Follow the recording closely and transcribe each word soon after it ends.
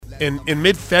in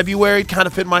mid-February kind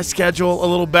of fit my schedule a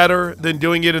little better than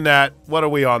doing it in that, what are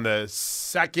we on, the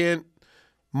second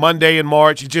Monday in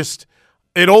March?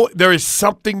 There is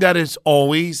something that is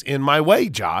always in my way,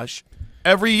 Josh,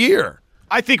 every year.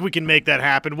 I think we can make that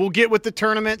happen. We'll get with the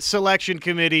tournament selection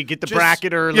committee, get the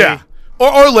bracket early. Yeah.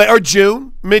 Or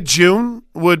June, mid-June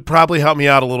would probably help me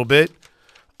out a little bit.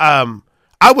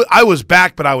 I was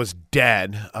back, but I was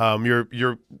dead.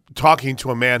 You're talking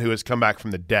to a man who has come back from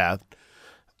the death,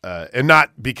 and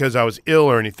not because I was ill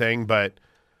or anything, but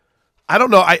I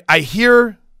don't know. I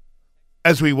hear,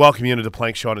 as we welcome you into the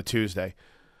Plank Show on a Tuesday,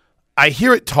 I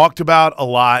hear it talked about a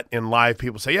lot in live.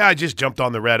 People say, yeah, I just jumped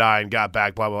on the red eye and got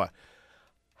back, blah, blah, blah.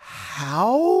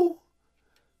 How?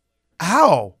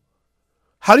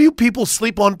 How do you people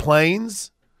sleep on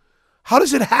planes? How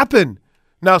does it happen?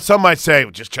 Now, some might say,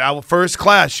 well, just travel first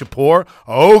class, Shapur.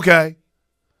 Okay.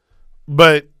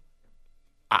 But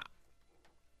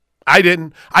I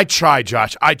didn't. I tried,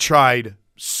 Josh. I tried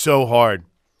so hard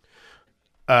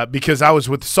because I was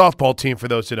with the softball team, for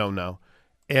those who don't know.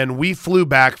 And we flew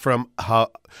back from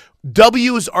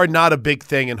W's are not a big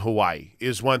thing in Hawaii,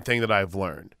 is one thing that I've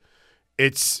learned.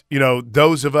 It's,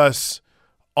 those of us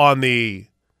in the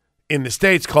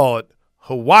States call it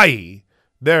Hawaii.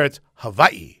 There it's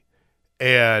Hawaii.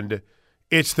 And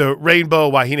it's the Rainbow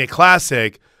Wahine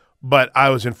Classic, but I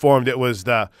was informed it was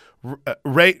the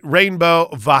Rainbow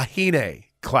Wahine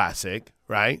Classic,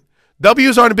 right?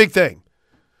 W's aren't a big thing.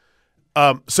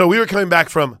 So we were coming back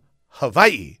from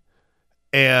Hawaii,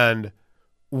 and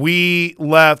we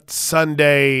left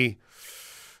Sunday.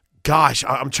 Gosh,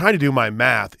 I'm trying to do my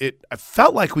math. I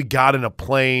felt like we got in a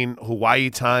plane Hawaii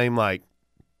time, like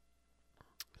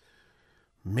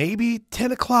maybe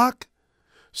 10 o'clock.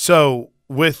 So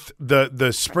with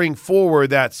the spring forward,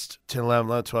 that's 10,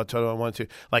 11, 12, 12, 1, 2,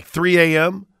 like 3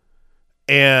 a.m.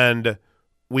 And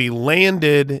we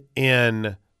landed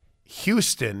in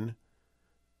Houston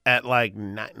at like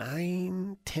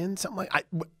 9, 10, something like that.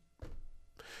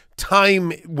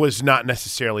 Time was not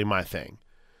necessarily my thing,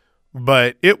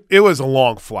 but it was a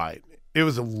long flight. It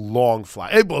was a long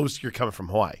flight. It blows you're coming from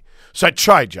Hawaii. So I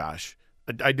tried, Josh.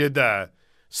 I did the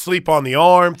sleep on the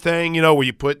arm thing, where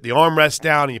you put the armrest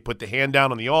down and you put the hand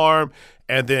down on the arm,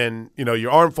 and then, your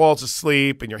arm falls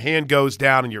asleep and your hand goes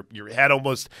down and your head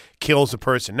almost kills the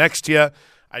person next to you.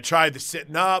 I tried the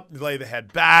sitting up, lay the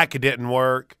head back. It didn't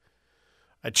work.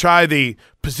 I tried the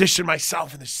position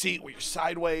myself in the seat where you're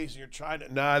sideways and you're trying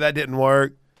to – nah, that didn't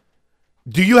work.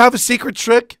 Do you have a secret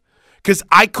trick? Because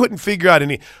I couldn't figure out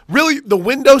any – really, the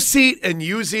window seat and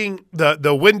using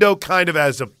the window kind of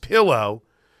as a pillow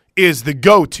 – is the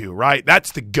go-to, right?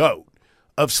 That's the GOAT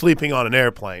of sleeping on an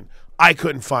airplane. I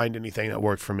couldn't find anything that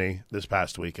worked for me this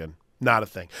past weekend. Not a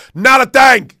thing. Not a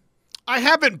thing! I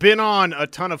haven't been on a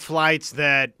ton of flights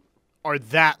that are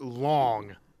that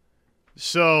long.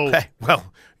 So, hey,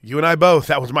 well, you and I both.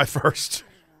 That was my first.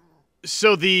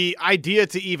 So the idea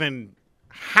to even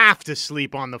have to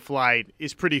sleep on the flight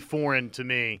is pretty foreign to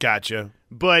me. Gotcha.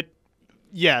 But,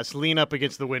 yes, lean up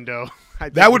against the window.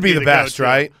 That would be the best,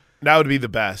 right? That would be the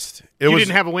best. You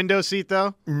didn't have a window seat,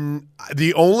 though?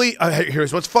 The only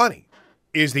here's what's funny,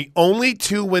 is the only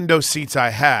 2 window seats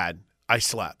I had, I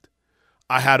slept.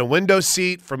 I had a window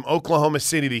seat from Oklahoma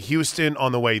City to Houston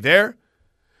on the way there,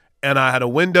 and I had a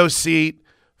window seat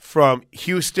from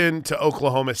Houston to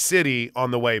Oklahoma City on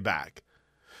the way back.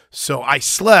 So I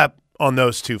slept on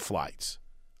those 2 flights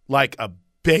like a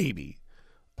baby.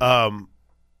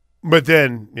 But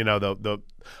then, the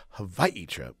Hawaii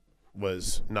trip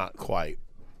was not quite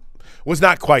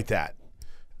that.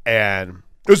 And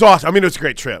it was awesome. I mean, it was a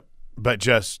great trip, but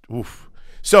just oof.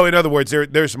 So in other words,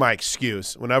 there's my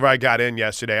excuse. Whenever I got in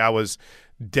yesterday, I was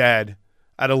dead.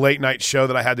 I had a late night show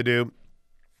that I had to do,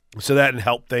 so that didn't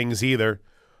help things either.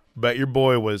 But your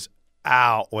boy was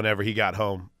out whenever he got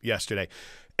home yesterday.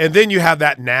 And then you have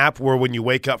that nap where when you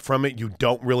wake up from it, you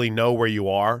don't really know where you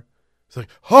are. It's like,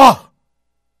 what?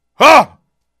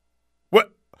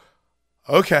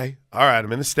 Okay. All right.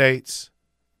 I'm in the States.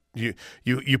 You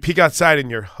peek outside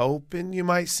and you're hoping you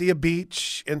might see a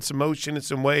beach and some ocean and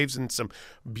some waves and some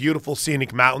beautiful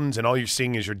scenic mountains, and all you're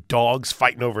seeing is your dogs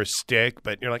fighting over a stick.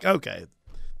 But you're like, okay,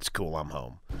 it's cool. I'm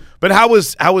home. But how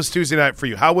was Tuesday night for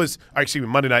you?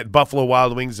 Monday night, Buffalo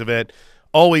Wild Wings event?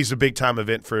 Always a big time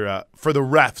event for the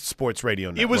Ref Sports Radio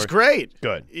Network. It was great.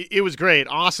 Good. It was great.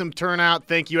 Awesome turnout.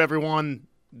 Thank you, everyone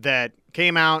that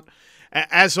came out.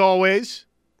 As always,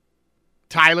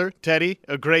 Tyler, Teddy,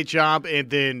 a great job. And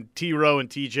then T-Row and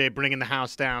TJ bringing the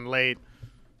house down late.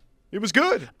 It was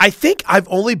good. I think I've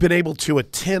only been able to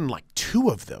attend like 2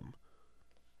 of them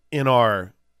in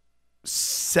our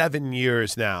 7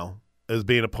 years now as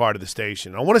being a part of the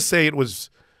station. I want to say it was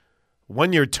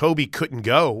one year Toby couldn't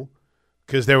go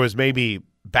because there was maybe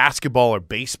basketball or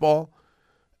baseball.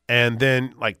 And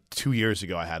then like 2 years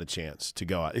ago, I had a chance to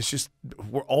go out. It's just,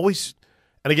 we're always,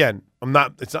 and again,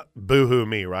 it's not boo-hoo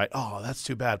me, right? Oh, that's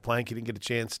too bad. Plank, you didn't get a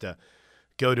chance to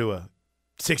go to a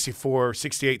 64,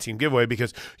 68 team giveaway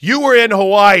because you were in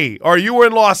Hawaii or you were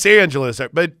in Los Angeles.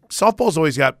 But softball's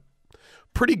always got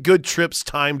pretty good trips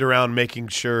timed around making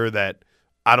sure that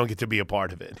I don't get to be a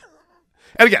part of it.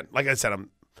 And again, like I said,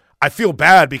 I feel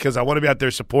bad because I want to be out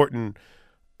there supporting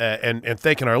and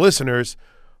thanking our listeners,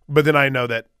 but then I know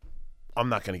that I'm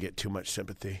not going to get too much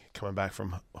sympathy coming back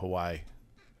from Hawaii.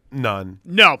 None.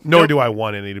 Nor do I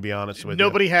want any, to be honest with you.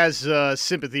 Nobody has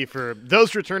sympathy for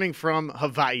those returning from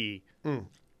Hawaii.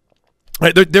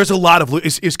 Right, there's a lot of –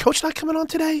 is Coach not coming on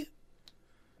today?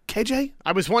 KJ?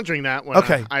 I was wondering that when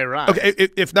I arrived. Okay,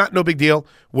 if not, no big deal.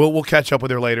 We'll catch up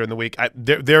with her later in the week.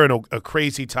 They're in a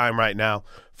crazy time right now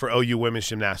for OU women's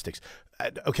gymnastics.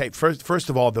 Okay, first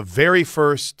of all, the very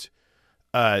first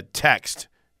text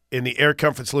in the Air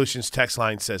Comfort Solutions text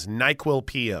line says NyQuil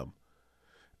PM.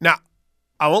 Now,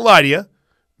 I won't lie to you.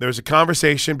 There's a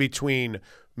conversation between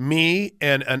me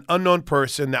and an unknown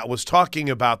person that was talking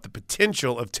about the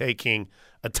potential of taking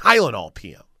a Tylenol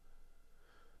PM.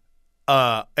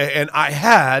 And I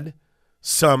had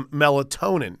some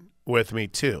melatonin with me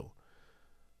too.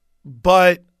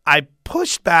 But I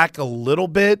pushed back a little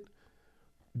bit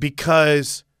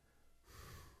because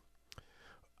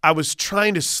I was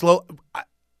trying to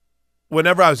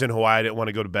whenever I was in Hawaii, I didn't want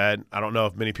to go to bed. I don't know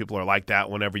if many people are like that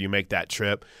whenever you make that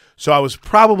trip. So I was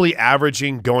probably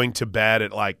averaging going to bed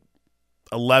at like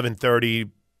 11:30,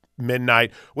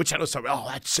 midnight, which I know some,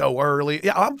 that's so early.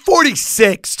 Yeah, I'm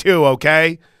 46 too,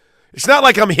 okay? It's not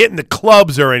like I'm hitting the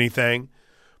clubs or anything,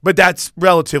 but that's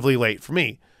relatively late for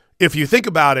me. If you think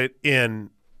about it in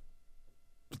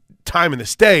time in the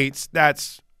States,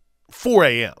 that's 4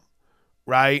 a.m.,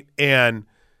 right? And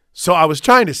so I was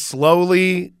trying to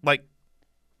slowly,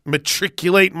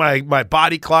 matriculate my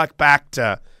body clock back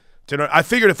to I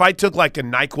figured if I took like a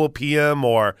NyQuil PM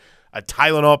or a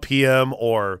Tylenol PM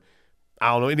or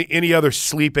I don't know, any other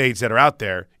sleep aids that are out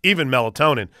there, even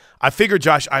melatonin, I figured,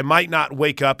 Josh, I might not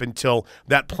wake up until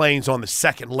that plane's on the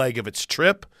second leg of its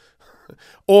trip.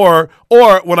 or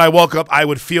when I woke up, I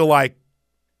would feel like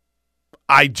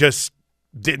I just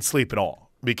didn't sleep at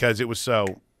all because it was so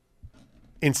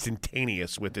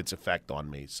instantaneous with its effect on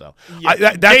me. So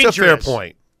that's dangerous. A fair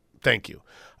point. Thank you.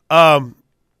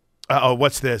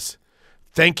 What's this?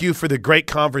 Thank you for the great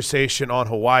conversation on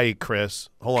Hawaii, Chris.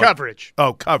 Hold on. Coverage.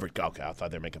 Oh, coverage. Okay, I thought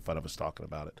they were making fun of us talking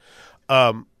about it.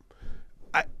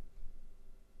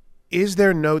 Is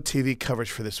there no TV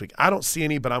coverage for this week? I don't see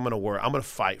any, but I'm going to work. I'm going to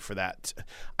fight for that.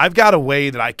 I've got a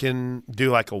way that I can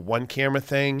do like a one-camera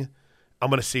thing. I'm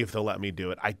going to see if they'll let me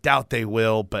do it. I doubt they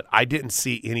will, but I didn't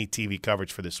see any TV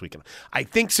coverage for this weekend. I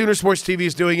think Sooner Sports TV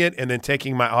is doing it and then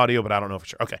taking my audio, but I don't know for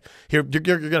sure. Okay, here,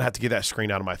 you're going to have to get that screen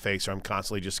out of my face or I'm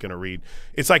constantly just going to read.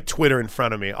 It's like Twitter in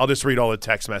front of me. I'll just read all the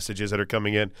text messages that are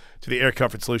coming in to the Air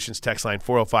Comfort Solutions text line,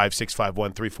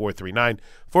 405-651-3439,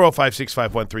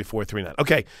 405-651-3439.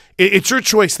 Okay, it's your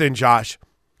choice then, Josh.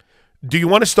 Do you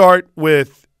want to start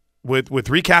with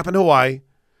recapping Hawaii? Do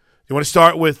you want to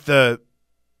start with the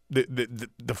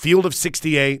field of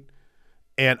 68,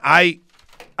 and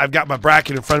I've got my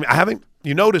bracket in front of me.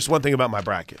 You notice one thing about my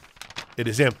bracket. It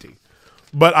is empty.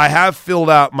 But I have filled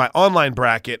out my online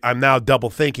bracket. I'm now double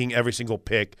thinking every single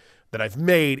pick that I've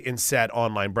made in said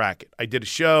online bracket. I did a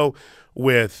show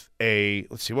with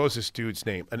let's see, what was this dude's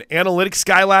name? An analytics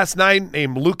guy last night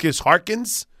named Lucas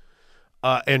Harkins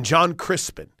and John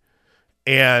Crispin,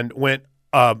 and went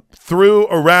through,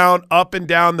 around, up and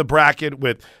down the bracket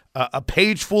with a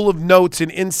page full of notes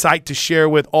and insight to share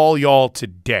with all y'all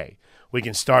today. We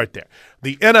can start there.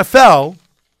 The NFL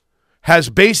has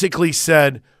basically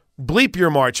said, bleep your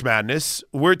March Madness.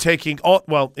 We're taking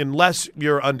unless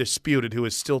you're Undisputed, who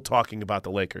is still talking about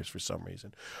the Lakers for some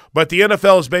reason. But the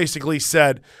NFL has basically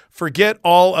said, forget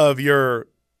all of your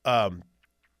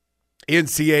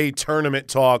NCAA tournament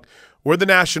talk. We're the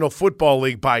National Football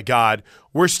League, by God.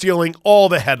 We're stealing all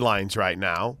the headlines right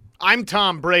now. I'm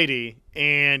Tom Brady,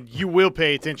 and you will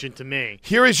pay attention to me.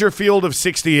 Here is your field of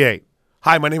 68.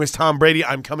 Hi, my name is Tom Brady.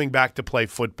 I'm coming back to play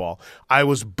football. I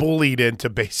was bullied into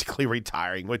basically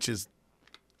retiring, which is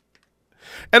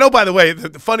 – and, oh, by the way,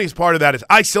 the funniest part of that is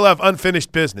I still have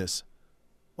unfinished business.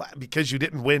 What, because you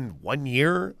didn't win 1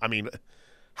 year? I mean,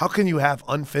 how can you have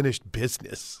unfinished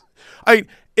business?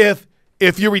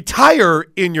 If you retire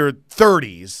in your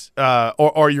 30s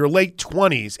or your late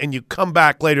 20s and you come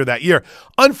back later that year,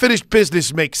 unfinished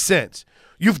business makes sense.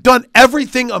 You've done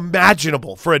everything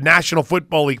imaginable for a National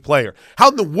Football League player. How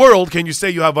in the world can you say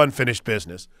you have unfinished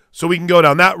business? So we can go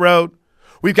down that road.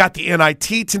 We've got the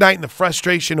NIT tonight and the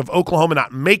frustration of Oklahoma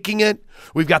not making it.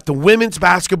 We've got the women's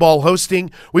basketball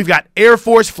hosting. We've got Air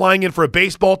Force flying in for a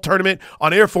baseball tournament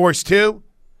on Air Force 2.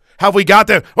 Have we got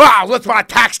the, wow, let's my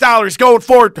tax dollars going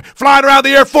forward, flying around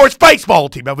the Air Force baseball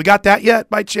team? Have we got that yet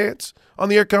by chance on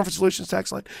the Air Comfort Solutions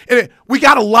tax line? And we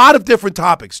got a lot of different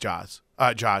topics,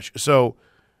 Josh. So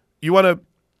you want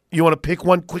to pick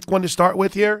one quick one to start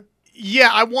with here?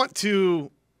 Yeah, I want to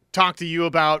talk to you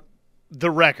about the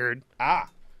record.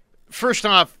 First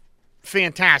off,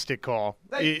 fantastic call.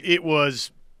 It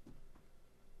was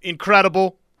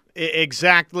incredible.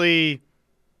 Exactly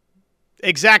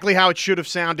how it should have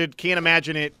sounded. Can't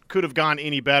imagine it could have gone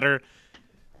any better.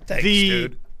 Thanks,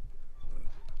 dude.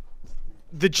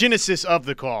 The genesis of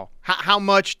the call. How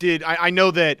much did I know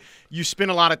that you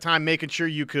spent a lot of time making sure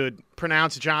you could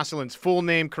pronounce Jocelyn's full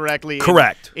name correctly.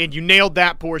 Correct. And you nailed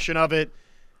that portion of it.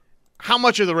 How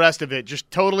much of the rest of it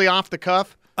just totally off the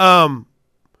cuff?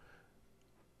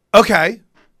 Okay.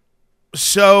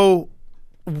 So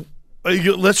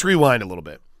let's rewind a little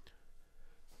bit.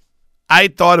 I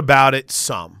thought about it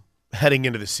some heading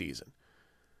into the season.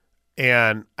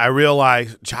 And I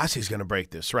realized Jossie's going to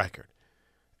break this record.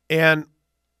 And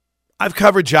I've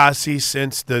covered Jossie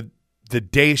since the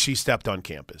day she stepped on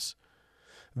campus.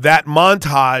 That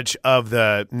montage of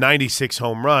the 96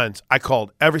 home runs, I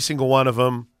called every single one of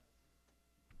them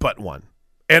but one.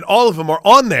 And all of them are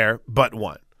on there but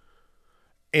one.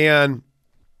 And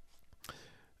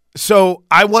so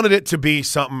I wanted it to be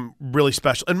something really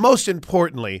special. And most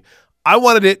importantly, I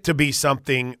wanted it to be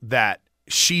something that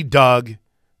she dug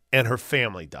and her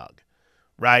family dug,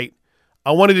 right?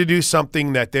 I wanted to do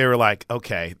something that they were like,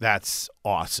 okay, that's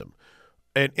awesome.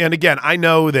 And again, I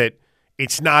know that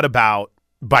it's not about,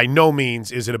 by no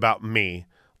means is it about me.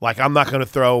 Like, I'm not going to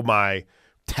throw my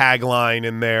tagline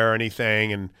in there or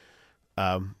anything. And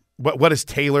what does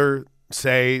Taylor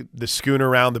say the schooner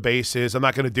around the bases? I'm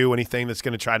not going to do anything that's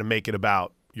going to try to make it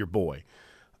about your boy.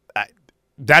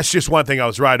 That's just one thing I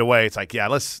was right away. It's like,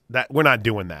 yeah, we're not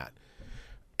doing that.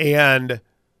 And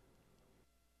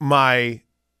my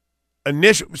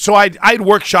initial, so I'd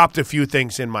workshopped a few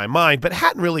things in my mind, but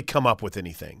hadn't really come up with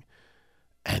anything.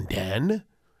 And then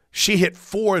she hit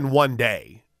 4 in one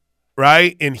day,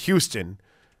 right, in Houston,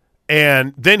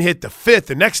 and then hit the 5th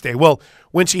the next day. Well,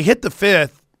 when she hit the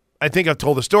 5th, I think I've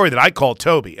told the story that I called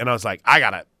Toby, and I was like, I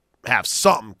got to have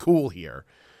something cool here.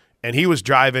 And he was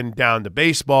driving down to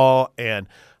baseball, and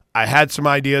I had some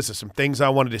ideas of some things I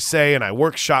wanted to say, and I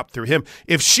workshopped through him.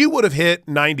 If she would have hit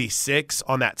 96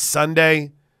 on that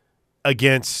Sunday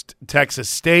against Texas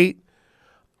State,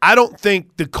 I don't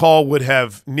think the call would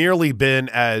have nearly been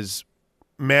as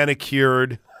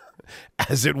manicured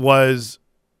as it was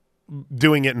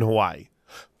doing it in Hawaii.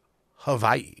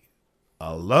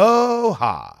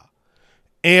 Aloha.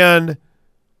 And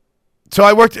so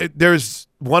I worked, there's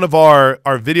one of our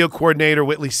video coordinator,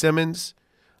 Whitley Simmons.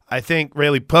 I think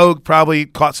Rayleigh Pogue probably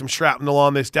caught some shrapnel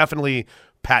on this. Definitely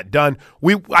Pat Dunn.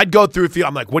 I'd go through a few.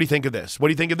 I'm like, what do you think of this? What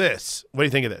do you think of this? What do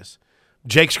you think of this?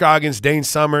 Jake Scroggins, Dane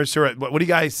Summers. What do you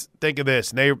guys think of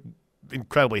this? And they were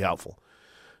incredibly helpful.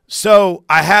 So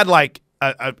I had like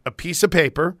a piece of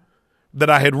paper that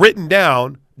I had written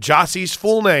down Jossie's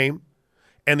full name,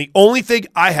 and the only thing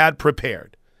I had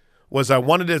prepared was I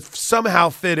wanted to somehow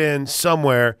fit in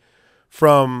somewhere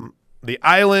from the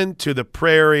island to the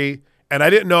prairie, and I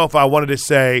didn't know if I wanted to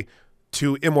say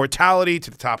to immortality,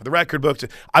 to the top of the record books.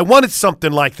 I wanted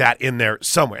something like that in there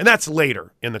somewhere, and that's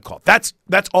later in the call. That's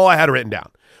all I had written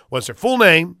down was her full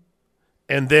name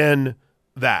and then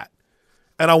that.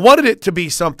 And I wanted it to be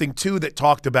something, too, that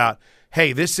talked about,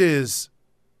 hey, this is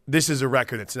a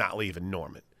record that's not leaving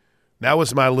Norman. That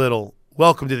was my little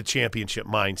welcome to the championship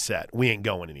mindset. We ain't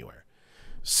going anywhere.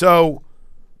 So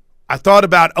I thought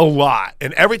about a lot,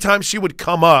 and every time she would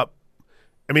come up,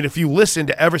 I mean, if you listen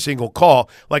to every single call,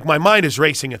 like my mind is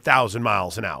racing 1,000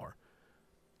 miles an hour.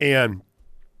 And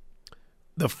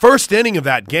the first inning of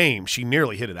that game, she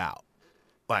nearly hit it out.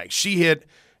 Like, she hit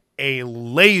a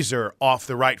laser off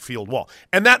the right field wall.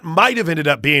 And that might have ended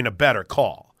up being a better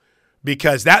call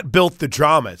because that built the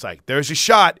drama. It's like, there's a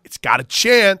shot. It's got a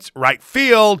chance. Right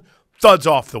field, thuds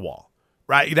off the wall.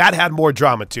 Right? That had more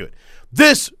drama to it.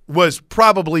 This was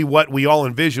probably what we all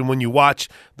envisioned when you watch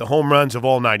the home runs of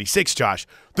all 96, Josh.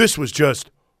 This was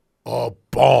just a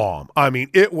bomb. I mean,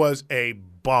 it was a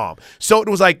bomb. So it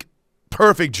was like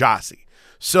perfect Jossie.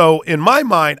 So in my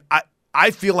mind,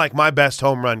 I feel like my best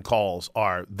home run calls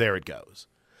are there it goes.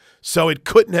 So it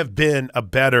couldn't have been a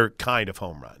better kind of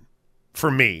home run. for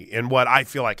me and what I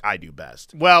feel like I do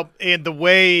best. Well, and the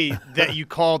way that you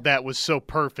called that was so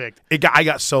perfect. I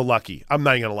got so lucky. I'm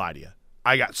not even going to lie to you.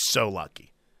 I got so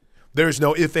lucky. There's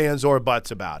no ifs, ands, or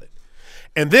buts about it.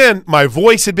 And then my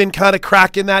voice had been kind of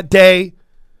cracking that day.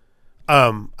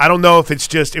 I don't know if it's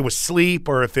just it was sleep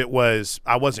or if it was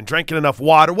I wasn't drinking enough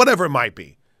water, whatever it might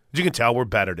be. As you can tell, we're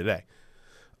better today.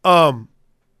 So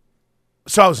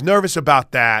I was nervous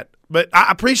about that, but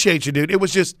I appreciate you, dude. It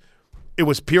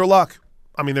was pure luck.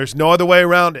 I mean, there's no other way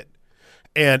around it.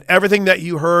 And everything that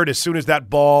you heard as soon as that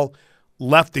ball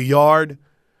left the yard,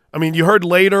 I mean, you heard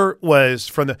later was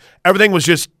everything was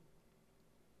just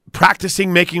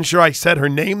practicing, making sure I said her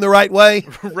name the right way.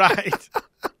 Right.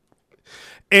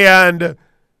 And,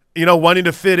 wanting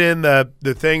to fit in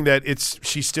the thing that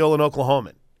she's still an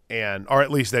Oklahoman, or at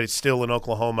least that it's still an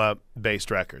Oklahoma-based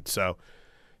record. So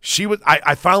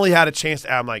I finally had a chance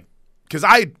I'm like, because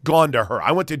I had gone to her.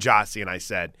 I went to Jossie and I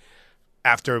said,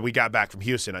 after we got back from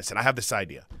Houston, I said, I have this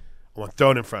idea. I want to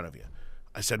throw it in front of you.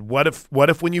 I said, what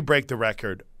if when you break the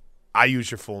record, I use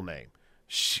your full name?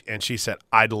 And she said,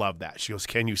 I'd love that. She goes,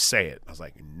 can you say it? I was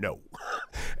like, no.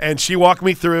 And she walked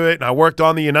me through it, and I worked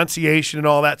on the enunciation and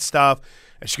all that stuff.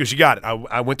 And she goes, you got it.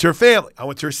 I went to her family. I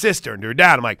went to her sister and to her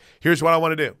dad. I'm like, here's what I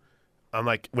want to do. I'm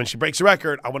like, when she breaks the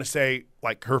record, I want to say,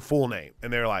 like, her full name.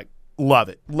 And they're like, love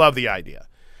it. Love the idea.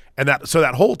 And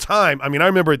that whole time, I mean, I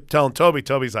remember telling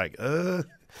Toby's like,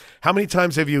 how many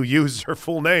times have you used her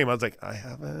full name? I was like, I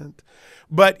haven't.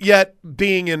 But yet,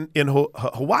 being in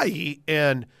Hawaii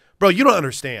and – bro, you don't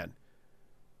understand.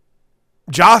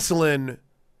 Jocelyn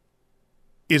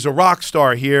is a rock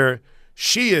star here.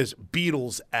 She is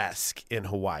Beatles-esque in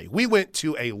Hawaii. We went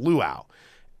to a luau,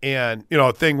 and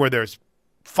a thing where there's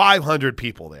 500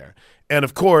 people there. And,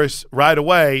 of course, right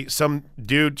away, some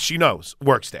dude she knows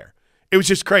works there. It was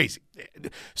just crazy.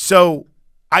 So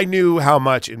I knew how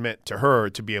much it meant to her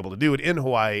to be able to do it in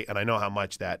Hawaii, and I know how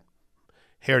much that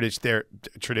heritage there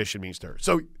tradition means to her.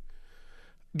 So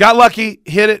got lucky,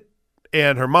 hit it.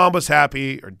 And her mom was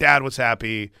happy, her dad was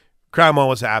happy, grandma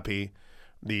was happy,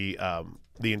 the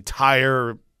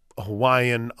entire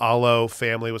Hawaiian Alo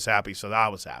family was happy, so I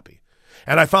was happy.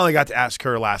 And I finally got to ask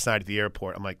her last night at the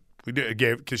airport. I'm like,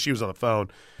 because she was on the phone.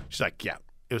 She's like, yeah,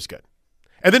 it was good.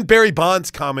 And then Barry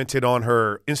Bonds commented on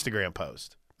her Instagram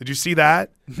post. Did you see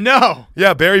that? No.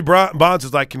 Yeah, Barry Bonds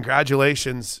was like,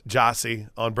 congratulations, Jossie,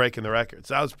 on breaking the records.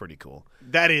 That was pretty cool.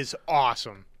 That is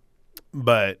awesome.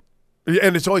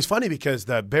 And it's always funny because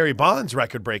the Barry Bonds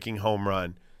record-breaking home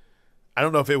run, I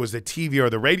don't know if it was the TV or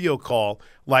the radio call,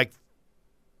 like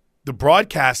the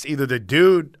broadcast, either the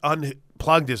dude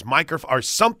unplugged his microphone or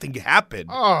something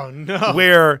happened. Oh, no.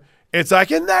 Where it's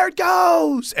like, and there it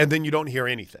goes, and then you don't hear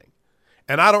anything.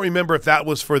 And I don't remember if that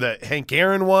was for the Hank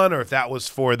Aaron one or if that was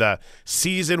for the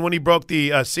season when he broke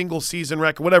the single-season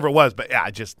record, whatever it was. But, yeah,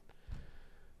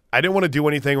 I didn't want to do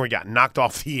anything where he got knocked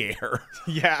off the air.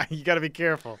 Yeah, you got to be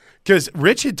careful. Because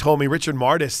Richard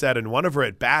Martis said in one of her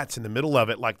at-bats in the middle of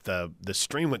it, like the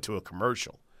stream went to a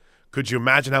commercial. Could you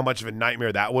imagine how much of a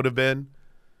nightmare that would have been?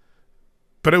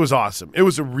 But it was awesome. It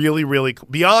was a really, really –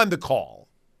 beyond the call,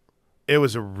 it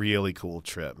was a really cool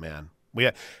trip, man.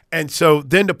 And so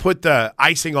then to put the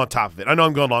icing on top of it – I know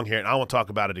I'm going long here, and I won't talk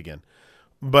about it again.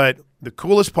 But the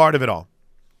coolest part of it all,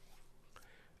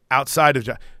 outside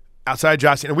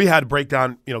Jossie, and we had to break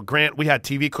down, Grant, we had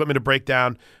TV equipment to break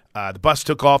down. The bus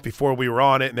took off before we were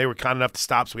on it, and they were kind enough to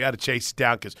stop, so we had to chase it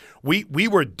down because we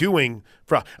were doing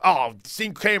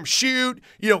seeing Cam shoot,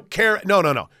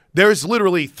 No. There's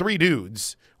literally 3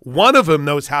 dudes. One of them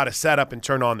knows how to set up and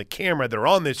turn on the camera that are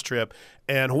on this trip,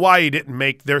 and Hawaii didn't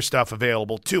make their stuff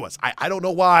available to us. I don't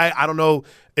know why. I don't know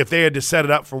if they had to set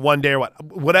it up for one day or what.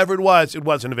 Whatever it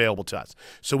wasn't available to us.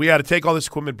 So we had to take all this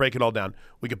equipment, break it all down.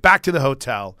 We get back to the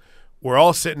hotel. We're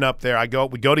all sitting up there.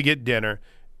 We go to get dinner,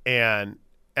 and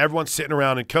everyone's sitting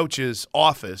around in Coach's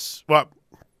office. Well,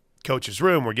 Coach's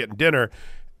room. We're getting dinner,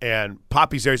 and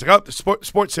Poppy's there. He's like, the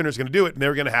Sports Center's going to do it, and they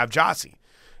were going to have Jossie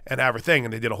and have her thing,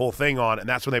 and they did a whole thing on it, and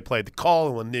that's when they played the call,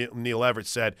 and when Neil Everett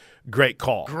said, great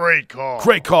call. Great call.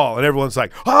 Great call. And everyone's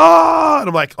like, ah! And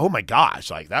I'm like, oh, my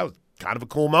gosh. Like, that was kind of a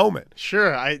cool moment.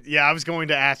 Sure. I was going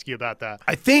to ask you about that.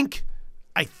 I think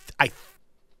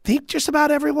just about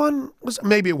everyone was –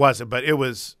 maybe it wasn't, but it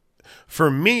was –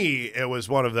 for me, it was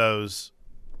one of those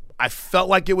 – I felt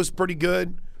like it was pretty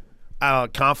good.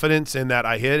 Confidence in that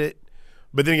I hit it.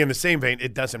 But then again, in the same vein,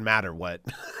 it doesn't matter what.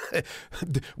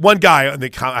 One guy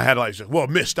I had like, well,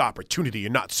 missed opportunity.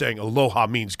 You're not saying aloha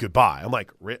means goodbye. I'm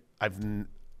like,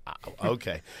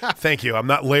 okay. Thank you. I'm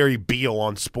not Larry Beal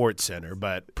on Sports Center,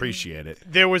 but appreciate it.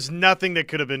 There was nothing that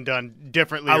could have been done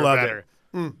differently or better.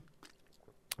 It.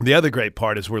 the other great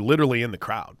part is we're literally in the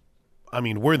crowd. I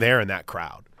mean, we're there in that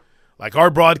crowd. Like, our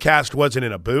broadcast wasn't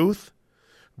in a booth.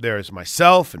 There's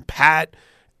myself and Pat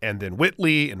and then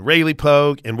Whitley and Rayleigh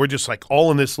Pogue, and we're just like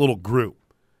all in this little group.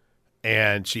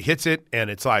 And she hits it, and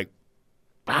it's like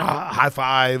high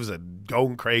fives and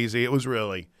going crazy. It was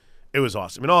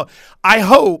awesome. And I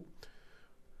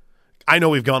know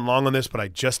we've gone long on this, but I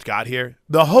just got here.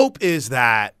 The hope is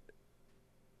that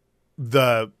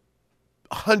the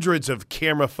hundreds of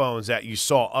camera phones that you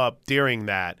saw up during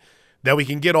that we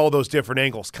can get all those different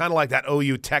angles, kind of like that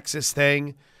OU Texas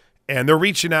thing. And they're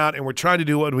reaching out, and we're trying to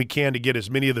do what we can to get as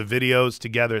many of the videos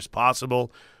together as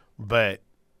possible. But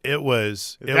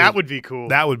that would be cool.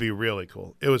 That would be really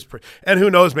cool. It was, and who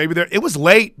knows? Maybe it was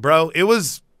late, bro. It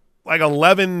was like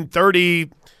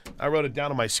 11:30. I wrote it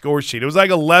down on my score sheet. It was like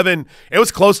 11. It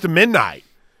was close to midnight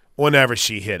whenever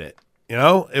she hit it. You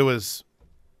know, it was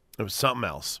something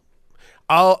else.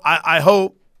 I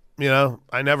hope,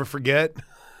 I never forget.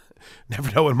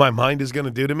 Never know what my mind is going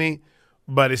to do to me.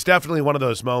 But it's definitely one of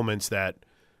those moments that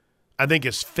I think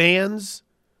as fans,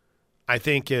 I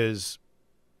think as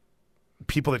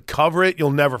people that cover it,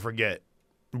 you'll never forget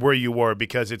where you were,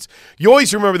 because you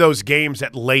always remember those games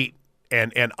at late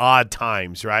and odd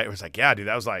times, right? It was like, yeah, dude,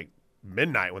 that was like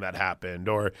midnight when that happened.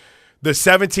 Or the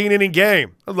 17-inning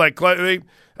game. That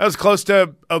was close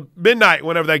to midnight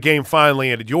whenever that game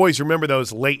finally ended. You always remember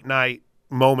those late night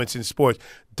moments in sports.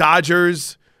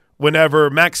 Dodgers, whenever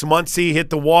Max Muncy hit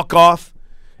the walk-off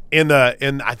in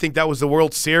I think that was the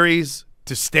World Series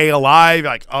to stay alive.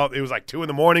 It was like 2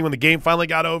 a.m. when the game finally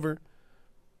got over.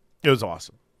 It was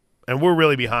awesome. And we're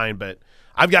really behind, but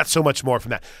I've got so much more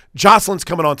from that. Jocelyn's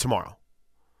coming on tomorrow.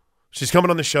 She's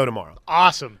coming on the show tomorrow.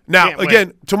 Awesome. Now,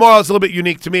 again, tomorrow's a little bit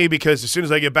unique to me because as soon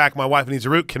as I get back, my wife needs a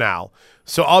root canal.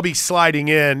 So I'll be sliding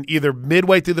in either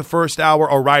midway through the first hour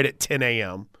or right at 10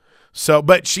 a.m.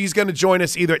 But she's going to join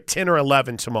us either at 10 or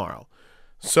 11 tomorrow.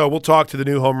 So we'll talk to the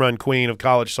new home run queen of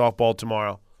college softball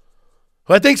tomorrow,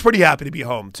 who I think's pretty happy to be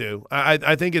home too.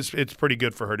 I think it's pretty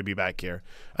good for her to be back here.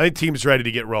 I think the team's ready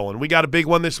to get rolling. We got a big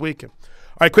one this weekend.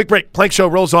 All right, quick break. Plank Show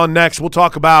rolls on next. We'll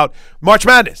talk about March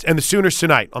Madness and the Sooners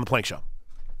tonight on the Plank Show.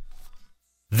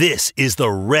 This is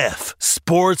the Ref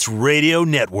Sports Radio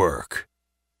Network.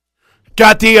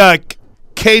 Got the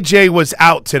KJ was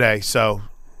out today, so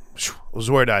I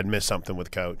was worried I'd miss something with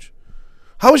Coach.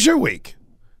 How was your week?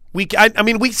 I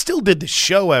mean, we still did the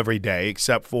show every day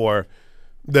except for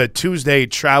the Tuesday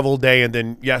travel day and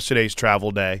then yesterday's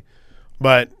travel day.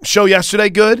 But show yesterday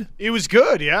good? It was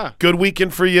good, yeah. Good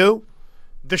weekend for you?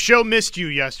 The show missed you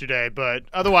yesterday, but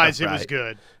otherwise it was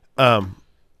good. I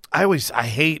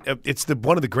hate it's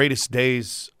one of the greatest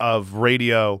days of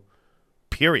radio,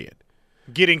 period.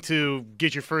 Getting to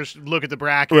get your first look at the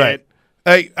bracket.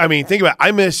 Right. I mean, think about it.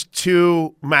 I missed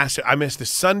the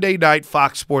Sunday night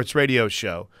Fox Sports radio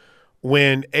show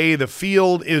when A, the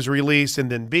field is released,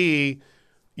 and then B,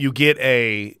 you get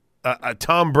a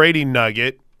Tom Brady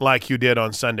nugget like you did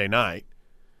on Sunday night.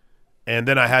 And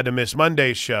then I had to miss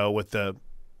Monday's show with the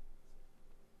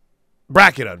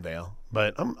bracket unveil.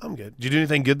 But I'm good. Did you do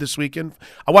anything good this weekend?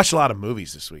 I watched a lot of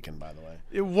movies this weekend, by the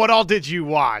way. What all did you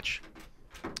watch?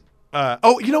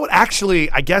 You know what? Actually,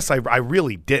 I guess I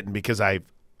really didn't because I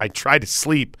tried to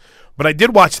sleep. But I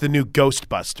did watch the new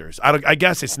Ghostbusters. I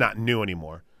guess it's not new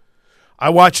anymore. I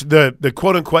watched the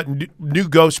quote-unquote new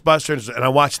Ghostbusters, and I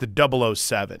watched the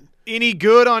 007. Any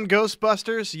good on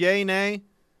Ghostbusters? Yay, nay?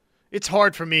 It's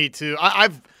hard for me to.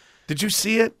 Did you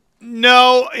see it?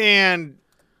 No, and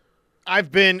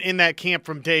I've been in that camp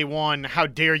from day one. How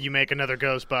dare you make another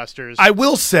Ghostbusters? I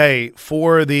will say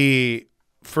for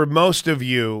most of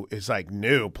you, it's like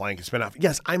new playing a spinoff.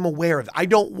 Yes, I'm aware of it. I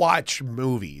don't watch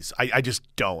movies. I just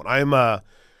don't.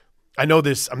 I know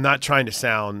this. I'm not trying to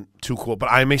sound too cool,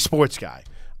 but I'm a sports guy.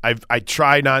 I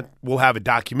try not. We'll have a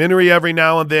documentary every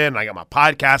now and then. I got my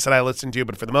podcast that I listen to,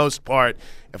 but for the most part,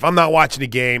 if I'm not watching a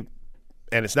game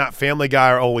and it's not Family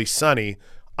Guy or Always Sunny,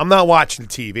 I'm not watching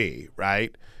TV,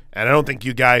 right? And I don't think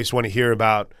you guys want to hear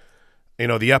about,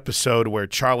 the episode where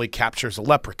Charlie captures a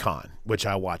leprechaun, which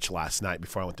I watched last night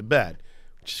before I went to bed,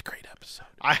 which is a great episode.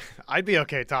 I'd be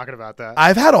okay talking about that.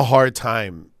 I've had a hard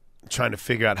time trying to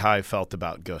figure out how I felt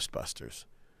about Ghostbusters,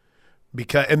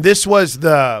 and this wasn't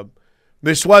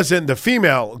the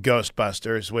female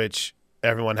Ghostbusters, which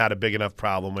everyone had a big enough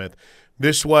problem with.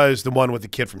 This was the one with the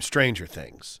kid from Stranger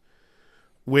Things,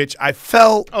 which I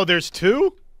felt. Oh, there's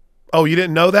two? Oh, you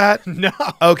didn't know that? No.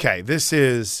 Okay, this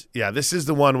is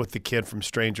the one with the kid from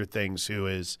Stranger Things who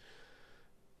is.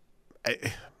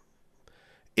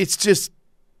 It's just.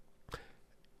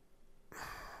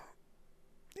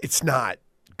 It's not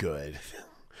good.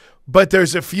 But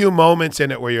there's a few moments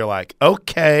in it where you're like,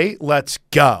 okay, let's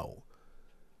go.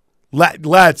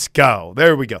 Let's go.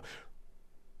 There we go.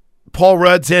 Paul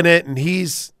Rudd's in it, and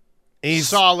he's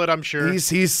solid, I'm sure.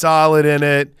 He's solid in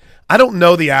it. I don't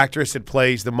know the actress that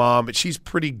plays the mom, but she's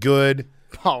pretty good.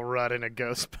 Paul Rudd in a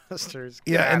Ghostbusters.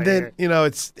 Yeah, and then, here.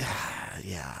 it's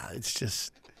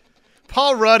just.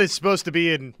 Paul Rudd is supposed to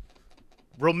be in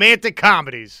romantic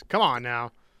comedies. Come on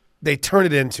now. They turn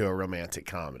it into a romantic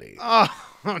comedy. Oh,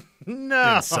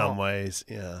 no. In some ways,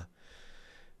 yeah.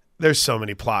 There's so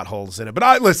many plot holes in it. But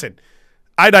I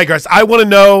digress. I want to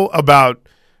know about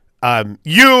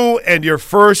you and your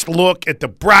first look at the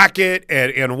bracket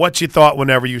and what you thought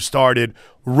whenever you started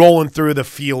rolling through the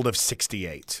field of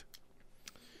 68.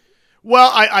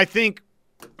 Well, I think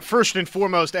first and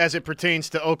foremost, as it pertains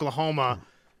to Oklahoma,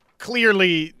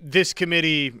 clearly this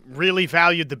committee really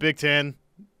valued the Big Ten,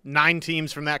 9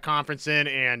 teams from that conference in,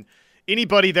 and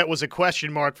anybody that was a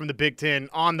question mark from the Big Ten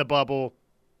on the bubble,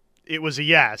 it was a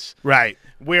yes. Right.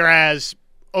 Whereas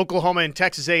Oklahoma and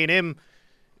Texas A&M,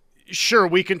 sure,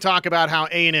 we can talk about how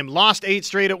A&M lost 8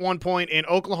 straight at one point. In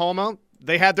Oklahoma,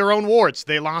 they had their own warts.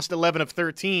 They lost 11 of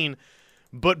 13.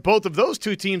 But both of those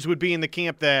 2 teams would be in the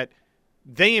camp that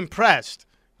they impressed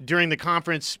during the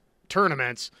conference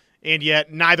tournaments, and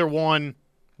yet neither one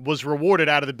was rewarded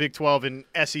out of the Big 12 and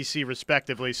SEC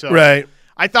respectively. So right.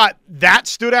 I thought that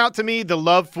stood out to me, the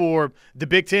love for the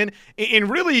Big Ten. And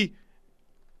really,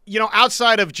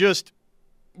 outside of just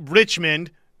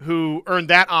Richmond, who earned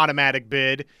that automatic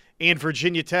bid, and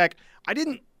Virginia Tech, I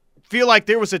didn't feel like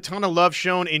there was a ton of love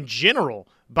shown in general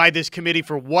by this committee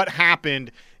for what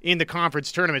happened in the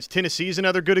conference tournaments. Tennessee is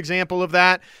another good example of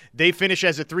that. They finish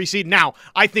as a 3 seed. Now,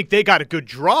 I think they got a good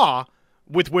draw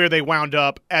with where they wound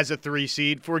up as a 3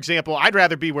 seed. For example, I'd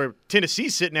rather be where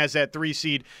Tennessee's sitting as that 3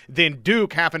 seed than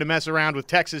Duke having to mess around with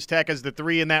Texas Tech as the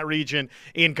 3 in that region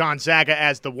and Gonzaga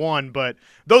as the 1. But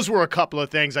those were a couple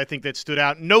of things I think that stood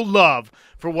out. No love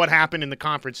for what happened in the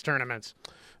conference tournaments.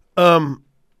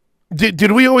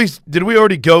 Did we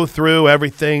already go through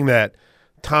everything that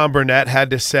Tom Burnett had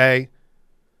to say?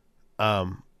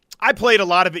 I played a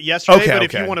lot of it yesterday, but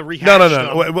if you want to rehash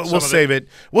no. We'll save it.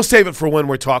 We'll save it for when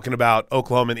we're talking about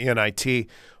Oklahoma and the NIT.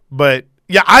 But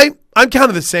yeah, I'm kind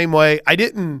of the same way. I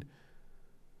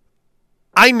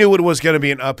knew it was going to be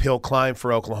an uphill climb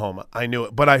for Oklahoma. I knew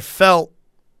it, but I felt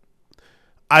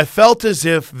as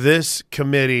if this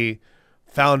committee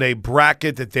found a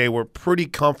bracket that they were pretty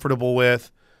comfortable with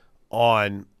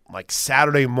on like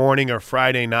Saturday morning or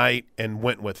Friday night and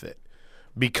went with it.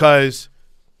 Because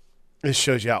this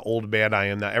shows you how old man I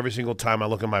am now. Every single time I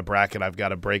look at my bracket, I've got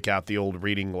to break out the old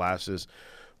reading glasses.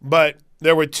 But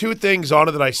there were 2 things on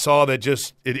it that I saw that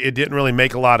just it didn't really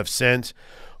make a lot of sense.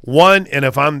 One, and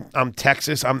if I'm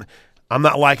Texas, I'm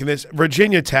not liking this.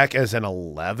 Virginia Tech as an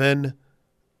 11.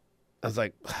 I was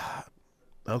like,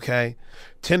 okay.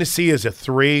 Tennessee is a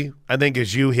 3, I think,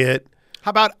 as you hit. How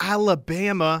about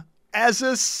Alabama as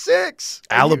a 6?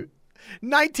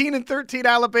 19-13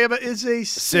 Alabama is a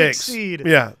 6 seed.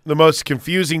 Yeah, the most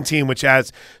confusing team, which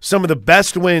has some of the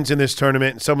best wins in this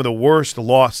tournament and some of the worst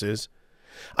losses.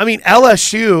 I mean,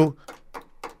 LSU,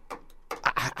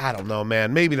 I don't know,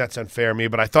 man. Maybe that's unfair of me,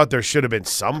 but I thought there should have been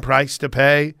some price to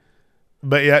pay.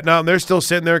 But yeah, no, they're still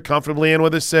sitting there comfortably in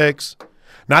with a 6.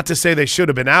 Not to say they should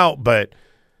have been out, but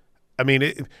I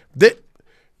mean,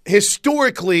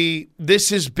 historically, this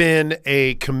has been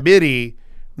a committee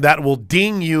that will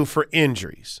ding you for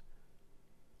injuries,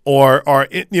 or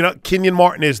Kenyon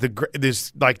Martin is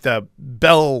the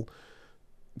bell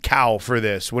cow for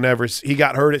this. Whenever he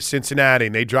got hurt at Cincinnati,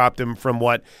 and they dropped him from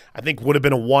what I think would have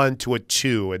been a 1 to a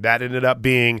 2, and that ended up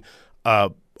being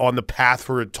on the path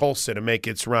for Tulsa to make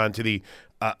its run to the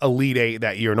Elite 8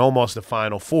 that year and almost the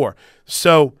Final Four.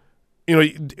 So,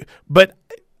 but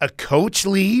a coach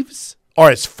leaves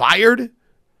or is fired,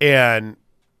 and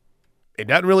it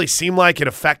doesn't really seem like it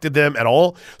affected them at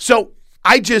all. So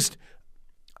I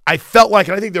felt like,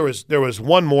 and I think there was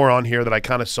one more on here that I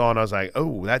kind of saw, and I was like,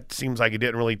 oh, that seems like it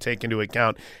didn't really take into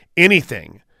account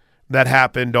anything that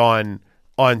happened on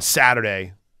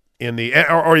Saturday in the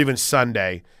or even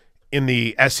Sunday in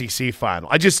the SEC final.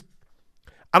 I don't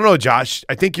know, Josh.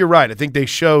 I think you're right. I think they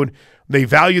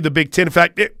value the Big Ten. In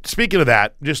fact, speaking of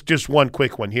that, just one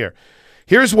quick one here.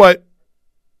 Here's what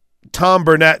Tom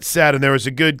Burnett said, and there was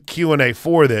a good Q&A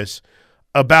for this,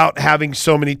 about having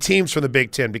so many teams from the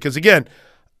Big Ten. Because, again,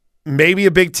 maybe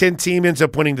a Big Ten team ends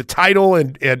up winning the title,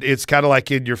 and it's kind of like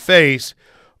in your face.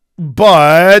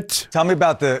 But tell me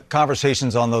about the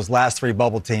conversations on those last 3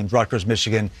 bubble teams, Rutgers,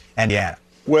 Michigan, and Indiana.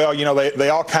 Well, they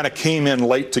all kind of came in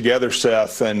late together,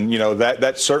 Seth, and,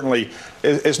 that certainly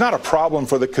is not a problem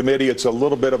for the committee. It's a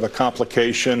little bit of a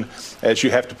complication as you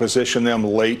have to position them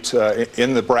late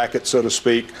in the bracket, so to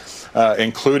speak,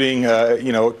 including,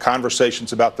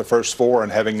 conversations about the first four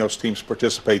and having those teams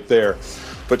participate there.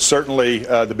 But certainly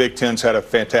the Big Ten's had a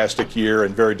fantastic year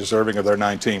and very deserving of their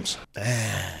 9 teams.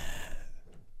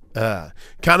 Kind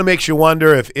of makes you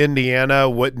wonder if Indiana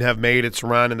wouldn't have made its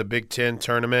run in the Big Ten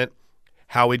tournament,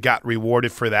 how it got rewarded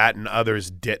for that and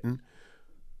others didn't.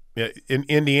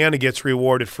 Indiana gets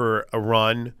rewarded for a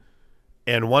run,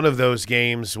 and one of those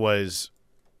games was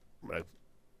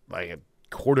like a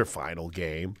quarterfinal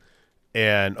game,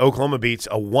 and Oklahoma beats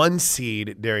a 1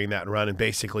 seed during that run and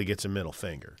basically gets a middle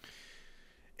finger.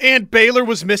 And Baylor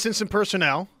was missing some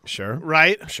personnel. Sure.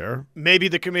 Right? Sure. Maybe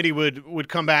the committee would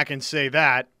come back and say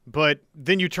that, but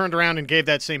then you turned around and gave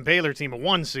that same Baylor team a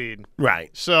 1 seed. Right.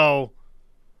 So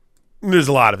there's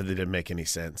a lot of it that didn't make any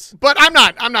sense. But I'm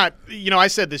not, I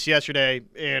said this yesterday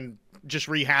and just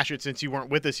rehash it since you weren't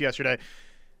with us yesterday.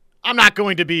 I'm not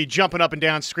going to be jumping up and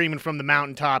down screaming from the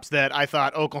mountaintops that I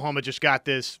thought Oklahoma just got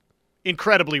this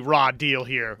incredibly raw deal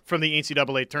here from the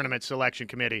NCAA Tournament Selection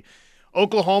Committee.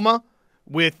 Oklahoma,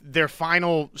 with their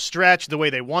final stretch, the way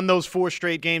they won those 4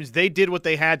 straight games, they did what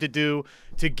they had to do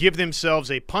to give themselves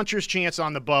a puncher's chance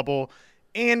on the bubble.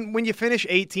 And when you finish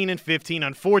 18-15,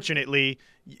 unfortunately,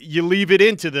 you leave it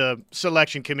into the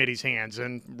selection committee's hands.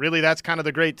 And really, that's kind of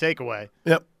the great takeaway.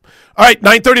 Yep. All right,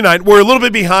 9:39. We're a little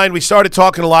bit behind. We started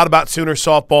talking a lot about Sooner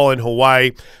softball in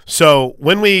Hawaii. So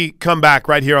when we come back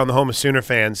right here on the Home of Sooner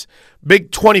Fans,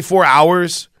 big 24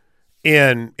 hours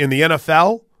in the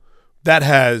NFL, that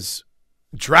has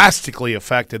drastically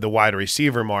affected the wide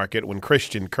receiver market when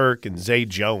Christian Kirk and Zay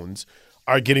Jones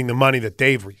are getting the money that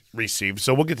they've received.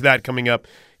 So we'll get to that coming up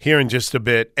here in just a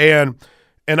bit. And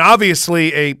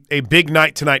obviously a big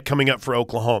night tonight coming up for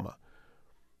Oklahoma.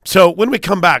 So when we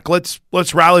come back, let's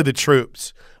rally the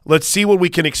troops. Let's see what we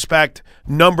can expect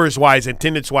numbers-wise,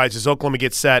 attendance-wise, as Oklahoma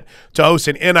gets set to host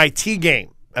an NIT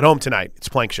game at home tonight. It's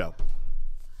Plank Show.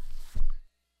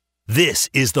 This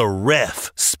is the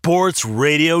Ref Sports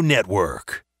Radio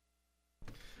Network.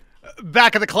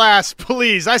 Back of the class,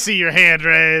 please. I see your hand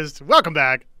raised. Welcome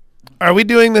back. Are we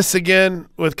doing this again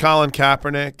with Colin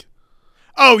Kaepernick?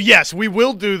 Oh, yes, we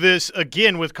will do this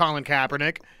again with Colin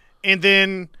Kaepernick. And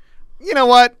then, you know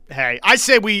what? Hey, I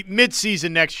say we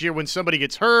mid-season next year when somebody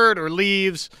gets hurt or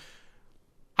leaves.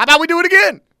 How about we do it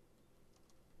again?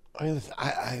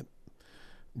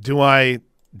 Do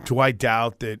I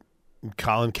doubt that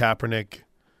Colin Kaepernick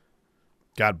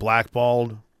got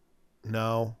blackballed?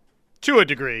 No. To a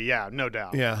degree, yeah, no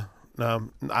doubt. Yeah,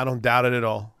 no, I don't doubt it at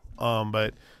all.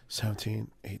 But 17,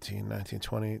 18, 19,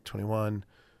 20, 21.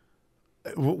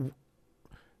 Do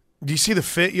you see the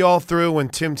fit y'all threw when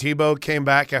Tim Tebow came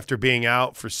back after being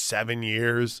out for 7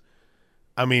 years?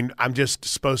 I mean, I'm just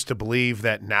supposed to believe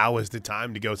that now is the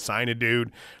time to go sign a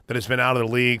dude that has been out of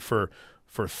the league for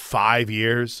 5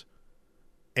 years.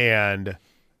 And,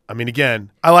 I mean, again,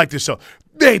 I like this. So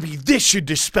maybe this should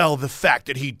dispel the fact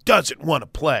that he doesn't want to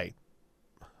play.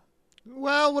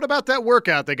 Well, what about that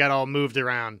workout that got all moved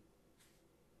around?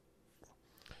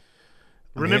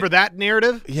 Remember that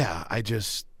narrative? Yeah,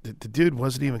 the dude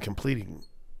wasn't even completing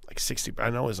like 60. I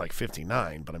know it was like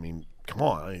 59, but I mean, come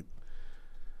on.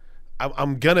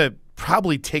 I'm going to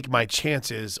probably take my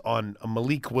chances on a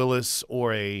Malik Willis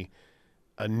or a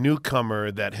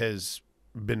newcomer that has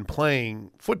been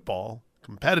playing football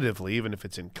competitively, even if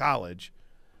it's in college,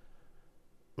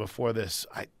 before this.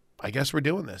 I guess we're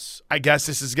doing this. I guess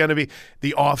this is going to be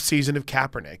the off season of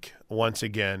Kaepernick once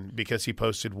again because he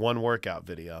posted one workout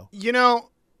video. You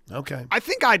know, okay. I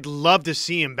think I'd love to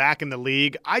see him back in the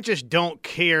league. I just don't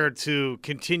care to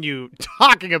continue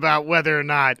talking about whether or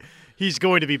not he's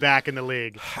going to be back in the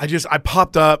league. I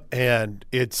popped up and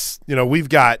it's, we've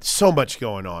got so much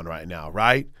going on right now,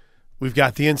 right? We've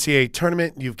got the NCAA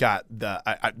tournament. You've got the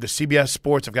CBS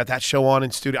Sports. I've got that show on in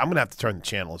studio. I'm going to have to turn the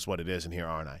channel is what it is in here,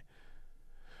 aren't I?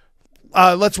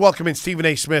 Let's welcome in Stephen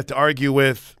A. Smith to argue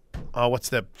with, what's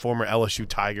the former LSU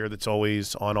Tiger that's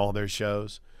always on all their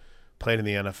shows, played in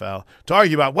the NFL, to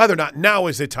argue about whether or not now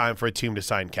is the time for a team to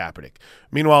sign Kaepernick.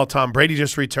 Meanwhile, Tom Brady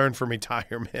just returned from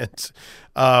retirement.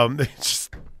 Marcus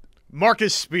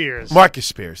Spears. Marcus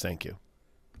Spears, thank you.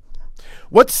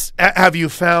 Have you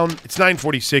found? It's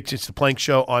 9:46. It's the Plank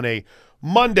Show on a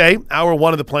Monday. Hour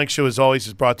one of the Plank Show, as always,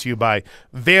 is brought to you by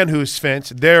Van Hoos Fence.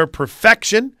 Their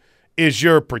perfection is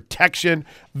your protection.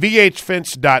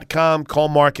 VHFence.com. Call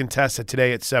Mark and Tessa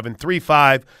today at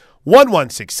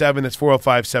 1167. That's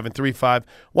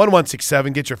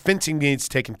 405-735-1167. Get your fencing needs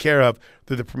taken care of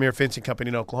through the premier fencing company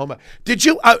in Oklahoma. Did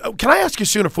you can I ask you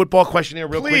soon a football question here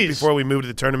real quick before we move to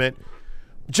the tournament?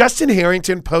 Justin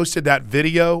Harrington posted that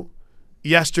video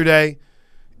yesterday.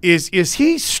 Is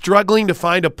he struggling to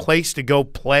find a place to go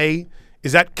play?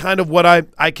 Is that kind of what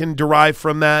I can derive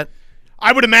from that?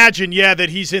 I would imagine, yeah, that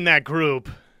he's in that group.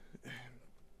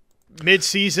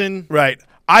 Mid-season. Right.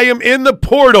 I am in the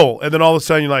portal. And then all of a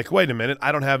sudden you're like, wait a minute,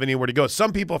 I don't have anywhere to go.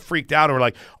 Some people freaked out and were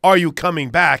like, are you coming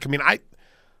back? I mean,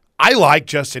 I like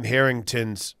Justin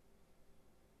Harrington's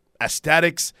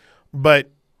aesthetics,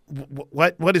 but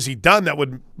what has he done that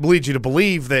would lead you to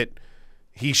believe that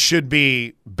he should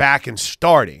be back and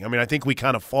starting? I mean, I think we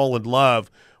kind of fall in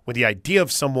love with the idea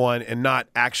of someone and not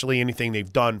actually anything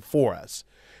they've done for us.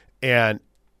 And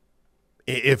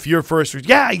if your first was,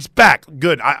 yeah, he's back,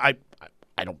 good. I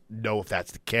don't know if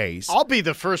that's the case. I'll be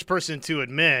the first person to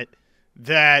admit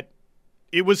that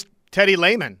it was Teddy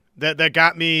Lehman that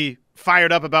got me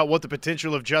fired up about what the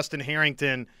potential of Justin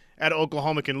Harrington at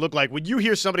Oklahoma can look like. When you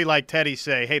hear somebody like Teddy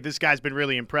say, hey, this guy's been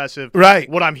really impressive, right?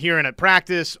 What I'm hearing at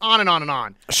practice, on and on and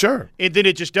on. Sure. And then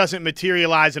it just doesn't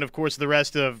materialize, and, of course, the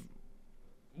rest of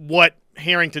what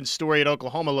Harrington's story at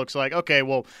Oklahoma looks like. Okay,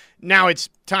 well, now it's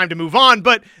time to move on.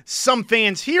 But some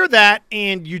fans hear that,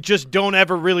 and you just don't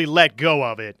ever really let go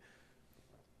of it.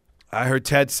 I heard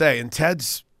Ted say, and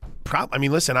Ted's I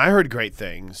mean, listen, I heard great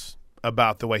things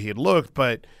about the way he had looked,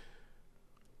 but,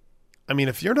 I mean,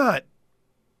 if you're not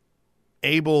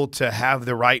able to have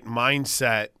the right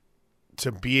mindset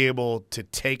to be able to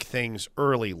take things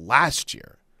early last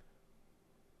year,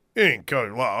 you ain't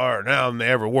coaching a lot harder now than they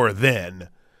ever were then.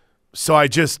 So I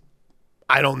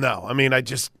don't know. I mean,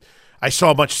 I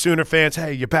saw a bunch of Sooner fans,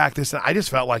 hey, you're back this. I just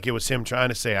felt like it was him trying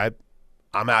to say,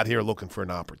 I'm out here looking for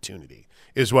an opportunity,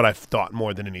 is what I thought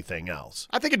more than anything else.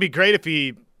 I think it'd be great if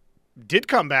he did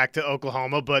come back to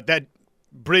Oklahoma, but that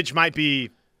bridge might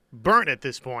be burnt at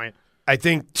this point. I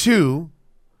think, too,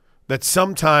 that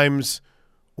sometimes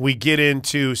we get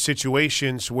into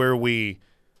situations where we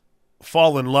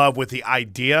fall in love with the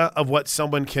idea of what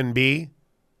someone can be,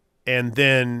 and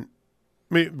then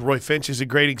Roy Finch is a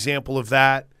great example of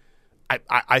that.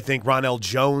 I think Ronell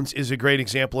Jones is a great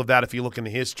example of that if you look in the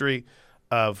history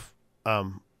of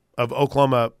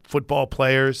Oklahoma football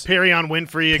players. Perrion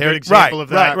Winfrey, a good example of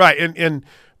that. Right. And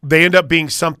they end up being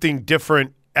something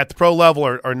different at the pro level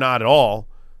or not at all.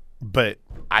 But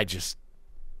I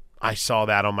saw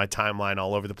that on my timeline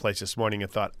all over the place this morning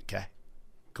and thought, okay,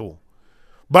 cool.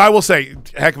 But I will say,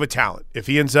 heck of a talent. If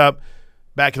he ends up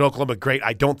back in Oklahoma, great.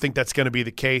 I don't think that's going to be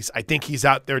the case. I think he's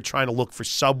out there trying to look for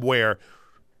somewhere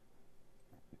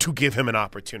to give him an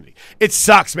opportunity. It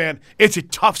sucks, man. It's a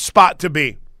tough spot to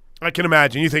be. I can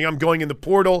imagine. You think I'm going in the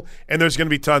portal and there's going to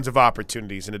be tons of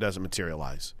opportunities and it doesn't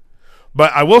materialize.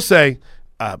 But I will say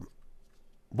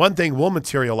one thing will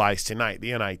materialize tonight,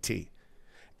 the NIT.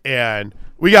 And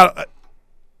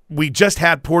we just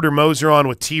had Porter Moser on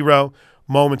with T-Row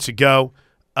moments ago.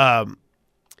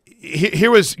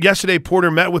 Here was yesterday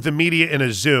Porter met with the media in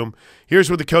a Zoom. Here's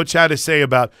what the coach had to say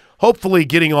about hopefully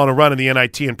getting on a run in the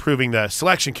NIT and proving the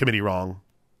selection committee wrong.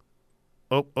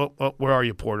 Oh, where are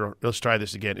you, Porter? Let's try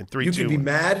this again in 3, 2, 1. You can be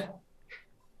mad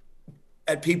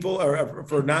at people or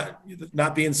for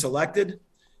not being selected,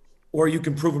 or you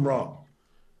can prove them wrong.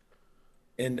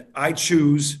 And I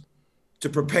choose to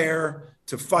prepare,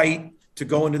 to fight, to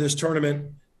go into this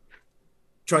tournament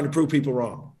trying to prove people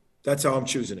wrong. That's how I'm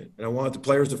choosing it. And I want the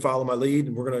players to follow my lead,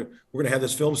 and we're gonna have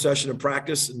this film session and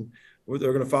practice, and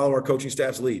they're going to follow our coaching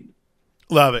staff's lead.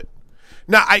 Love it.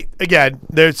 Now,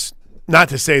 there's not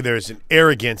to say there's an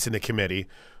arrogance in the committee,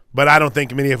 but I don't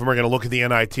think many of them are going to look at the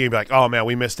NIT and be like, oh, man,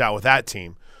 we missed out with that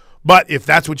team. But if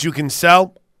that's what you can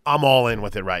sell, I'm all in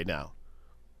with it right now.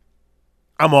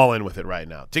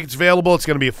 Tickets available. It's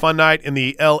going to be a fun night in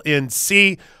the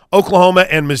LNC, Oklahoma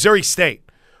and Missouri State,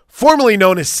 formerly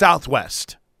known as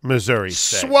Southwest Missouri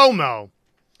State. SWOMO.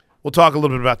 We'll talk a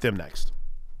little bit about them next.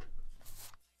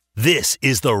 This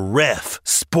is the Ref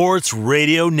Sports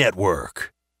Radio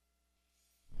Network.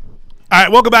 All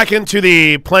right, welcome back into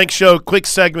the Plank Show. Quick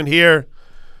segment here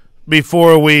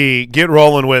before we get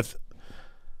rolling with,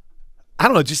 I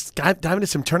don't know, just dive into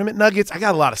some tournament nuggets. I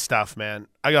got a lot of stuff, man.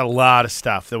 I got a lot of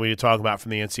stuff that we can talk about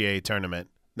from the NCAA tournament.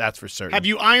 That's for certain. Have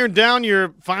you ironed down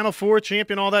your Final Four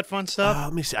champion, all that fun stuff?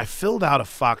 Let me see. I filled out a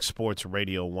Fox Sports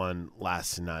Radio one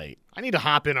last night. I need to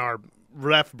hop in our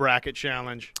Ref Bracket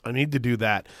Challenge. I need to do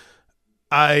that.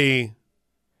 I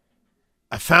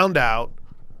found out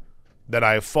that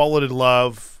I have fallen in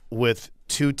love with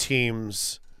two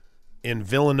teams in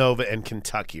Villanova and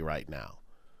Kentucky right now.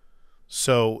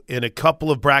 So in a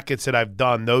couple of brackets that I've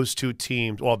done, those two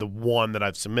teams, well, the one that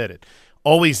I've submitted,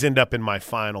 always end up in my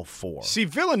Final Four. See,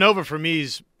 Villanova for me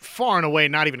is far and away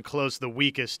not even close to the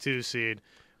weakest 2 seed.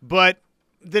 But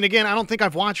then again, I don't think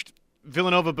I've watched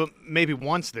Villanova but maybe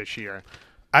once this year.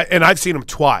 And I've seen them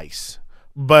twice.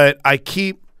 But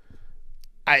John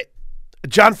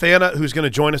Fana, who's going to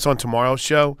join us on tomorrow's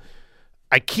show,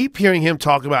 I keep hearing him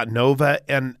talk about Nova,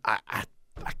 and I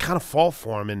kind of fall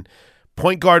for him. And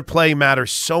point guard play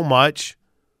matters so much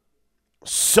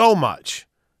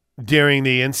during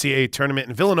the NCAA tournament,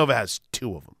 and Villanova has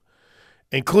 2 of them,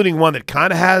 including one that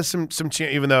kind of has some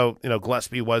even though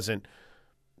Gillespie wasn't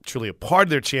truly a part of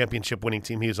their championship winning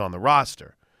team, he was on the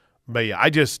roster. But yeah, I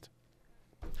don't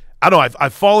know.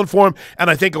 I've fallen for him,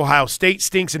 and I think Ohio State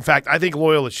stinks. In fact, I think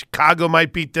Loyola Chicago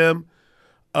might beat them.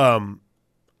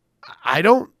 I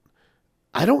don't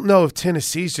know if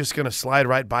Tennessee's just going to slide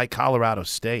right by Colorado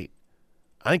State.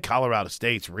 I think Colorado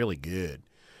State's really good.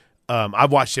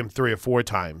 I've watched them 3 or 4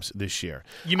 times this year.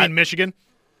 You mean Michigan?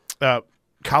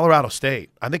 Colorado State.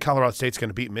 I think Colorado State's going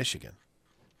to beat Michigan.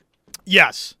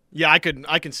 Yes. Yeah, I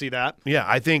can see that. Yeah,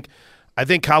 I think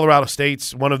Colorado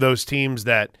State's one of those teams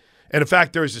that. And in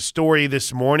fact, there's a story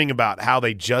this morning about how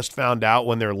they just found out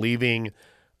when they're leaving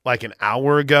like an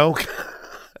hour ago.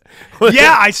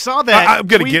 Yeah, I saw that. I'm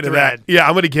going to get into that. Yeah,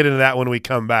 I'm going to get into that when we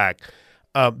come back.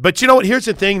 But you know what? Here's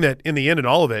the thing that in the end of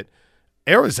all of it,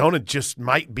 Arizona just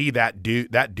might be that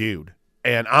dude.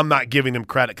 And I'm not giving them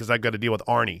credit because I've got to deal with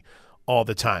Arnie all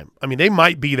the time. I mean, they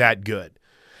might be that good.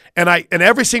 And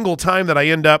every single time that I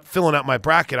end up filling out my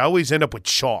bracket, I always end up with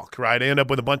chalk, right? I end up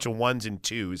with a bunch of 1s and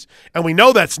 2s. And we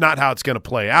know that's not how it's going to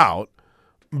play out,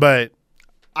 but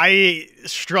I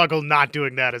struggle not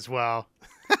doing that as well.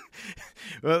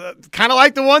 Kind of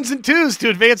like the 1s and 2s to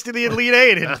advance to the Elite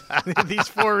 8 in these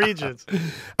 4 regions. All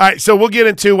right, so we'll get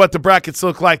into what the brackets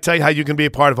look like, tell you how you can be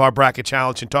a part of our bracket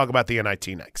challenge, and talk about the NIT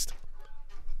next.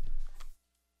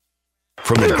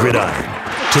 From the gridiron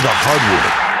to the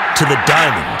hardwood to the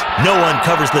diamond, no one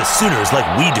covers the Sooners like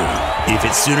we do. If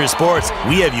it's Sooner Sports,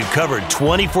 we have you covered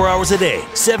 24 hours a day,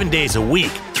 7 days a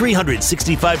week,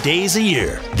 365 days a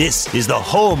year. This is the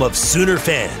home of Sooner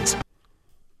fans.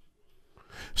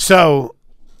 So,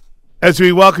 as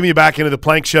we welcome you back into the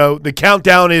Plank Show, the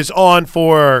countdown is on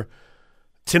for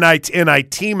tonight's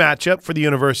NIT matchup for the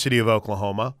University of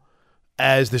Oklahoma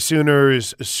as the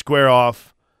Sooners square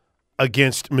off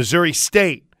against Missouri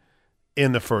State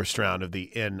in the first round of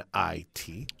the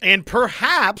NIT. And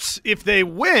perhaps, if they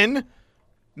win,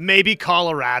 maybe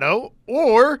Colorado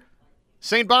or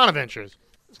St. Bonaventure's.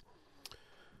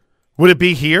 Would it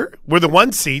be here? We're the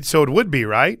 1 seed, so it would be,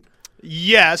 right?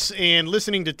 Yes, and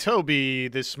listening to Toby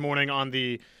this morning on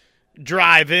the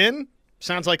drive-in,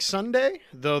 sounds like Sunday,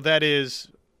 though that is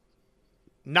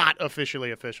not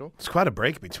officially official. It's quite a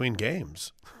break between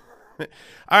games. All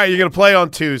right, you're going to play on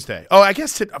Tuesday. Oh, I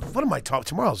guess what am I talking?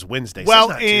 Tomorrow's Wednesday. Well,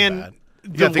 so it's not and too bad. You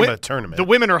got to think about the tournament. The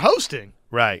women are hosting.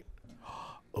 Right.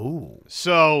 Ooh.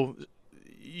 So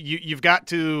you've got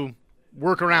to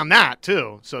work around that,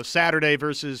 too. So Saturday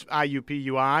versus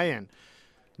IUPUI and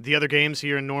the other games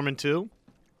here in Norman, too.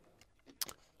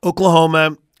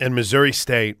 Oklahoma and Missouri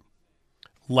State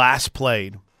last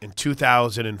played in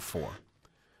 2004.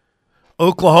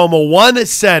 Oklahoma won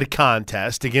said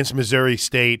contest against Missouri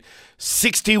State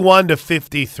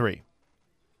 61-53.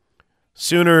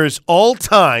 Sooners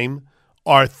all-time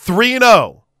are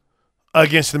 3-0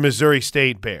 against the Missouri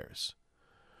State Bears.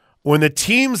 When the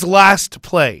teams last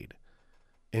played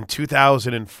in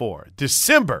 2004,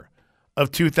 December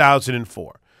of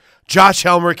 2004, Josh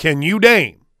Helmer, can you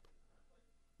name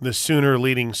the Sooner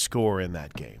leading scorer in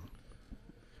that game?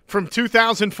 From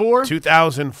 2004?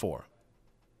 2004.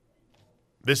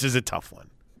 This is a tough one.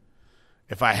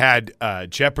 If I had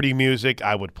Jeopardy music,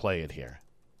 I would play it here.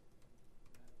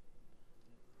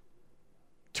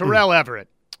 Terrell Everett.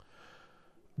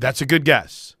 That's a good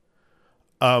guess.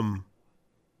 Drew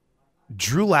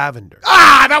Lavender.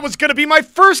 Ah, that was going to be my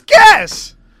first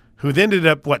guess. Who then ended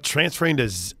up, transferring to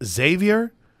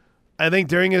Xavier, I think,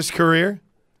 during his career?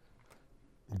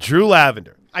 Drew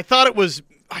Lavender. I thought it was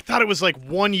like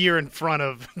 1 year in front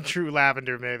of Drew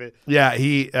Lavender, maybe. Yeah,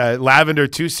 Lavender,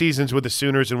 2 seasons with the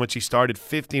Sooners in which he started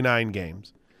 59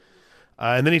 games.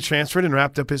 And then he transferred and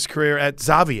wrapped up his career at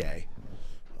Xavier,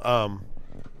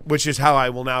 which is how I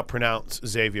will now pronounce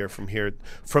Xavier from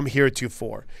here to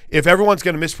forth. If everyone's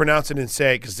going to mispronounce it and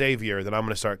say Xavier, then I'm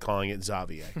going to start calling it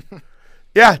Xavier.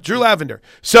 Yeah, Drew Lavender.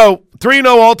 So 3-0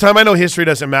 all time. I know history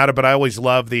doesn't matter, but I always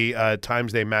love the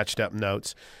times they matched up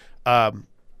notes.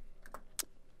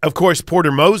 Of course,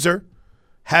 Porter Moser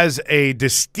has a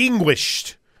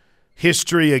distinguished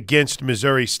history against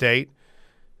Missouri State.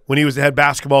 when he was the head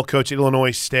basketball coach at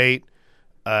Illinois State.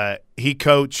 He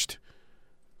coached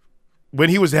when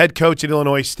he was the head coach at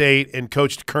Illinois State and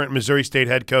coached current Missouri State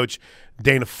head coach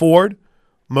Dana Ford.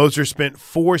 Moser spent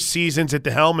 4 seasons at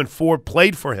the helm, and Ford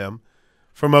played for him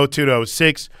from 02 to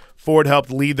 06. Ford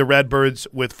helped lead the Redbirds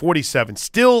with 47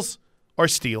 steals,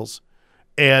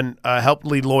 and helped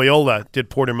lead Loyola, did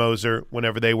Porter Moser,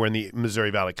 whenever they were in the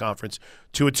Missouri Valley Conference,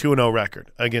 to a 2-0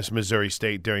 record against Missouri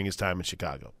State during his time in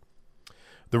Chicago.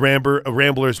 The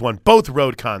Ramblers won both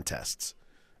road contests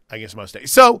against most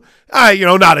days. So,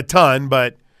 not a ton,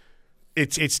 but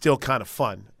it's still kind of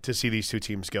fun to see these two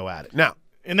teams go at it. Now,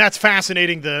 and that's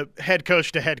fascinating, the head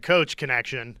coach to head coach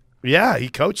connection. Yeah, he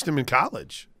coached him in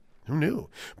college. Who knew?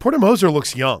 Porter Moser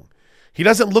looks young. He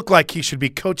doesn't look like he should be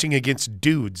coaching against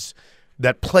dudes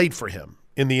that played for him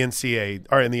in the NCAA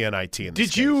or in the NIT.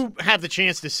 Did you have the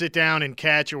chance to sit down and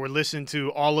catch or listen to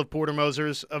all of Porter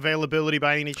Moser's availability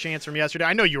by any chance from yesterday?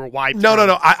 I know you were wiped.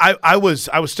 No. I was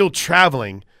still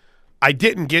traveling. I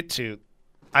didn't get to,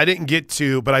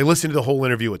 but I listened to the whole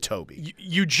interview with Toby.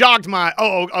 You jogged my –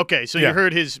 okay. So Yeah. you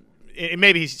heard his –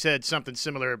 maybe he said something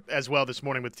similar as well this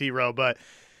morning with T-Row, but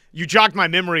you jogged my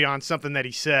memory on something that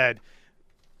he said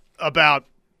about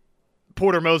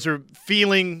Porter Moser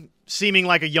seeming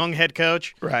like a young head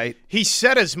coach. Right. He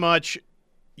said as much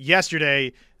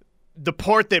yesterday. The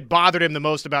part that bothered him the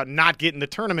most about not getting the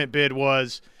tournament bid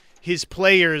was his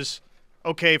players.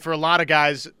 Okay, for a lot of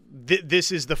guys,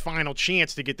 this is the final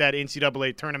chance to get that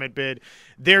NCAA tournament bid.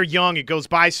 They're young. It goes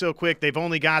by so quick. They've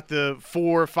only got the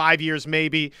 4 or 5 years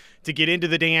maybe to get into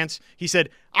the dance. He said,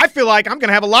 I feel like I'm going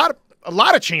to have a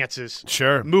lot of chances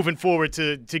moving forward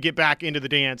to get back into the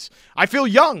dance. I feel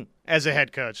young as a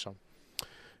head coach. So.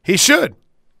 He should.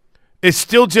 It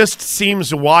still just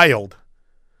seems wild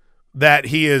that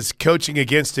he is coaching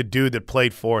against a dude that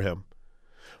played for him.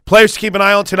 Players to keep an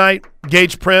eye on tonight: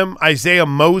 Gage Prim, Isaiah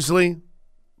Mosley,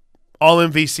 all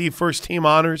MVC first team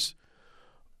honors.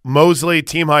 Mosley,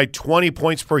 team high 20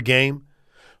 points per game.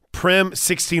 Prim,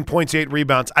 16 points, 8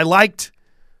 rebounds. I liked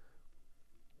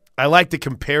the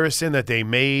comparison that they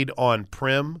made on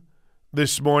Prim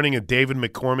this morning of David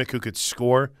McCormick, who could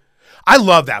score. I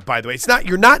love that, by the way.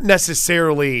 You're not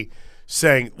necessarily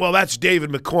saying, well, that's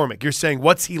David McCormick. You're saying,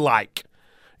 what's he like?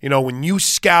 When you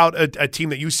scout a team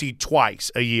that you see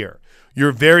twice a year,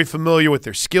 you're very familiar with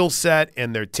their skill set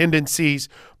and their tendencies,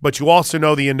 but you also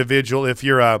know the individual. If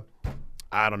you're Ethan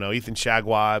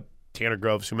Chagwa, Tanner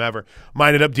Groves, whomever,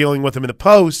 might end up dealing with him in the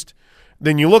post,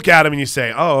 then you look at him and you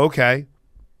say, oh, okay,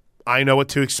 I know what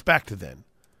to expect then.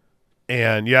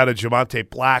 And you had a Javante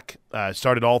Black,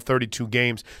 started all 32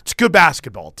 games. It's a good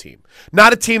basketball team.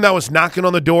 Not a team that was knocking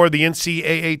on the door of the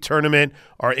NCAA tournament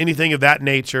or anything of that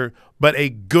nature, but a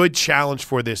good challenge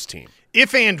for this team.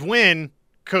 If and when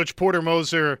Coach Porter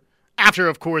Moser, after,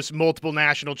 of course, multiple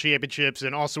national championships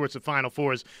and all sorts of Final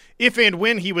Fours, if and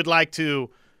when he would like to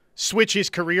switch his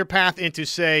career path into,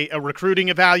 say, a recruiting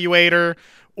evaluator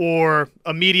or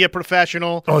a media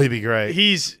professional. Oh, he'd be great.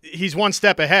 He's one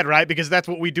step ahead, right? Because that's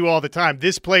what we do all the time.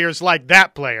 This player's like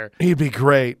that player. He'd be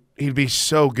great. He'd be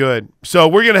so good. So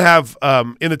we're going to have,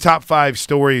 in the top 5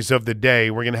 stories of the day,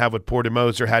 we're going to have what Porter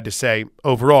Moser had to say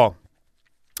overall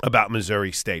about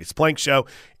Missouri State. It's Plank Show.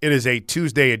 It is a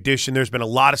Tuesday edition. There's been a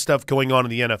lot of stuff going on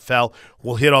in the NFL.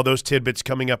 We'll hit all those tidbits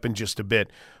coming up in just a bit.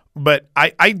 But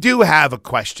I do have a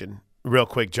question real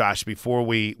quick, Josh, before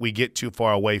we get too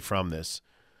far away from this.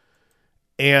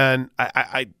 And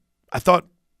I thought,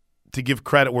 to give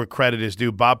credit where credit is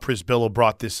due, Bob Prisbillo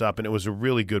brought this up, and it was a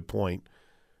really good point.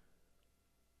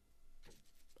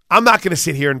 I'm not going to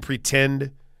sit here and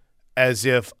pretend as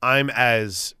if I'm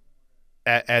as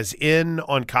in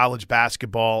on college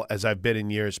basketball as I've been in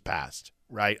years past,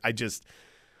 right?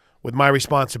 With my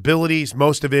responsibilities,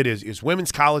 most of it is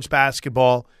women's college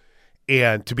basketball.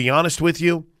 And to be honest with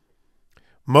you,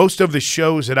 most of the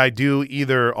shows that I do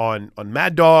either on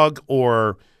Mad Dog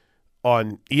or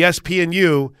on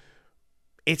ESPNU,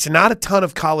 it's not a ton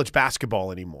of college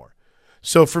basketball anymore.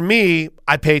 So for me,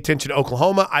 I pay attention to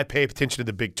Oklahoma. I pay attention to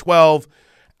the Big 12.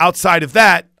 Outside of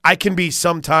that, I can be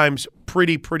sometimes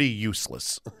pretty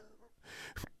useless.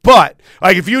 But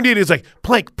if you need it, it's like,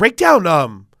 Plank, break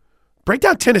down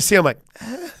Tennessee. I'm like,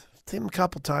 seen them a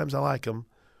couple times. I like them.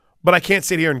 But I can't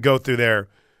sit here and go through their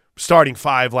starting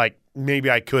 5 like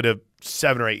maybe I could have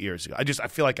 7 or 8 years ago. I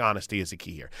feel like honesty is the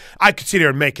key here. I could sit here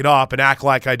and make it up and act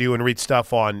like I do and read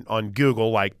stuff on Google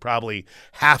like probably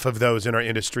half of those in our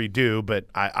industry do, but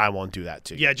I won't do that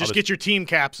to you. Yeah, just get your team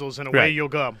capsules and away you'll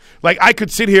go. Like I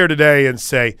could sit here today and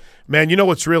say, man, you know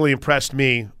what's really impressed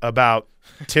me about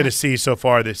Tennessee so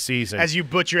far this season? As you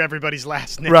butcher everybody's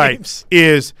last names. Right,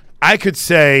 is I could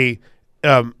say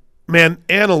Man,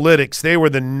 analytics, they were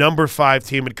the number 5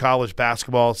 team in college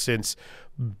basketball since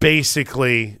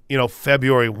basically,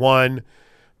 February 1.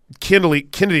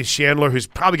 Kennedy Chandler, who's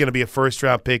probably going to be a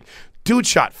first-round pick, dude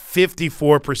shot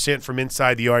 54% from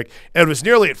inside the arc and was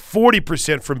nearly at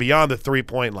 40% from beyond the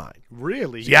three-point line.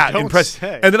 Really? Yeah,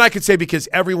 impressive. And then I could say, because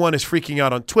everyone is freaking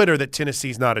out on Twitter that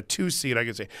Tennessee's not a 2 seed, I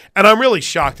could say, and I'm really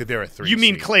shocked that they're a 3 seed. You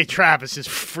mean Clay Travis is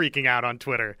freaking out on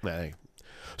Twitter? Hey.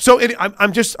 So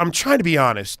I'm trying to be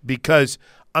honest, because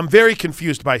I'm very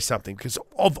confused by something, because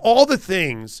of all the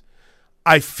things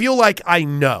I feel like I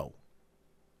know,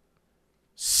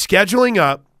 scheduling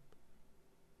up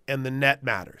and the net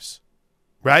matters,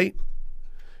 right?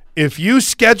 If you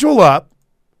schedule up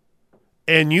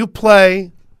and you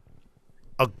play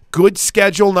a good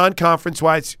schedule non-conference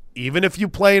wise, even if you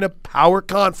play in a power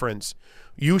conference,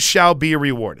 you shall be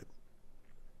rewarded.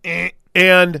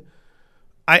 And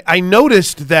I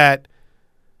noticed that,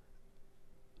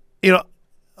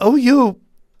 OU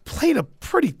played a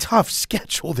pretty tough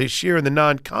schedule this year in the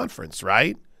non-conference,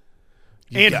 right?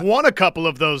 Won a couple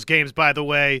of those games, by the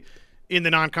way, in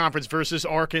the non-conference versus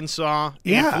Arkansas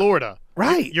and Florida.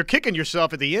 Right. You're kicking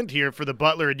yourself at the end here for the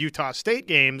Butler and Utah State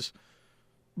games.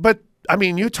 But,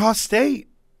 Utah State,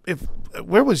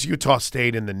 where was Utah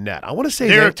State in the net? I want to say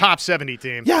they're a top 70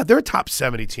 team. Yeah, they're a top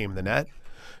 70 team in the net.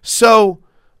 So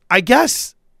I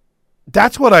guess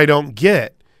that's what I don't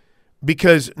get,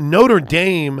 because Notre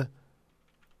Dame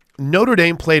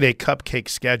played a cupcake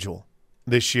schedule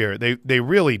this year. They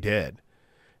really did.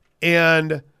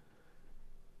 And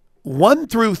 1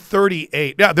 through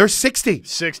 38. Yeah, they're 60.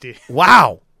 60.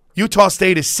 Wow. Utah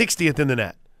State is 60th in the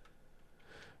net.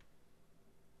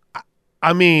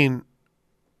 I mean,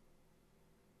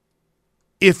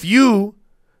 if you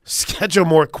schedule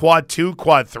more quad 2,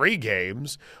 quad 3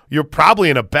 games, you're probably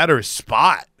in a better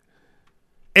spot.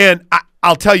 And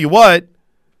I'll tell you what,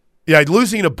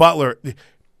 losing to Butler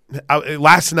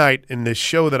last night in this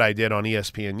show that I did on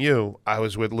ESPNU, I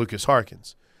was with Lucas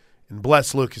Harkins. And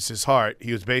bless Lucas's heart,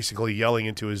 he was basically yelling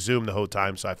into his Zoom the whole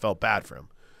time, so I felt bad for him.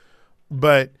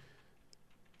 But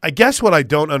I guess what I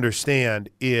don't understand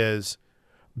is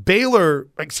Butler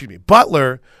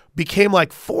became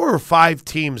like 4 or 5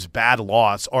 teams' bad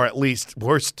loss, or at least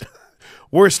worst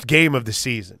game of the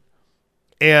season.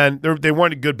 And they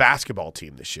weren't a good basketball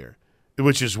team this year,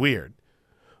 which is weird.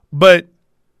 But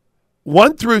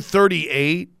 1 through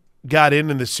 38 got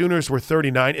in, and the Sooners were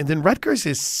 39, and then Rutgers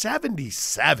is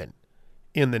 77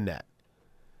 in the net.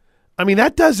 I mean,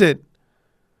 that doesn't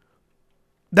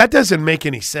make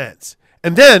any sense.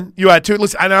 And then you had to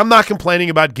listen. And I'm not complaining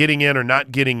about getting in or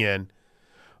not getting in,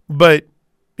 but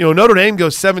Notre Dame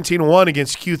goes 17-1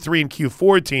 against Q3 and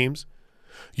Q4 teams.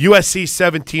 USC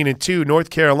 17-2, North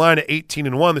Carolina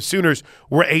 18-1. The Sooners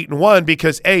were 8-1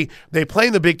 because they play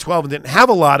in the Big 12 and didn't have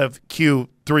a lot of Q3,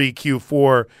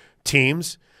 Q4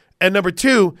 teams. And number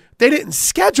 2, they didn't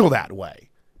schedule that way.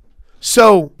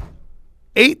 So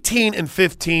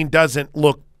 18-15 doesn't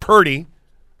look pretty,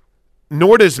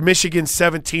 nor does Michigan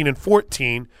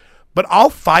 17-14. But I'll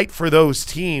fight for those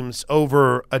teams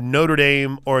over a Notre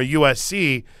Dame or a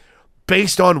USC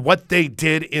based on what they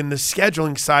did in the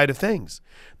scheduling side of things.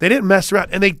 They didn't mess around,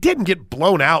 and they didn't get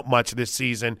blown out much this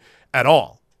season at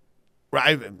all.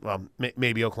 Right? Well,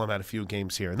 maybe Oklahoma had a few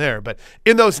games here and there, but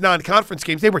in those non-conference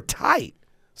games, they were tight.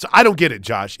 So I don't get it,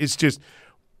 Josh. It's just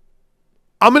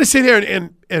I'm going to sit here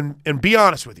and be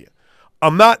honest with you.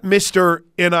 I'm not Mr.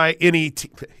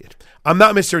 I'm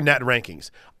not Mr. Net Rankings.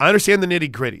 I understand the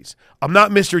nitty-gritties. I'm not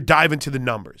Mr. Dive into the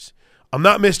numbers. I'm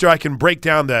not Mr. I can break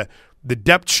down the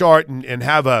depth chart and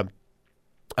have a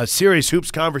serious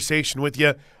hoops conversation with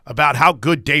you about how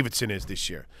good Davidson is this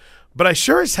year. But I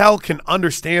sure as hell can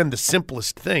understand the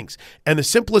simplest things. And the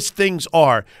simplest things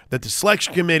are that the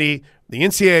selection committee, the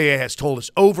NCAA, has told us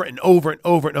over and over and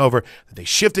over and over that they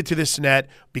shifted to this net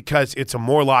because it's a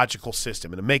more logical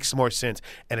system and it makes more sense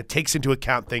and it takes into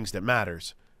account things that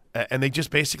matters. And they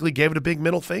just basically gave it a big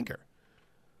middle finger.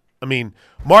 I mean,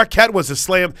 Marquette was a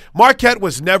slam. Marquette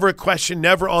was never a question,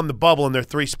 never on the bubble, and they're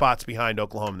 3 spots behind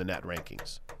Oklahoma in the net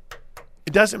rankings.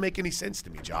 It doesn't make any sense to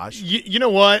me, Josh. You know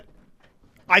what?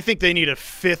 I think they need a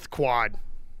 5th quad.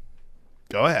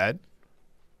 Go ahead.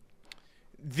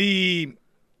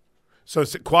 So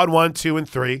it's quad 1, 2, and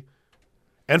 3,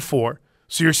 and 4.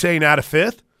 So you're saying add a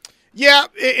 5th? Yeah,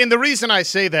 and the reason I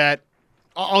say that,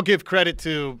 I'll give credit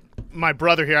to my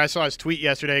brother here. I saw his tweet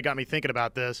yesterday. It got me thinking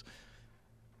about this.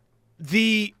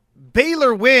 The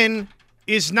Baylor win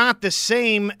is not the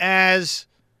same as,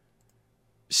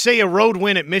 say, a road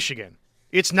win at Michigan.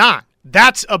 It's not.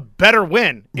 That's a better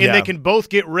win, and they can both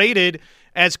get rated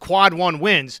as quad 1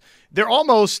 wins. They're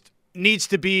almost needs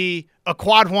to be a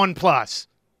quad 1 plus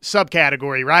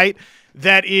subcategory, right?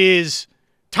 That is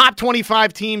top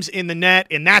 25 teams in the net,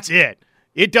 and that's it.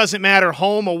 It doesn't matter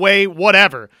home, away,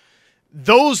 whatever.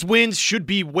 Those wins should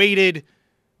be weighted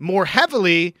more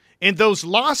heavily, and those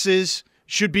losses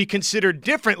should be considered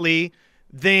differently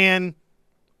than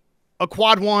a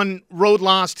quad 1 road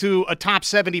loss to a top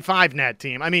 75 net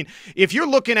team. I mean, if you're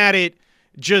looking at it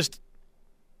just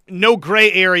no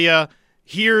gray area,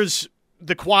 here's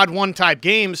the quad 1 type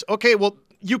games, okay, well,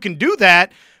 you can do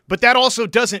that, but that also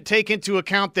doesn't take into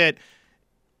account that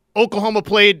Oklahoma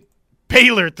played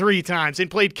Baylor 3 times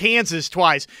and played Kansas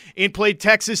twice and played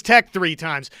Texas Tech 3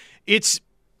 times. It's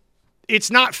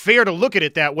not fair to look at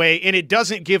it that way, and it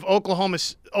doesn't give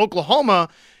Oklahoma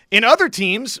and other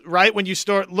teams, right, when you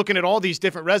start looking at all these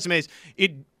different resumes,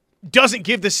 it doesn't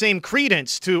give the same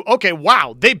credence to, okay,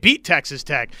 wow, they beat Texas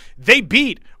Tech. They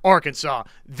beat Arkansas.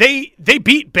 They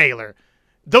beat Baylor.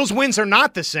 Those wins are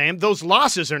not the same. Those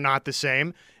losses are not the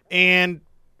same, and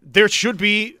there should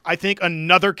be, I think,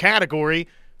 another category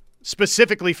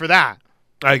specifically for that.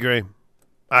 I agree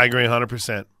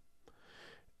 100%.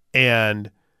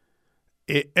 And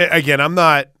again,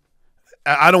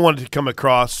 I don't want it to come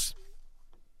across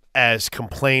as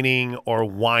complaining or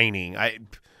whining.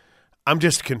 I'm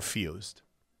just confused.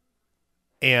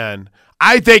 And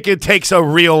I think it takes a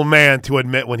real man to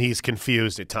admit when he's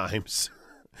confused at times.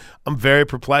 I'm very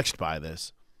perplexed by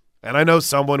this. And I know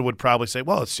someone would probably say,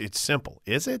 well, it's simple.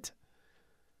 Is it?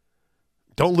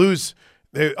 Don't lose.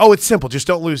 Oh, it's simple. Just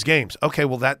don't lose games. Okay,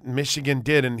 well, that Michigan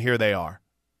did, and here they are.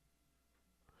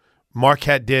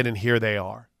 Marquette did, and here they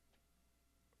are.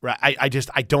 Right?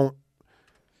 I don't.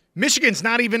 Michigan's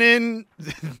not even in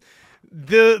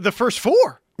the first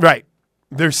 4. Right.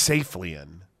 They're safely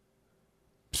in.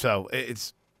 So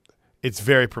it's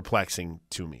very perplexing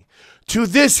to me. To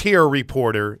this here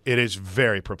reporter, it is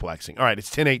very perplexing. All right,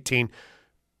 it's 10:18.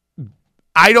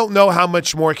 I don't know how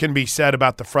much more can be said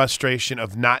about the frustration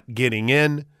of not getting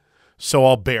in, so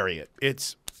I'll bury it.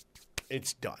 It's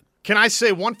done. Can I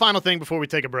say one final thing before we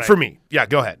take a break? For me. Yeah,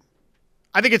 go ahead.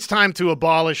 I think it's time to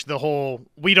abolish the whole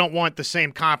we don't want the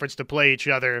same conference to play each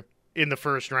other in the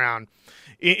first round.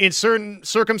 In certain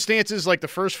circumstances, like the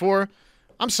first 4,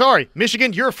 I'm sorry.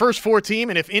 Michigan, you're a first 4 team,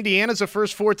 and if Indiana's a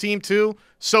first 4 team too,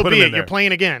 so be it. You're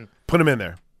playing again. Put them in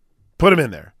there. Put them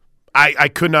in there. I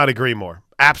could not agree more.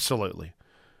 Absolutely.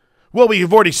 Well,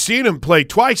 we've already seen them play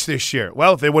twice this year.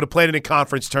 Well, if they would have played in a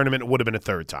conference tournament, it would have been a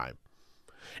third time.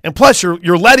 And plus,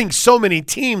 you're letting so many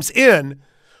teams in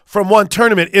from one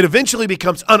tournament, it eventually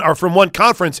becomes or from one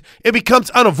conference, it becomes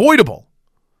unavoidable.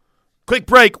 Quick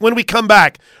break. When we come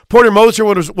back, Porter Moser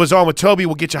was on with Toby.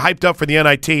 We'll get you hyped up for the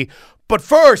NIT. But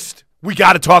first, we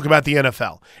got to talk about the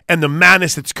NFL and the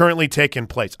madness that's currently taking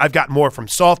place. I've got more from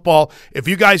softball. If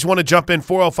you guys want to jump in,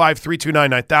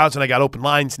 405-329-9000. I got open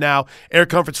lines now. Air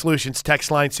Comfort Solutions,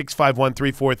 text line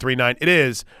 651-3439. It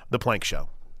is The Plank Show.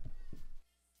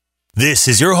 This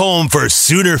is your home for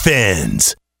Sooner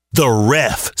fans. The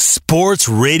Ref Sports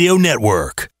Radio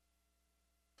Network.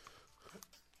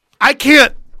 I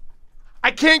can't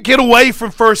get away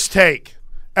from First Take.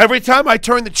 Every time I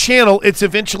turn the channel, it's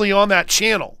eventually on that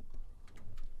channel.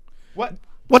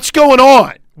 What's going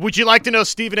on? Would you like to know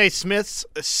Stephen A. Smith's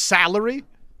salary?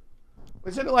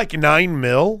 Isn't it like $9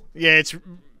 million? Yeah, it's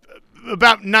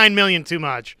about $9 million too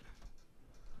much.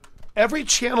 Every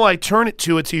channel I turn it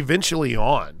to, it's eventually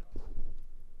on.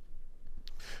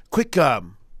 Quick update,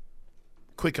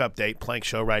 Plank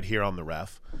Show right here on the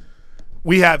Ref.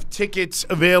 We have tickets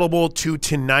available to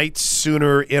tonight's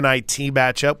Sooner NIT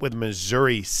matchup with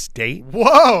Missouri State.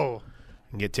 Whoa! You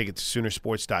can get tickets to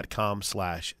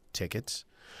Soonersports.com/tickets.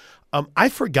 I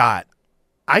forgot.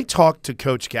 I talked to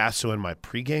Coach Gasso in my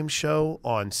pregame show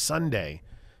on Sunday,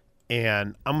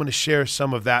 and I'm going to share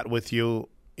some of that with you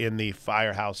in the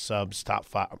Firehouse Subs top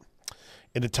 5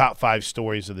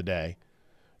 stories of the day,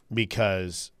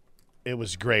 because it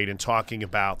was great in talking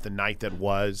about the night that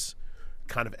was,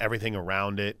 kind of everything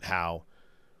around it, how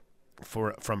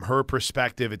from her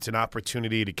perspective it's an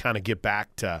opportunity to kind of get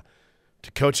back to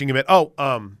coaching a bit. A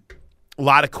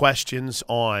lot of questions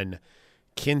on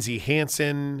Kinsey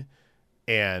Hansen,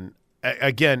 and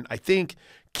again, I think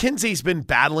Kinsey's been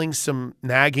battling some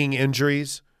nagging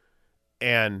injuries,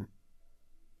 and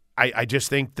I just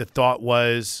think the thought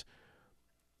was,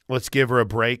 let's give her a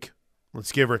break.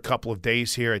 Let's give her a couple of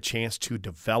days here, a chance to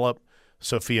develop.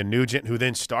 Sophia Nugent, who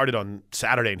then started on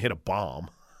Saturday and hit a bomb.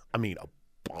 I mean, a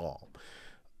bomb.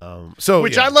 I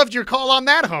loved your call on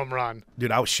that home run.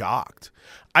 Dude, I was shocked.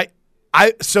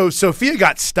 So Sophia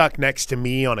got stuck next to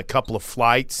me on a couple of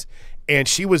flights, and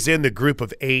she was in the group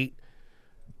of 8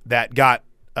 that got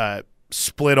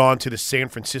split onto the San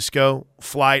Francisco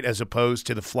flight as opposed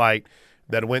to the flight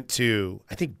that went to,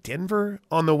 I think, Denver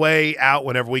on the way out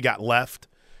whenever we got left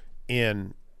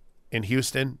in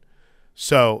Houston.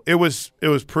 So it was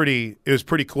pretty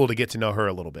cool to get to know her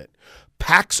a little bit.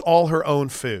 Packs all her own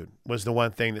food was the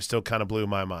one thing that still kind of blew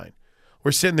my mind.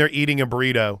 We're sitting there eating a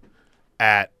burrito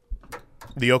at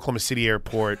the Oklahoma City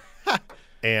airport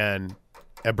and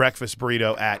a breakfast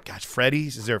burrito at,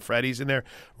 Freddy's. Is there a Freddy's in there?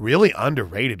 Really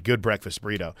underrated, good breakfast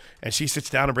burrito. And she sits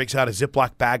down and breaks out a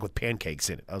Ziploc bag with pancakes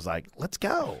in it. I was like, let's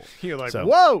go. You're like,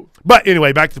 whoa. But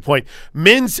anyway, back to the point.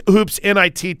 Men's Hoops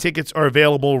NIT tickets are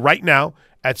available right now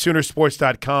at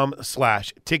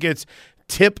Soonersports.com/tickets.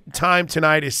 Tip time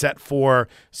tonight is set for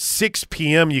 6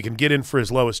 p.m. You can get in for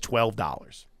as low as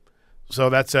 $12. So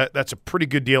that's a pretty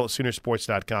good deal at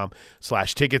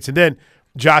Soonersports.com/tickets. And then,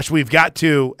 Josh, we've got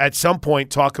to, at some point,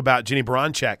 talk about Jenny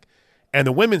Baranczyk and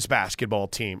the women's basketball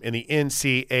team in the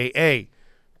NCAA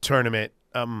tournament.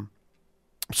 I'm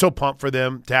so pumped for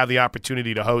them to have the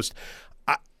opportunity to host.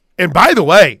 And by the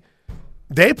way,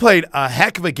 they played a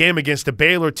heck of a game against a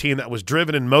Baylor team that was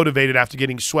driven and motivated after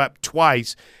getting swept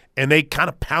twice, and they kind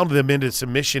of pounded them into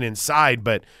submission inside,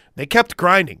 but they kept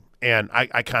grinding. And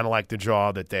I kind of like the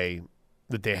draw that they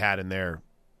had in their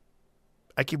 –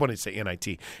 I keep wanting to say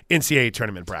NCAA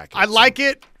tournament bracket. I like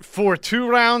it for 2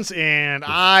 rounds, and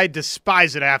I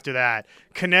despise it after that.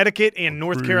 Connecticut and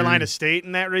North Carolina State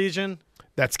in that region.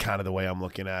 That's kind of the way I'm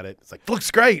looking at it. It's like,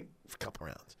 looks great for a couple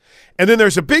rounds. And then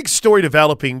there's a big story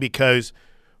developing because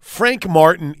Frank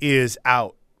Martin is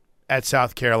out at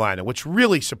South Carolina, which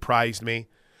really surprised me.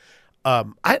 I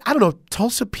don't know,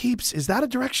 Tulsa Peeps, is that a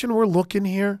direction we're looking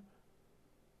here?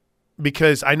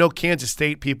 Because I know Kansas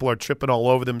State people are tripping all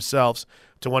over themselves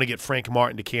to want to get Frank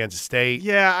Martin to Kansas State.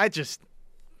 Yeah, I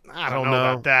don't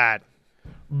know about that.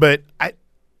 But I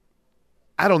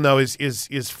don't know.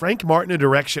 Is Frank Martin a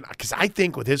direction? Because I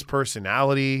think with his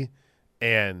personality,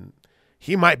 and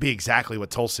he might be exactly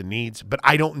what Tulsa needs. But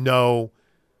I don't know.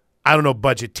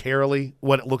 Budgetarily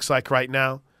what it looks like right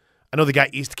now. I know the guy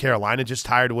East Carolina just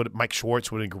hired. Mike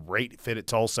Schwartz would a great fit at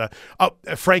Tulsa. Oh,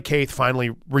 Frank Haith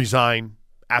finally resigned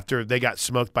after they got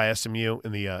smoked by SMU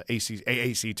in the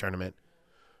AAC tournament.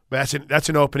 But that's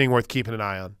an opening worth keeping an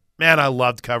eye on. Man, I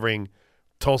loved covering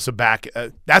Tulsa back.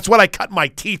 That's what I cut my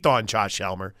teeth on, Josh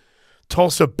Helmer.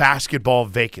 Tulsa basketball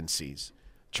vacancies,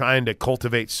 trying to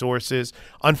cultivate sources.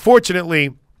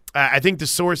 Unfortunately, I think the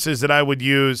sources that I would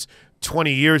use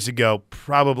 20 years ago,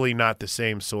 probably not the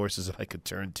same sources that I could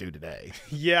turn to today.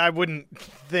 Yeah, I wouldn't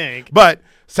think. But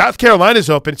South Carolina's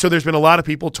open, so there's been a lot of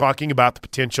people talking about the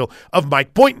potential of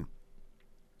Mike Boynton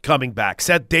coming back.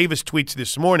 Seth Davis tweets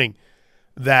this morning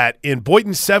that in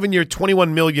Boynton's 7-year,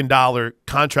 $21 million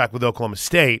contract with Oklahoma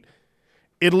State,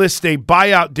 it lists a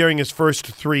buyout during his first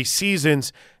 3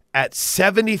 seasons at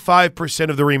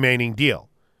 75% of the remaining deal.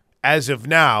 As of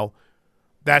now,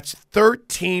 that's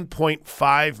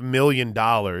 $13.5 million,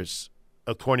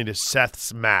 according to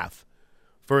Seth's math,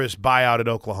 for his buyout at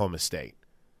Oklahoma State.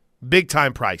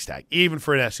 Big-time price tag, even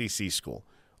for an SEC school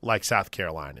like South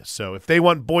Carolina. So if they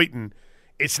want Boynton,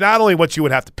 it's not only what you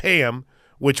would have to pay him,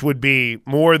 which would be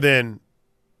more than,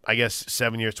 I guess,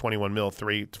 7 years, $21 million,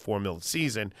 $3 to $4 million a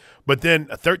season, but then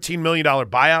a $13 million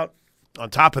buyout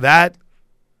on top of that.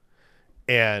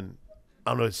 And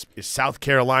I don't know, is South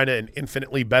Carolina an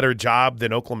infinitely better job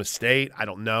than Oklahoma State? I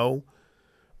don't know.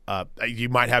 You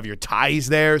might have your ties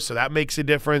there, so that makes a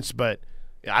difference. But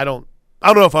I don't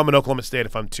know if I'm in Oklahoma State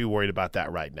if I'm too worried about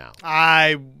that right now.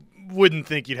 I wouldn't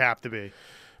think you'd have to be.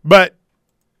 But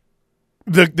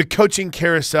the coaching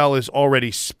carousel is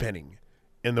already spinning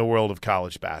in the world of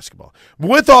college basketball.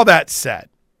 With all that said,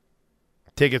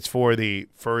 tickets for the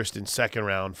first and second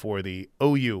round for the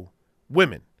OU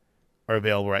women are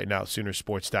available right now at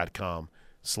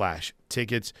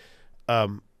Soonersports.com/tickets.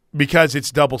 Because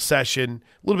it's double session,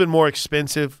 a little bit more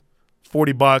expensive,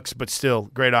 $40, but still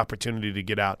great opportunity to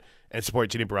get out and support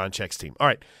Jenny Baranczyk's team. All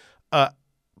right.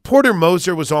 Porter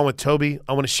Moser was on with Toby.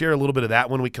 I want to share a little bit of that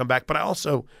when we come back. But I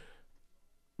also,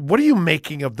 what are you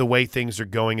making of the way things are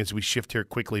going as we shift here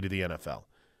quickly to the NFL?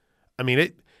 I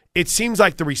mean, it seems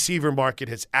like the receiver market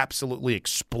has absolutely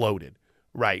exploded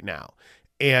right now.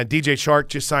 And DJ Chark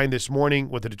just signed this morning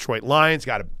with the Detroit Lions,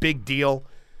 got a big deal.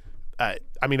 I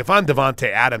mean, if I'm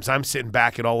Devontae Adams, I'm sitting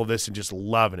back at all of this and just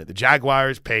loving it. The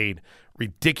Jaguars paid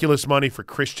ridiculous money for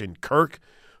Christian Kirk,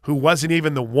 who wasn't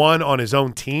even the one on his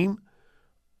own team.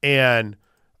 And,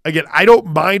 again, I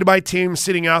don't mind my team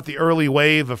sitting out the early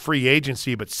wave of free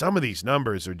agency, but some of these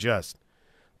numbers are just,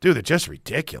 dude, they're just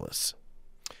ridiculous.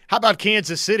 How about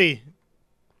Kansas City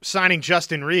signing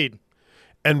Justin Reed?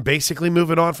 And basically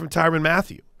moving on from Tyrann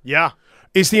Mathieu. Yeah.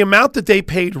 Is the amount that they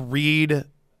paid Reed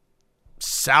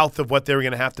south of what they were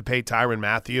going to have to pay Tyrann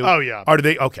Mathieu? Oh, yeah. Or did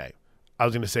they? Okay. I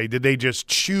was going to say, did they just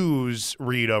choose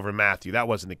Reed over Mathieu? That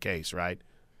wasn't the case, right?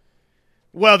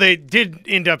 Well, they did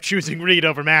end up choosing Reed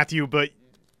over Mathieu, but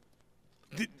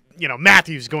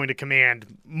Matthew's going to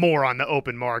command more on the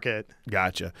open market.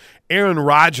 Gotcha. Aaron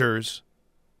Rodgers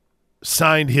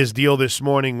signed his deal this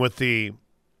morning with the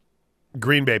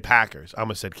Green Bay Packers. I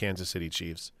almost said Kansas City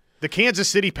Chiefs. The Kansas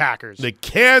City Packers. The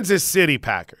Kansas City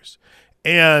Packers.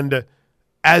 And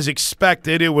as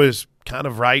expected, it was kind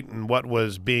of right in what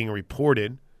was being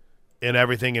reported and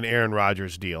everything in Aaron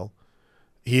Rodgers' deal.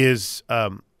 He's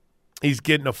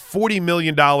getting a $40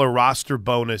 million roster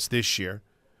bonus this year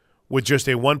with just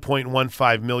a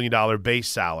 $1.15 million base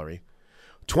salary.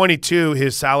 22,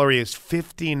 his salary is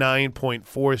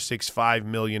 $59.465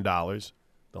 million.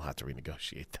 They'll have to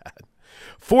renegotiate that.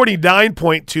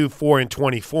 49.24 in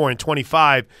 24. In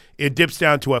 25, it dips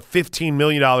down to a $15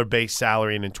 million base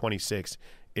salary, and in 26,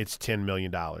 it's $10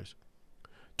 million.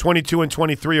 22 and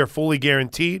 23 are fully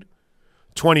guaranteed.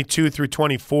 22 through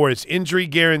 24 is injury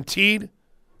guaranteed.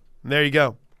 And there you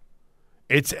go.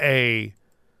 It's a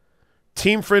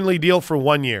team-friendly deal for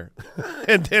 1 year.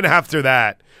 And then after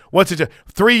that, what's it?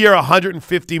 3-year,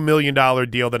 $150 million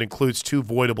deal that includes 2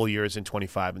 voidable years in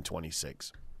 25 and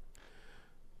 26.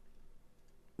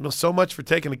 Well, so much for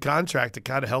taking the contract to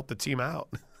kind of help the team out.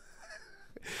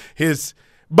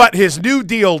 But his new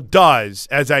deal does,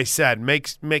 as I said, make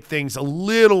things a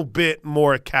little bit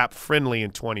more cap-friendly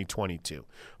in 2022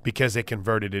 because they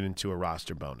converted it into a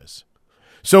roster bonus.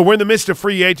 So we're in the midst of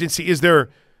free agency. Is there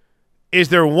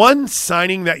one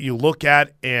signing that you look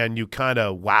at and you kind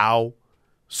of wow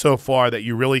so far that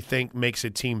you really think makes a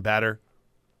team better?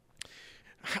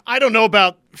 I don't know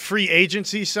about free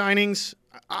agency signings.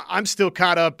 I'm still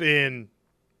caught up in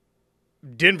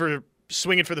Denver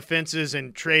swinging for the fences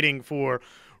and trading for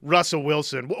Russell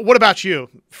Wilson. What about you?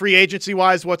 Free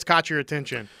agency-wise, what's caught your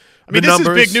attention? I mean, this is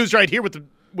big news right here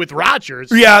with Rodgers.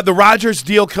 Yeah, the Rodgers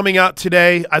deal coming out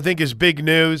today I think is big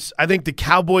news. I think the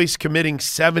Cowboys committing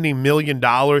 $70 million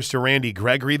to Randy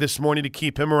Gregory this morning to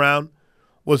keep him around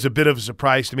was a bit of a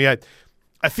surprise to me. I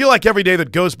feel like every day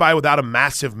that goes by without a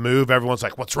massive move, everyone's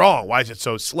like, what's wrong? Why is it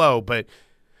so slow? But,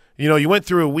 you went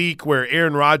through a week where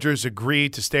Aaron Rodgers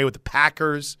agreed to stay with the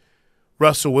Packers.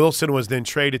 Russell Wilson was then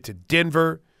traded to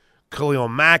Denver. Khalil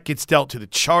Mack gets dealt to the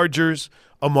Chargers.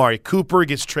 Amari Cooper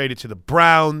gets traded to the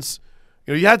Browns.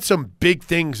 You had some big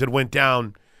things that went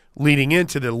down leading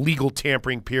into the legal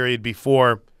tampering period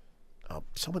before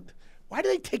why do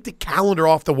they take the calendar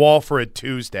off the wall for a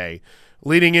Tuesday?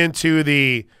 Leading into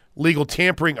the legal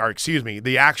tampering,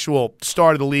 the actual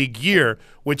start of the league year,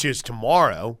 which is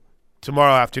tomorrow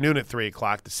afternoon at 3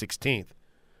 o'clock, the 16th.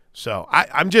 So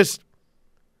I'm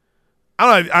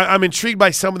intrigued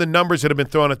by some of the numbers that have been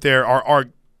thrown out there. I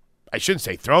shouldn't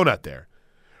say thrown out there.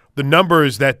 The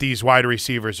numbers that these wide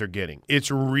receivers are getting. It's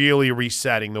really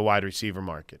resetting the wide receiver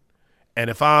market.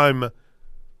 And if I'm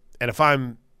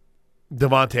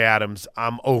Devontae Adams,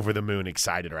 I'm over the moon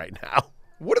excited right now.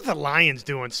 What are the Lions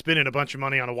doing spending a bunch of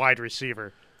money on a wide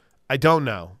receiver? I don't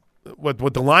know. What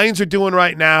the Lions are doing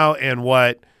right now and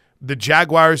what the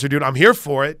Jaguars are doing, I'm here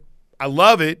for it. I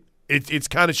love it. It's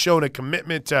kind of showing a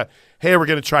commitment to, hey, we're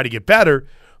going to try to get better.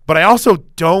 But I also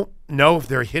don't know if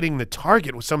they're hitting the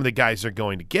target with some of the guys they're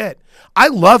going to get. I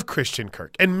love Christian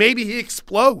Kirk, and maybe he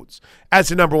explodes as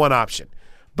the number one option.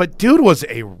 But dude was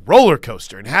a roller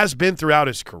coaster and has been throughout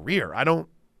his career. I don't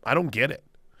get it.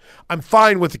 I'm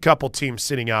fine with a couple teams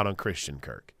sitting out on Christian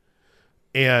Kirk.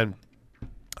 And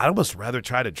I'd almost rather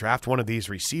try to draft one of these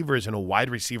receivers in a wide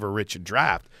receiver-rich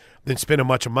draft than spend a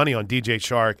bunch of money on DJ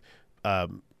Chark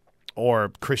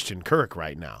or Christian Kirk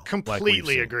right now.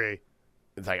 Completely agree.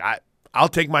 It's like I'll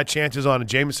take my chances on a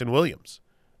Jameson Williams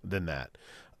than that.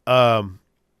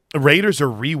 Raiders are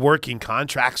reworking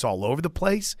contracts all over the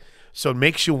place, so it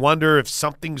makes you wonder if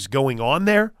something's going on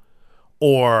there,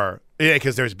 or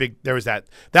because there was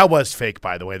that was fake,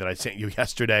 by the way, that I sent you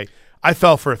yesterday. I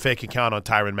fell for a fake account on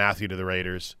Tyrann Mathieu to the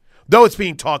Raiders, though it's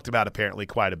being talked about apparently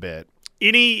quite a bit.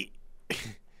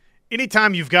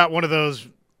 Anytime you've got one of those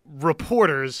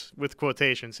reporters with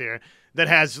quotations here that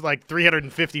has like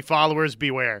 350 followers,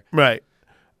 beware. Right.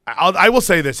 I will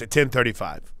say this at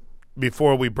 10:35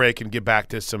 before we break and get back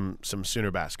to some Sooner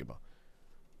basketball.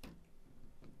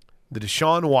 The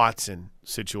Deshaun Watson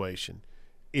situation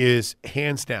is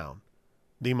hands down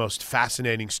the most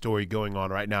fascinating story going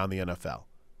on right now in the NFL.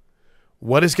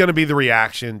 What is going to be the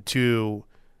reaction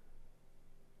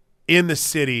in the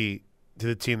city to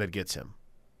the team that gets him?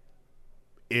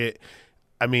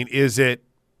 Is it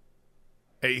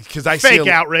Because I Fake see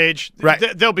outrage. Right.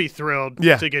 They'll be thrilled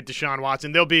to get Deshaun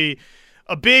Watson. There'll be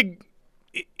a big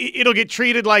 – it'll get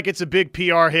treated like it's a big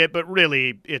PR hit, but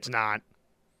really it's not.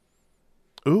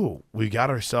 Ooh, we got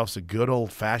ourselves a good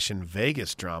old-fashioned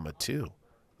Vegas drama, too,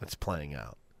 that's playing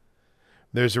out.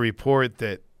 There's a report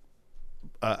that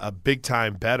a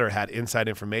big-time bettor had inside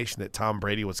information that Tom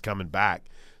Brady was coming back,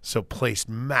 so placed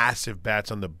massive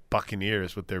bets on the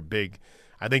Buccaneers with their big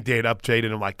 – I think they had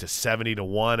upgraded him like to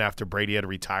 70-1 after Brady had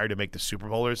retired to make the Super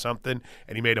Bowl or something,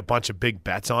 and he made a bunch of big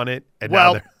bets on it.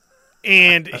 And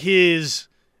and his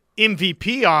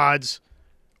MVP odds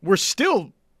were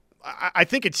still – I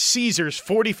think it's Caesars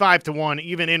 45-1,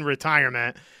 even in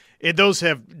retirement. Those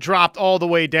have dropped all the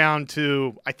way down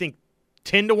to, I think,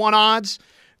 10-1 odds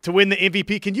to win the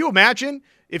MVP. Can you imagine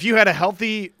if you had a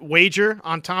healthy wager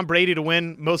on Tom Brady to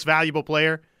win Most Valuable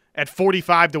Player at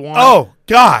 45-1? Oh,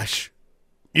 gosh.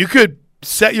 You could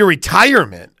set your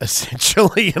retirement,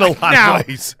 essentially, in a lot of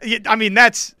ways. I mean,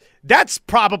 that's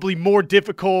probably more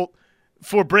difficult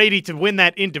for Brady to win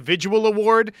that individual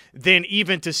award than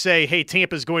even to say, hey,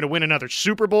 Tampa's going to win another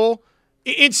Super Bowl.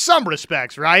 In some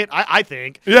respects, right? I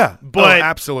think. Yeah, but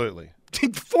absolutely.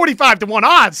 45-1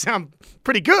 odds sound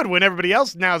pretty good when everybody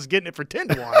else now is getting it for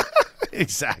 10-1.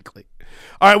 Exactly.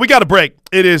 All right, we got a break.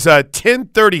 It is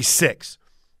 10:36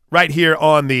 right here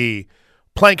on the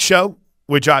Plank Show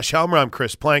with Josh Helmer. I'm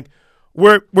Chris Plank.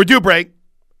 We're due a break,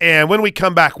 and when we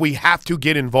come back, we have to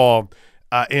get involved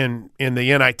in the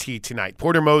NIT tonight.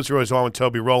 Porter Moser is on with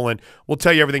Toby Rowland. We'll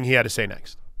tell you everything he had to say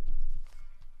next.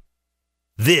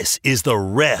 This is the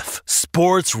Ref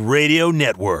Sports Radio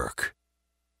Network.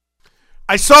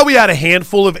 I saw we had a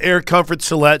handful of Air Comfort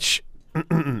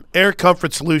Air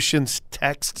Comfort Solutions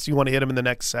texts. You want to hit them in the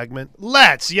next segment?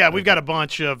 Let's. Yeah, we've got a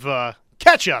bunch of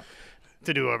catch-up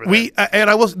to do over there.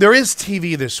 There is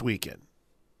TV this weekend.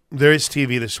 There is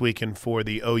TV this weekend for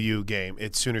the OU game.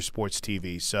 It's Sooner Sports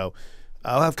TV, so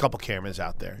I'll have a couple cameras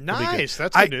out there. Nice.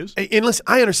 That's good news. And listen,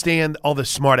 I understand all the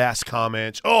smart-ass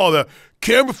comments. Oh, the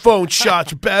camera phone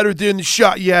shots are better than the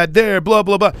shot you had there, blah,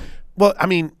 blah, blah. Well, I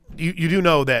mean, you do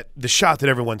know that the shot that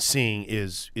everyone's seeing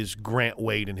is Grant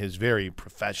Wade and his very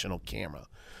professional camera.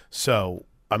 So,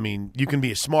 I mean, you can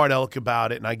be a smart aleck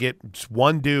about it, and I get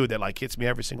one dude that, like, hits me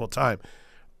every single time.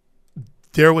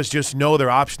 There was just no other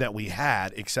option that we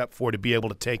had except for to be able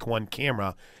to take one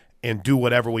camera and do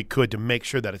whatever we could to make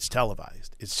sure that it's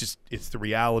televised. It's the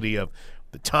reality of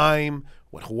the time,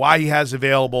 what Hawaii has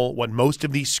available, what most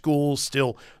of these schools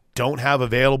still don't have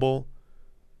available.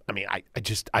 I mean,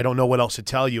 I don't know what else to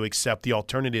tell you except the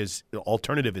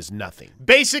alternative is nothing.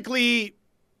 Basically,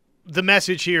 the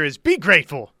message here is be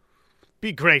grateful.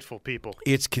 Be grateful, people.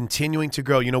 It's continuing to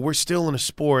grow. You know, we're still in a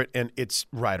sport, and it's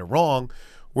right or wrong,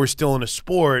 we're still in a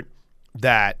sport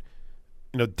that,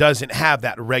 you know, doesn't have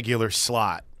that regular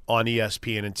slot on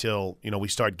ESPN until, you know, we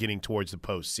start getting towards the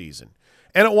postseason.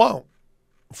 And it won't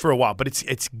for a while, but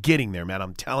it's getting there, man.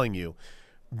 I'm telling you,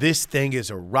 this thing is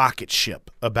a rocket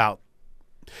ship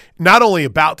not only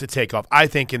about to take off, I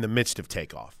think in the midst of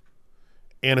takeoff.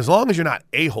 And as long as you're not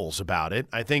a-holes about it,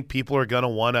 I think people are going to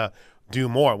want to do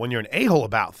more. When you're an a-hole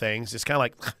about things, it's kind of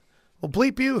like, well,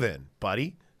 bleep you then,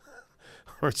 buddy.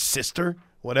 Or sister,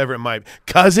 whatever it might be.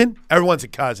 Cousin. Everyone's a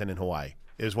cousin in Hawaii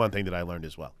is one thing that I learned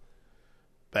as well.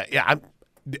 But, yeah,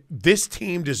 this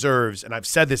team deserves, and I've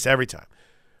said this every time,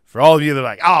 for all of you that are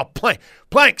like, oh,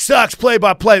 Plank sucks,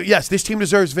 play-by-play. Yes, this team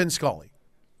deserves Vin Scully.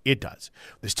 It does.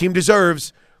 This team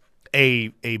deserves a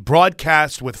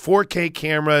broadcast with 4K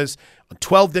cameras on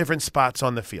 12 different spots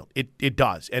on the field. It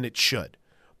does, and it should.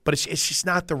 But it's just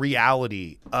not the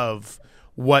reality of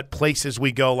what places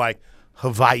we go like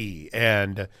Hawaii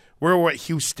and we're at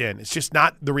Houston. It's just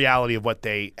not the reality of what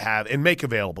they have and make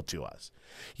available to us.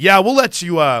 Yeah, we'll let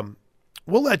you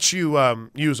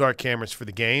use our cameras for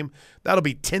the game. That'll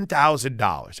be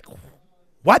 $10,000.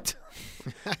 What?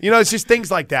 You know, it's just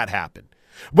things like that happen.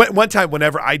 But one time,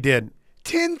 whenever I did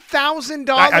 $10,000.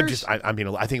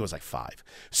 I think it was like $5,000.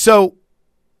 So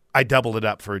I doubled it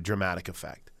up for a dramatic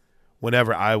effect.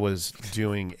 Whenever I was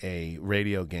doing a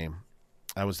radio game,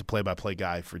 I was the play-by-play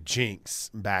guy for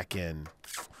Jinx back in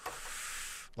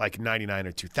like 99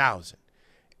 or 2000.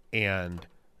 And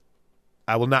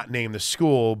I will not name the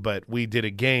school, but we did a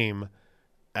game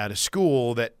at a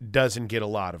school that doesn't get a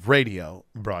lot of radio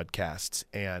broadcasts.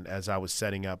 And as I was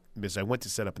setting up, as I went to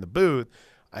set up in the booth,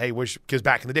 because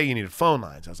back in the day you needed phone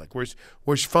lines. I was like, where's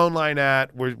your phone line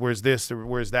at? Where's this or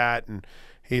where's that? And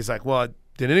he's like, well,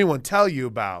 did anyone tell you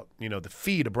about, you know, the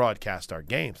fee to broadcast our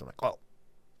games? I'm like, well,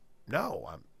 no,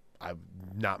 I'm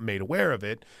not made aware of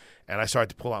it. And I started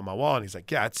to pull out my wallet, and he's like,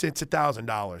 yeah, it's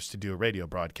 $1,000 to do a radio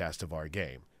broadcast of our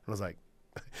game. And I was like,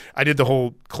 I did the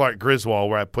whole Clark Griswold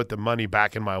where I put the money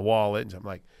back in my wallet. And I'm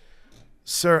like,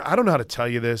 sir, I don't know how to tell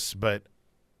you this, but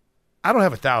I don't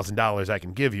have $1,000 I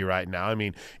can give you right now. I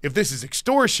mean, if this is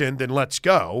extortion, then let's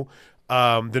go.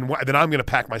 Then I'm going to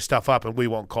pack my stuff up and we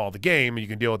won't call the game and you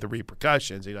can deal with the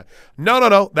repercussions. And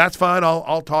no, that's fine.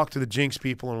 I'll talk to the Jinx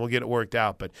people and we'll get it worked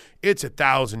out. But it's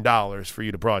 $1,000 for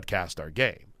you to broadcast our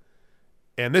game.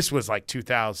 And this was like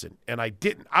 2000. And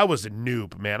I was a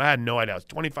noob, man. I had no idea. I was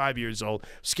 25 years old,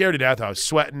 scared to death. I was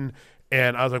sweating.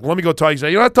 And I was like, well, let me go talk. He's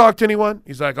like, you don't have to talk to anyone?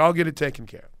 He's like, I'll get it taken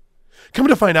care of. Coming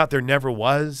to find out there never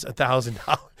was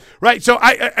 $1,000. Right? So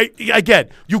I again,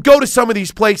 you go to some of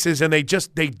these places and they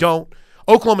don't.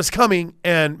 Oklahoma's coming,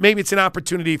 and maybe it's an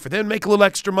opportunity for them to make a little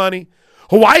extra money.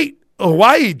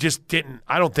 Hawaii just didn't.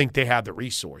 I don't think they have the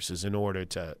resources in order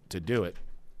to do it.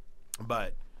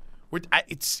 But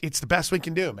it's the best we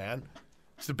can do, man.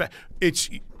 It's the best.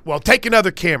 Take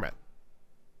another camera.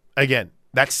 Again,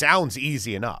 that sounds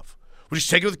easy enough. We'll just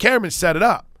take it with the camera and set it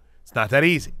up. It's not that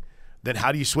easy. Then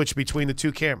how do you switch between the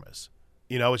two cameras?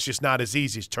 It's just not as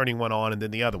easy as turning one on and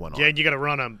then the other one on. Yeah, you got to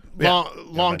run a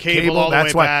long cable all the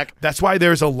way back. That's why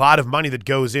there's a lot of money that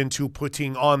goes into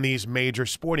putting on these major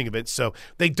sporting events, so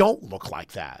they don't look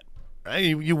like that. Right?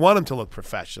 You want them to look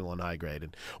professional and high grade.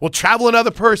 And we'll travel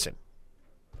another person.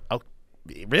 Oh,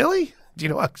 really? Do you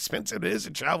know how expensive it is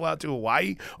to travel out to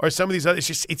Hawaii or some of these other?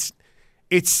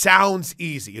 It sounds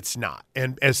easy. It's not.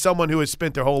 And as someone who has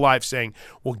spent their whole life saying,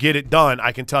 "Well, get it done,"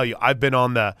 I can tell you, I've been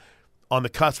on the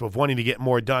cusp of wanting to get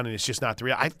more done, and it's just not the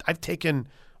real. I've taken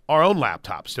our own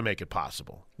laptops to make it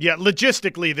possible. Yeah,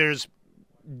 logistically, there's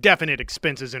definite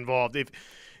expenses involved.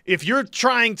 If you're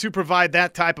trying to provide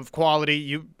that type of quality,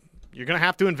 you're going to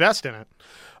have to invest in it.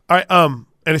 All right, and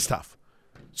it's tough.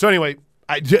 So anyway,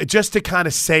 just to kind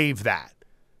of save that,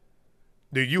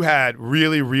 dude, you had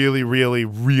really, really, really,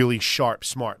 really sharp,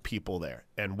 smart people there,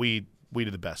 and we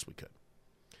did the best we could.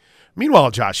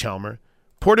 Meanwhile, Josh Helmer,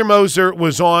 Porter Moser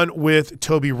was on with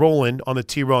Toby Rowland on the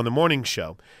T-Row in the Morning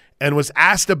show and was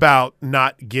asked about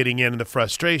not getting in and the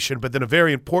frustration, but then a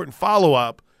very important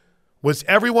follow-up was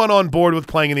everyone on board with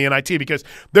playing in the NIT? Because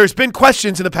there's been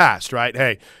questions in the past, right?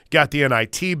 Hey, got the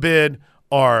NIT bid.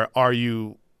 Are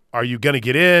you going to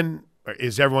get in? Or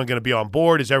is everyone going to be on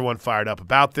board? Is everyone fired up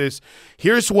about this?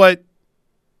 Here's what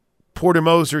Porter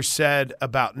Moser said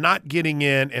about not getting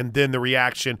in, and then the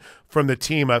reaction from the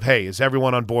team of, hey, is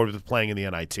everyone on board with playing in the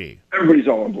NIT? Everybody's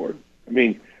all on board. I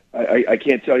mean, I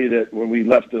can't tell you that when we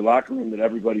left the locker room that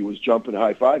everybody was jumping,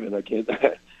 high-fiving. I can't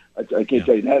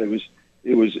tell you that.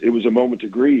 It was a moment to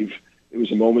grieve. It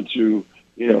was a moment to,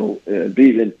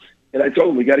 be. And I told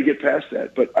them we got to get past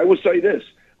that. But I will tell you this.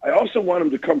 I also want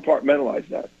them to compartmentalize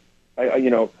that.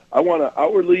 I want to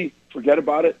outwardly forget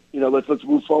about it. Let's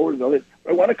move forward.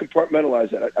 I want to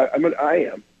compartmentalize that. I'm going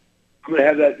to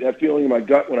have that feeling in my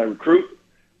gut when I recruit.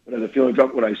 I'm going to have the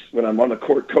feeling when I'm on the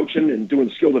court coaching and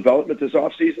doing skill development this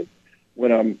off season.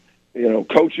 When I'm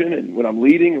coaching and when I'm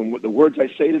leading and what the words I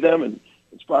say to them and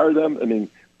inspire them. I mean,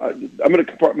 I'm going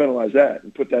to compartmentalize that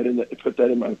and put that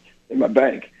in my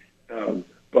bank.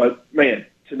 But man,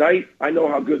 tonight I know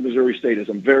how good Missouri State is.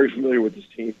 I'm very familiar with this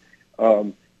team.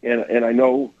 And I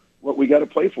know what we got to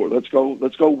play for. Let's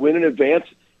go win in advance,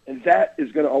 and that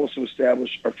is going to also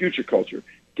establish our future culture.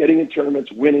 Getting in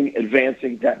tournaments, winning,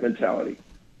 advancing, that mentality.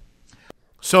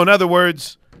 So in other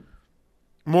words,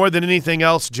 more than anything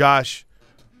else, Josh,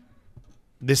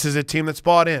 this is a team that's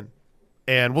bought in,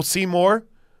 and we'll see more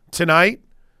tonight.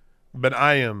 But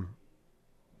I'm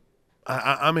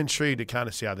intrigued to kind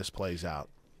of see how this plays out.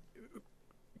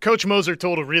 Coach Moser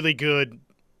told a really good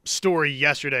story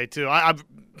yesterday too.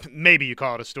 Maybe you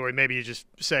call it a story, maybe you just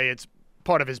say it's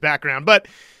part of his background, but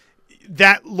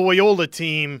that Loyola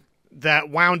team that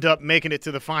wound up making it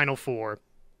to the Final Four,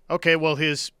 okay, well,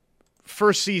 his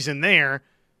first season there,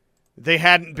 they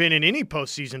hadn't been in any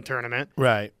postseason tournament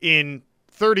right in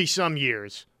 30-some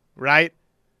years, right?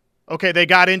 Okay, they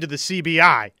got into the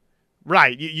CBI.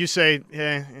 Right, you say,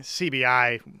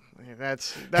 CBI,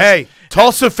 that's hey,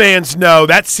 Tulsa fans know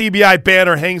that CBI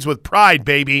banner hangs with pride,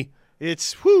 baby.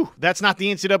 That's not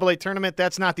the NCAA tournament.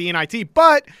 That's not the NIT.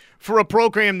 But for a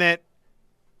program that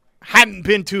hadn't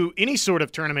been to any sort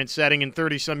of tournament setting in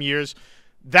 30-some years,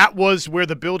 that was where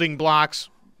the building blocks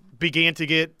began to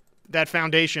get that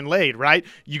foundation laid, right?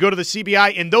 You go to the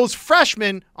CBI, and those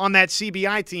freshmen on that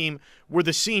CBI team were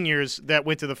the seniors that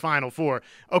went to the Final Four.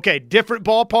 Okay, different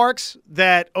ballparks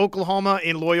that Oklahoma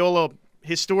and Loyola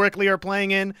historically are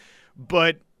playing in,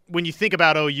 but when you think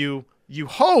about OU, you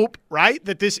hope, right,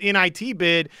 that this NIT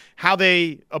bid, how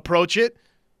they approach it,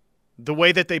 the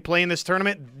way that they play in this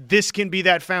tournament, this can be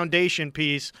that foundation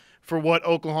piece for what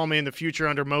Oklahoma in the future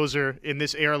under Moser in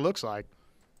this era looks like.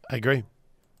 I agree.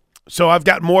 So I've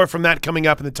got more from that coming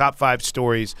up in the top 5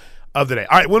 stories of the day.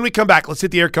 All right, when we come back, let's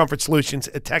hit the Air Comfort Solutions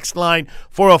text line,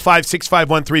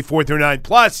 405-651-3439.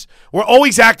 Plus, we're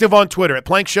always active on Twitter at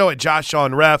Plank Show, at Josh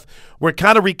on Ref. We're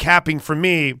kind of recapping, for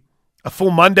me, a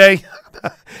full Monday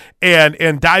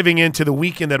and diving into the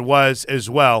weekend that was as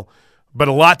well. But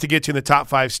a lot to get to in the top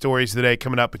 5 stories today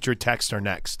coming up, but your texts are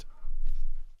next.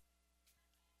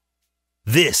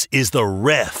 This is the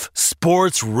Ref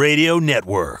Sports Radio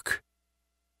Network.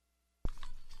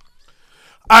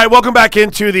 All right, welcome back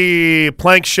into the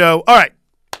Plank Show. All right,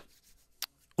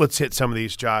 let's hit some of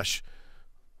these, Josh.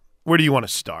 Where do you want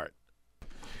to start?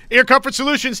 Air Comfort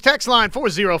Solutions text line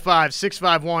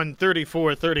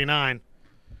 405-651-3439.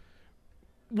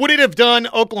 Would it have done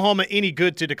Oklahoma any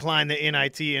good to decline the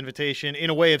NIT invitation in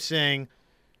a way of saying,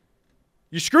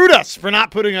 you screwed us for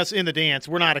not putting us in the dance.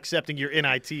 We're not accepting your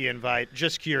NIT invite.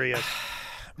 Just curious.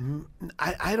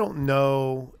 I don't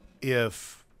know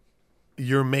if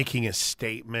you're making a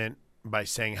statement by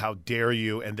saying, how dare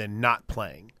you, and then not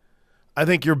playing. I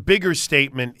think your bigger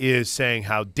statement is saying,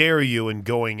 how dare you, and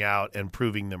going out and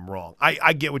proving them wrong.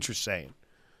 I get what you're saying,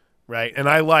 right? And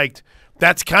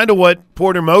that's kind of what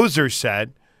Porter Moser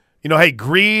said. You know, hey,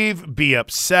 grieve, be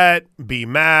upset, be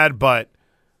mad, but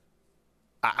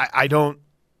I don't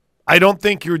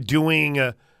think you're doing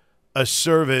a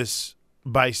service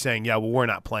by saying, yeah, well, we're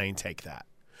not playing, take that.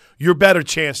 Your better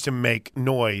chance to make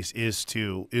noise is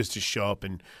to show up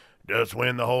and just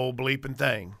win the whole bleeping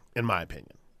thing, in my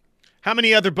opinion. How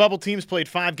many other bubble teams played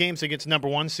 5 games against number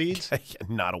 1 seeds?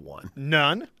 Not a one.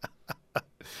 None?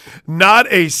 Not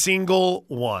a single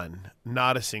one.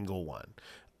 Not a single one.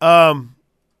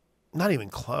 Not even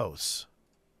close.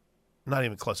 Not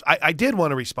even close. I did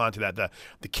want to respond to that.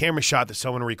 The camera shot that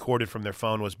someone recorded from their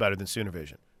phone was better than Sooner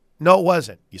Vision. No, it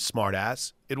wasn't, you smart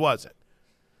ass. It wasn't.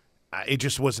 It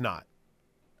just was not.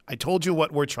 I told you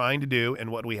what we're trying to do and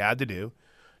what we had to do.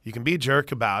 You can be a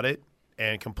jerk about it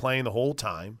and complain the whole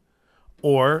time,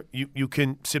 or you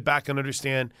can sit back and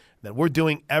understand that we're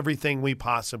doing everything we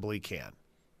possibly can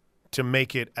to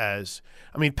make it as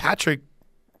 – I mean, Patrick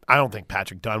 – I don't think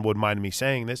Patrick Dunn would mind me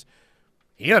saying this.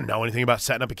 He doesn't know anything about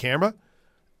setting up a camera,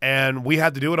 and we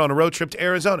had to do it on a road trip to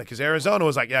Arizona because Arizona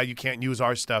was like, yeah, you can't use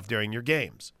our stuff during your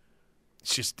games.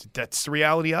 It's just – that's the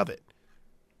reality of it.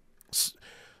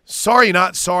 Sorry,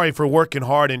 not sorry for working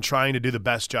hard and trying to do the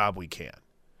best job we can.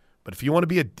 But if you want to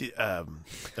be a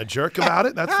jerk about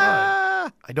it, that's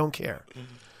fine. I don't care.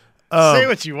 Say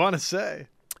what you want to say.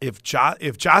 If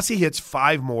Jossie hits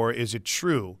 5 more, is it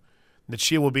true that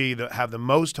she will have the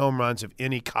most home runs of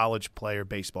any college player,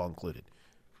 baseball included?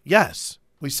 Yes,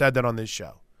 we said that on this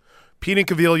show. Pete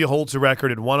Incaviglia holds the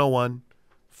record at 101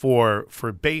 for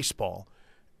baseball,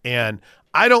 and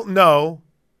I don't know.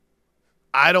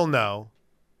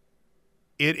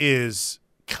 It is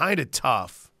kind of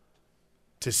tough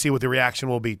to see what the reaction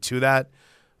will be to that.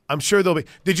 I'm sure there'll be.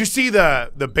 Did you see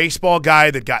the baseball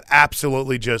guy that got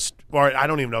absolutely just, or I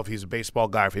don't even know if he's a baseball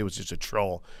guy or if he was just a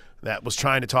troll that was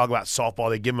trying to talk about softball.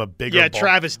 They give him a bigger ball.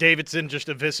 Travis Davidson just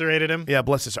eviscerated him. Yeah,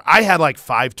 bless his heart. I had like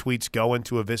 5 tweets going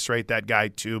to eviscerate that guy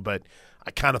too, but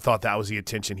I kind of thought that was the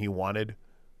attention he wanted,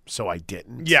 so I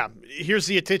didn't. Yeah, here's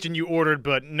the attention you ordered,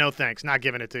 but no thanks, not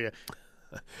giving it to you.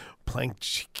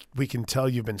 Plank, we can tell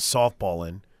you've been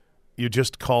softballing. You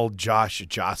just called Josh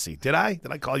Jossie. Did I?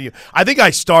 Did I call you? I think I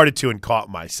started to and caught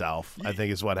myself, I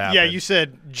think is what happened. Yeah, you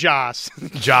said Joss.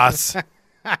 Joss.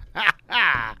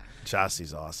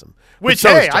 Jossie's awesome. Which, so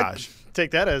hey, I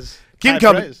take that as keep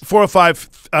coming.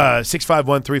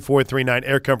 405-651-3439.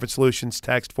 Air Comfort Solutions.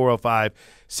 Text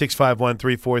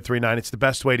 405-651-3439. It's the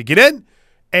best way to get in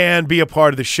and be a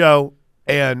part of the show.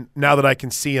 And now that I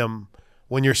can see him,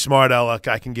 when you're smart aleck,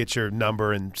 I can get your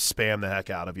number and spam the heck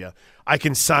out of you. I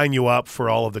can sign you up for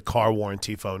all of the car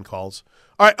warranty phone calls.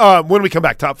 All right, when we come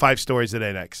back, top 5 stories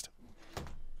today next.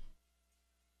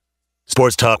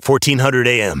 Sports Talk 1400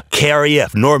 AM,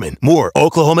 KREF, Norman, Moore,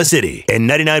 Oklahoma City, and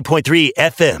 99.3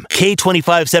 FM,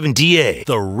 K257DA,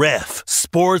 the Ref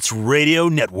Sports Radio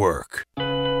Network.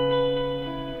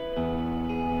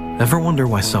 Ever wonder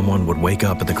why someone would wake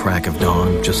up at the crack of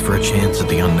dawn just for a chance at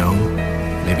the unknown?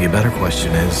 Maybe a better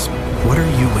question is, what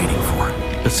are you waiting for?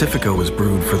 Pacifico is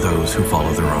brewed for those who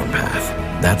follow their own path.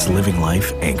 That's living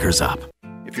life anchors up.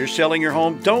 If you're selling your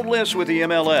home, don't list with the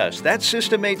MLS. That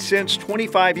system made sense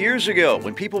 25 years ago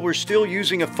when people were still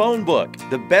using a phone book.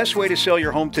 The best way to sell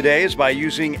your home today is by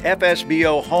using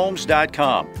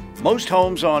FSBOHomes.com. Most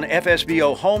homes on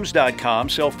FSBOHomes.com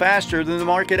sell faster than the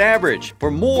market average for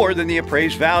more than the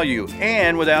appraised value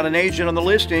and without an agent on the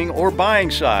listing or buying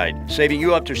side, saving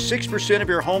you up to 6% of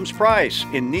your home's price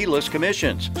in needless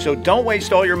commissions. So don't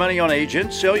waste all your money on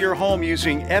agents. Sell your home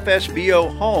using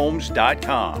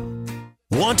FSBOHomes.com.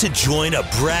 Want to join a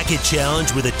bracket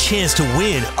challenge with a chance to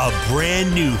win a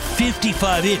brand new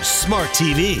 55-inch smart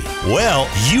TV? Well,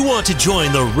 you want to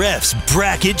join the Refs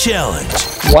Bracket Challenge.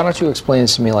 Why don't you explain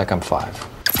this to me like I'm 5?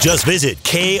 Just visit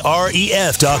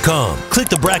KREF.com. Click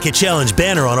the Bracket Challenge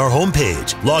banner on our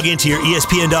homepage. Log into your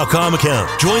ESPN.com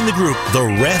account. Join the group, the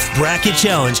Ref Bracket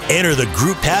Challenge. Enter the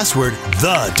group password,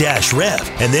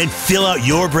 the-ref, and then fill out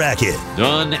your bracket.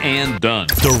 Done and done.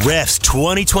 The Refs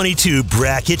 2022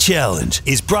 Bracket Challenge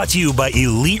is brought to you by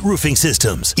Elite Roofing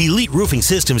Systems. Elite Roofing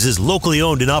Systems is locally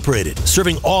owned and operated,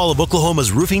 serving all of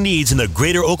Oklahoma's roofing needs in the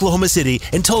greater Oklahoma City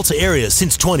and Tulsa area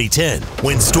since 2010.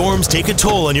 When storms take a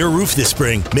toll on your roof this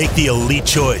spring, make the elite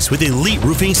choice with Elite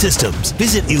Roofing Systems.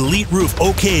 Visit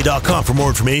EliteRoofOK.com for more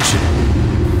information.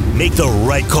 Make the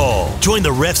right call. Join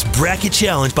the Refs Bracket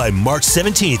Challenge by March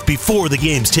 17th before the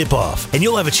games tip off, and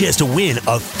you'll have a chance to win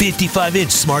a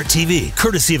 55-inch smart TV,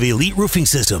 courtesy of Elite Roofing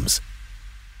Systems.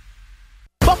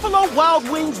 Buffalo Wild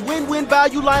Wings win-win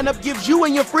value lineup gives you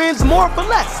and your friends more for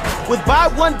less. With buy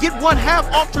one, get one half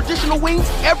off traditional wings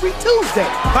every Tuesday.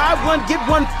 Buy one, get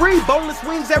one free boneless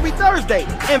wings every Thursday.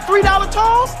 And $3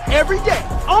 tolls every day.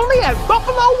 Only at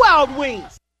Buffalo Wild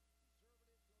Wings.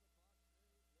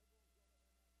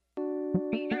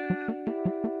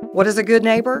 What is a good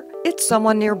neighbor? It's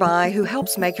someone nearby who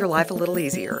helps make your life a little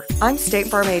easier. I'm State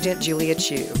Farm Agent Julia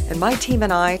Chu, and my team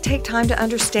and I take time to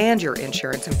understand your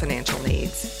insurance and financial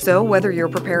needs. So whether you're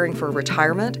preparing for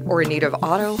retirement or in need of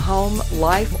auto, home,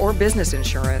 life, or business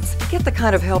insurance, get the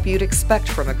kind of help you'd expect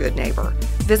from a good neighbor.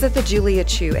 Visit the Julia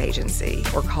Chu Agency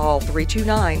or call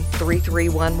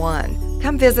 329-3311.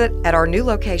 Come visit at our new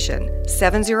location,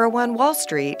 701 Wall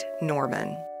Street,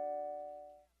 Norman.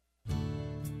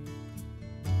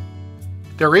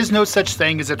 There is no such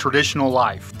thing as a traditional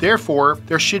life. Therefore,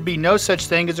 there should be no such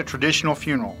thing as a traditional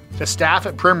funeral. The staff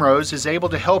at Primrose is able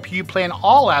to help you plan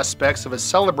all aspects of a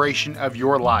celebration of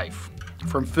your life.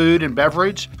 From food and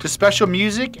beverage to special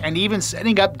music and even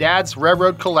setting up Dad's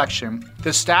Railroad collection,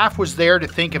 the staff was there to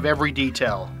think of every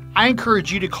detail. I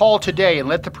encourage you to call today and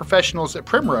let the professionals at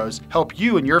Primrose help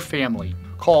you and your family.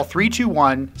 Call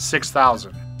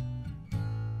 321-6000.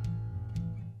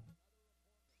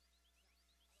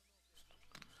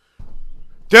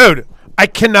 Dude, I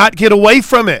cannot get away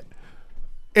from it.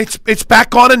 It's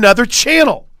back on another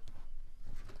channel.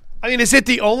 I mean, is it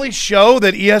the only show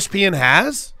that ESPN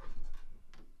has?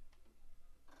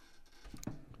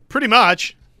 Pretty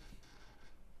much.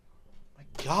 My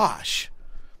gosh.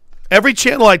 Every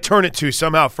channel I turn it to,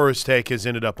 somehow First Take has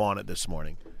ended up on it this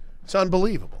morning. It's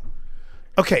unbelievable.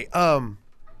 Okay,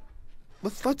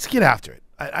 let's get after it.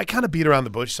 I kind of beat around the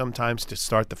bush sometimes to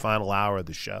start the final hour of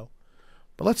the show.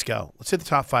 But let's go. Let's hit the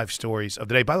top 5 stories of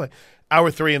the day. By the way, hour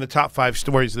 3 in the top 5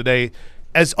 stories of the day,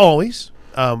 as always,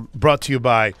 brought to you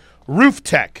by Roof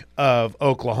Tech of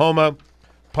Oklahoma.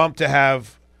 Pumped to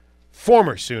have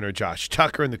former Sooner Josh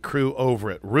Tucker and the crew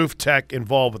over at Roof Tech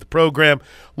involved with the program.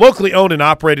 Locally owned and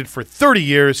operated for 30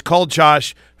 years. Call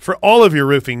Josh for all of your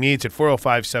roofing needs at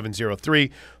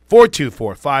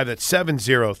 405-703-4245. That's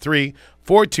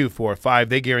 703-4245.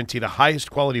 They guarantee the highest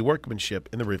quality workmanship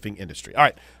in the roofing industry. All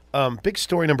right. Big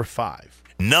story number 5.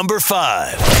 Number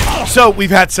 5. So we've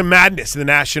had some madness in the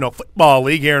National Football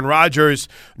League. Aaron Rodgers,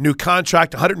 new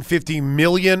contract, $150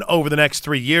 million over the next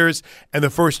 3 years, and the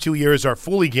first 2 years are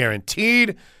fully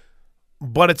guaranteed.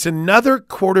 But it's another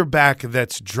quarterback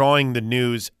that's drawing the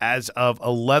news as of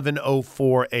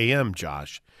 11:04 a.m.,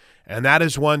 Josh, and that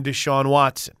is one Deshaun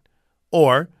Watson,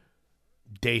 or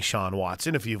Deshaun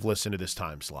Watson if you've listened to this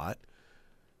time slot.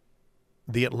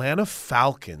 The Atlanta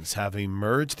Falcons have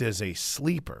emerged as a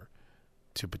sleeper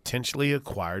to potentially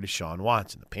acquire Deshaun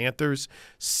Watson. The Panthers,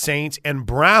 Saints, and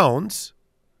Browns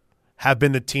have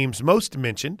been the teams most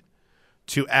mentioned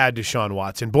to add Deshaun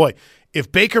Watson. Boy,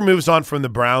 if Baker moves on from the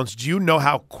Browns, do you know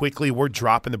how quickly we're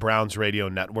dropping the Browns radio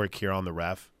network here on the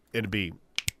Ref? It'd be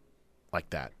like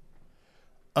that.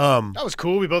 That was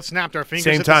cool. We both snapped our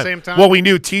fingers at the same time. Well, we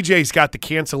knew TJ's got the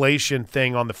cancellation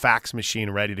thing on the fax machine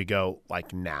ready to go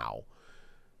like now.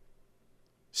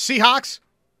 Seahawks?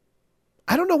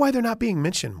 I don't know why they're not being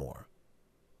mentioned more.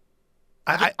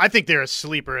 I think they're a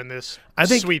sleeper in this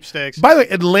sweepstakes. By the way,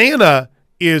 Atlanta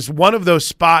is one of those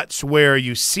spots where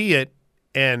you see it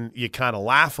and you kind of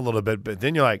laugh a little bit, but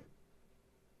then you're like,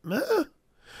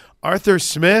 Arthur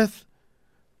Smith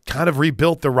kind of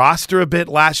rebuilt the roster a bit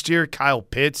last year. Kyle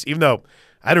Pitts, even though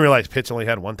I didn't realize Pitts only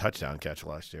had one touchdown catch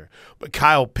last year. But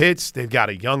Kyle Pitts, they've got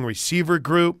a young receiver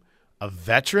group, a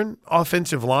veteran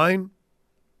offensive line.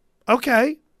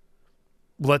 Okay.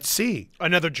 Let's see.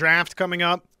 Another draft coming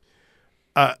up?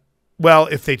 Well,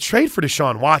 if they trade for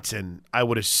Deshaun Watson, I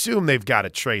would assume they've got to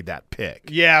trade that pick.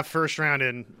 Yeah, first round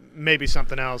and maybe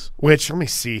something else. Which, let me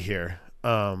see here.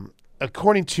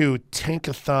 According to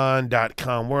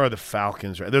Tankathon.com, where are the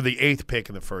Falcons? They're the 8th pick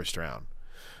in the first round.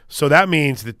 So that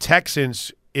means the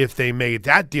Texans, if they made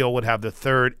that deal, would have the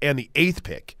 3rd and the 8th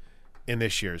pick in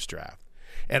this year's draft.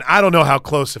 And I don't know how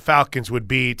close the Falcons would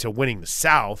be to winning the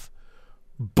South,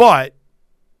 but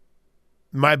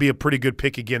might be a pretty good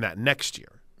pick again that next year.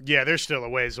 Yeah, they're still a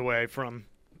ways away from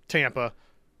Tampa.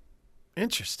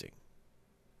 Interesting.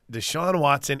 Deshaun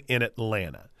Watson in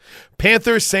Atlanta.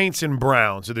 Panthers, Saints, and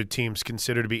Browns are the teams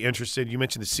considered to be interested. You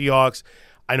mentioned the Seahawks.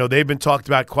 I know they've been talked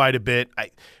about quite a bit.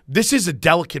 This is a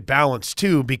delicate balance,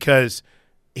 too, because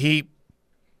he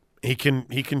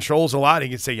controls a lot. He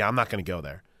can say, yeah, I'm not going to go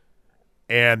there.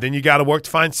 And then you got to work to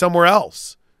find somewhere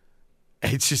else.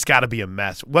 It's just got to be a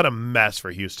mess. What a mess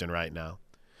for Houston right now.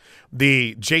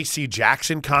 The J.C.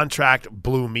 Jackson contract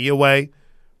blew me away.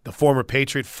 The former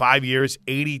Patriot, 5 years,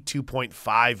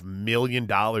 $82.5 million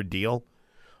deal.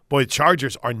 Boy, the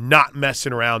Chargers are not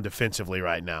messing around defensively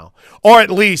right now. Or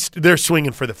at least they're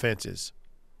swinging for the fences.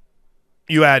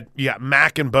 You got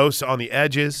Mack and Bosa on the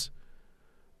edges.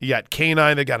 You got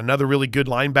K9. They got another really good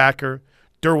linebacker.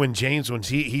 Derwin James, when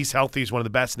he's healthy, is one of the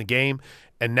best in the game.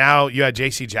 And now you had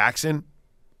J.C. Jackson.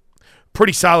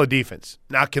 Pretty solid defense.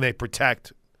 Now can they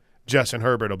protect Justin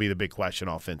Herbert will be the big question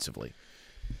offensively.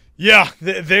 Yeah,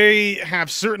 they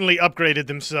have certainly upgraded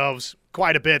themselves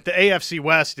quite a bit. The AFC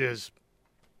West it's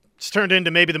turned into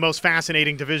maybe the most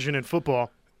fascinating division in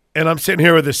football. And I'm sitting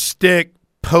here with a stick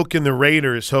poking the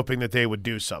Raiders, hoping that they would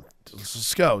do something.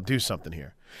 Let's go, do something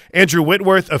here. Andrew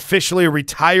Whitworth officially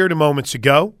retired moments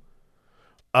ago.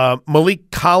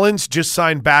 Malik Collins just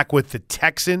signed back with the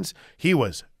Texans. He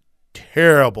was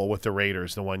terrible with the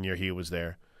Raiders the 1 year he was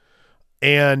there.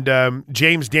 And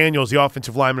James Daniels, the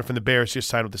offensive lineman from the Bears, just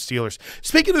signed with the Steelers.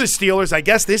 Speaking of the Steelers, I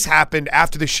guess this happened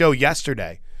after the show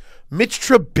yesterday. Mitch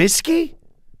Trubisky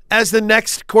as the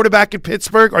next quarterback in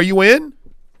Pittsburgh. Are you in?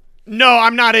 No,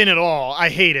 I'm not in at all. I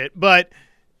hate it. But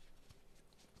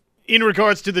in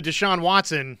regards to the Deshaun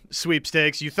Watson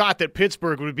sweepstakes, you thought that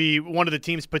Pittsburgh would be one of the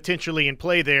teams potentially in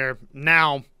play there.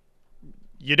 Now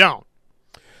you don't.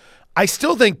 I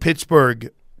still think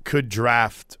Pittsburgh could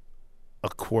draft a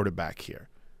quarterback here.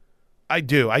 I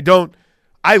do.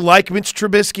 I like Mitch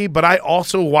Trubisky, but I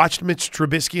also watched Mitch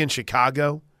Trubisky in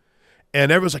Chicago,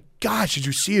 and everyone's like, gosh, did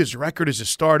you see his record as a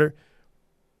starter?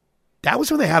 That was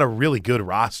when they had a really good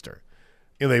roster.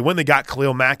 When they got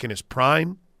Khalil Mack in his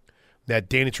prime, they had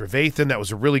Danny Trevathan, that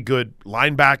was a really good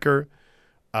linebacker.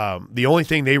 The only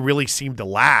thing they really seemed to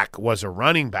lack was a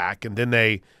running back, and then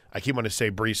I keep wanting to say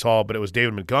Breece Hall, but it was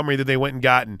David Montgomery that they went and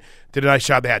got and did a nice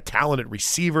job. They had talented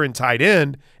receiver and tight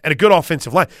end and a good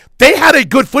offensive line. They had a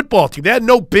good football team. They had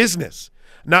no business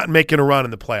not making a run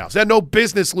in the playoffs. They had no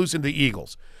business losing to the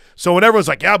Eagles. So when everyone's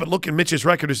like, yeah, but look at Mitch's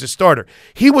record as a starter,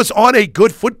 he was on a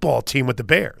good football team with the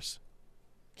Bears.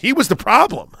 He was the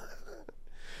problem.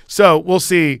 So we'll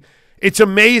see. It's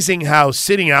amazing how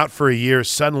sitting out for a year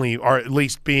suddenly, or at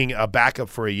least being a backup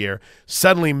for a year,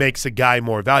 suddenly makes a guy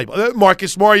more valuable.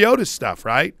 Marcus Mariota stuff,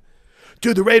 right?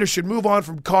 Dude, the Raiders should move on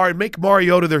from Carr and make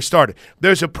Mariota their starter.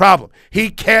 There's a problem. He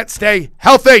can't stay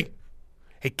healthy.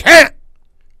 He can't.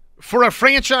 For a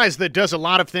franchise that does a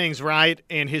lot of things right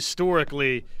and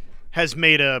historically has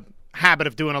made a habit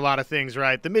of doing a lot of things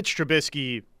right, the Mitch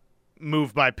Trubisky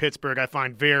move by Pittsburgh I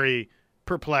find very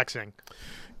perplexing.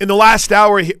 In the last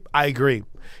hour, I agree.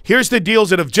 Here's the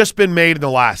deals that have just been made in the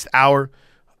last hour.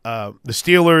 The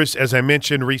Steelers, as I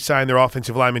mentioned, re-signed their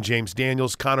offensive lineman James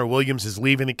Daniels. Connor Williams is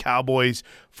leaving the Cowboys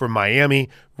for Miami.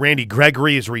 Randy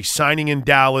Gregory is re-signing in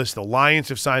Dallas. The Lions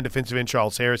have signed defensive end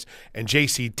Charles Harris. And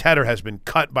J.C. Tedder has been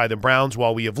cut by the Browns,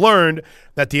 while we have learned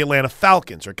that the Atlanta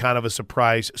Falcons are kind of a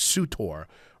surprise suitor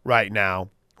right now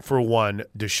for one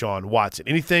Deshaun Watson.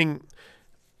 Anything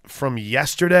from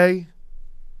yesterday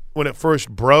when it first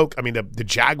broke? I mean, the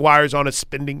Jaguars on a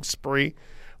spending spree.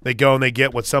 They go and they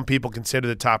get what some people consider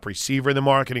the top receiver in the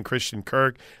market in Christian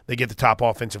Kirk. They get the top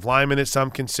offensive lineman that some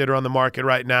consider on the market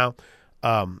right now.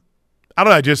 I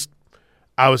don't know.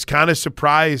 I was kind of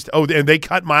surprised. Oh, and they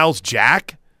cut Miles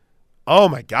Jack. Oh,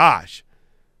 my gosh.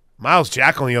 Miles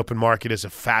Jack on the open market is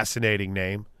a fascinating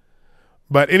name.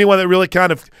 But anyone that really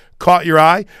kind of caught your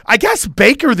eye? I guess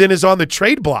Baker then is on the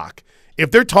trade block. If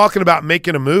they're talking about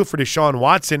making a move for Deshaun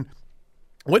Watson,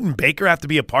 wouldn't Baker have to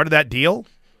be a part of that deal?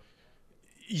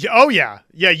 Oh, yeah.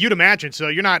 Yeah, you'd imagine so.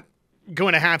 You're not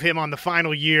going to have him on the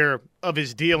final year of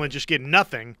his deal and just get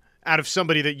nothing out of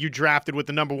somebody that you drafted with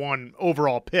the number 1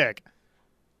 overall pick.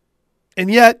 And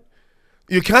yet,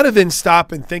 you kind of then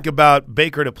stop and think about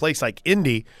Baker at a place like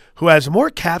Indy, who has more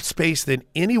cap space than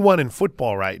anyone in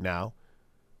football right now.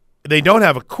 They don't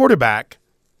have a quarterback,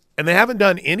 and they haven't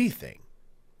done anything.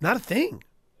 Not a thing.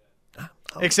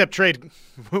 Except trade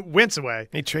Wentz away.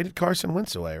 They traded Carson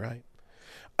Wentz away, right?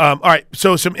 All right,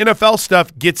 so some NFL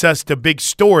stuff gets us to big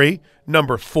story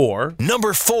number 4.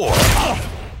 Number 4.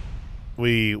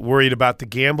 We worried about the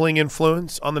gambling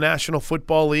influence on the National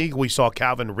Football League. We saw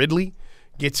Calvin Ridley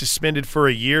get suspended for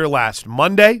a year last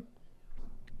Monday.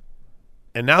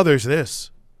 And now there's this.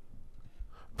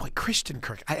 Boy, Christian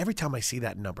Kirk, every time I see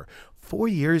that number, 4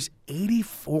 years,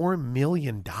 $84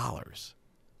 million.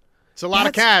 It's a lot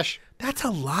of cash. That's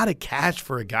a lot of cash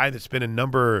for a guy that's been a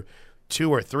number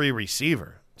 2 or 3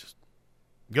 receiver. Just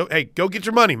go get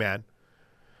your money, man.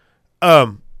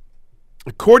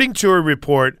 According to a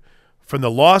report from the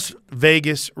Las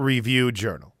Vegas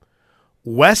Review-Journal,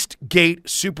 Westgate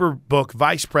Superbook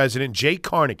Vice President Jay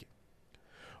Carnegie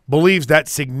believes that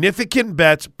significant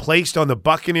bets placed on the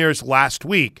Buccaneers last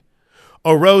week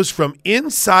arose from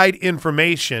inside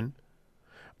information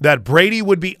that Brady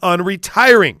would be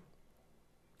unretiring.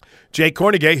 Jay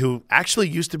Carnegie, who actually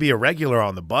used to be a regular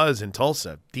on the Buzz in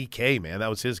Tulsa, DK, man, that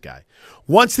was his guy,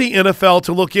 wants the NFL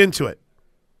to look into it.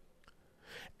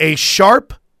 A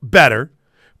sharp bettor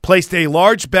placed a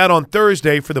large bet on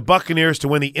Thursday for the Buccaneers to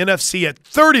win the NFC at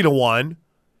 30-1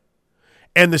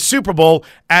 and the Super Bowl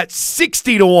at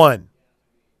 60-1.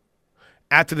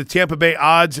 After the Tampa Bay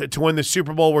odds to win the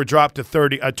Super Bowl were dropped to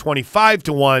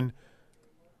 25-1,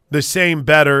 the same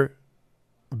bettor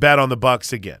bet on the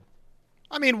Bucs again.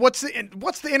 I mean, what's the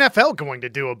NFL going to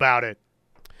do about it?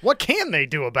 What can they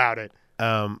do about it?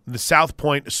 The South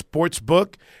Point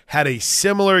Sportsbook had a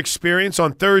similar experience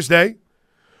on Thursday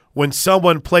when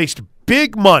someone placed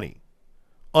big money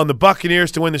on the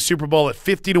Buccaneers to win the Super Bowl at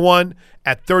 50-1,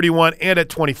 at 31, and at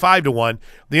 25-1.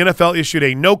 The NFL issued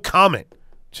a no comment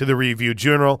to the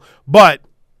Review-Journal, but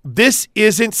this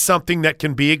isn't something that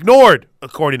can be ignored,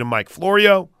 according to Mike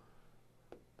Florio.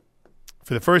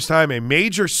 For the first time, a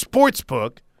major sports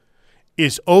book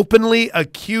is openly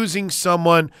accusing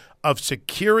someone of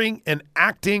securing and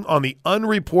acting on the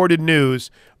unreported news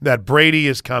that Brady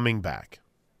is coming back.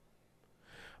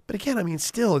 But again, I mean,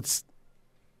 still, it's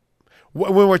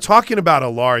when we're talking about a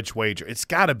large wager, it's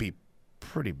got to be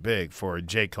pretty big for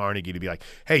Jay Carnegie to be like,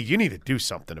 hey, you need to do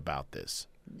something about this.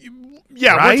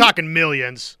 Yeah, right? We're talking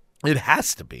millions. It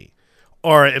has to be,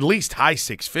 or at least high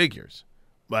 6 figures.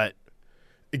 But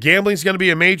gambling is going to be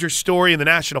a major story in the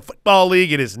National Football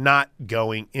League. It is not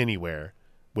going anywhere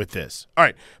with this. All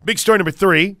right, big story number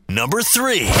 3. Number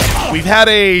 3. We've had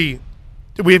a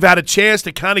chance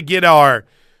to kind of get our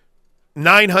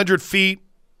 900 feet,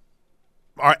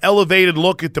 our elevated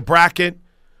look at the bracket.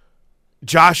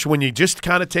 Josh, when you just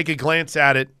kind of take a glance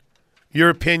at it, your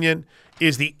opinion,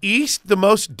 is the East the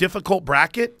most difficult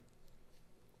bracket?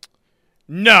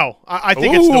 No, I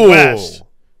think it's the West.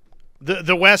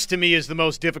 The West, to me, is the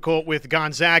most difficult with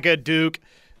Gonzaga, Duke,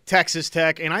 Texas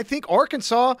Tech, and I think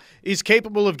Arkansas is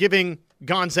capable of giving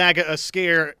Gonzaga a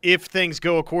scare if things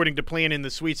go according to plan in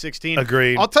the Sweet 16.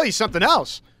 Agreed. I'll tell you something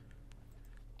else.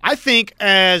 I think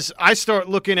as I start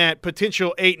looking at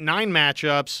potential 8-9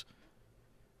 matchups,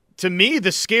 to me,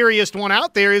 the scariest one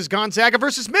out there is Gonzaga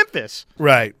versus Memphis.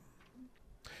 Right.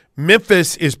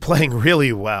 Memphis is playing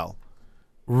really well.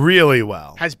 Really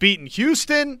well. Has beaten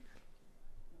Houston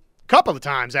a couple of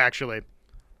times, actually.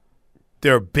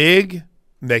 They're big.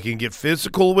 They can get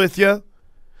physical with you.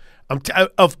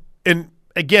 And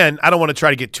again, I don't want to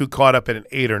try to get too caught up in an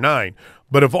 8 or 9,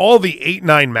 but of all the 8-9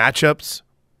 matchups,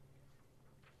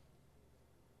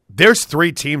 there's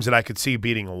 3 teams that I could see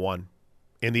beating a 1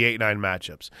 in the 8-9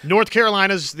 matchups. North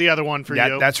Carolina's the other one for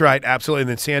you. That's right, absolutely. And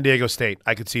then San Diego State,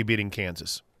 I could see beating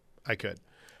Kansas. I could.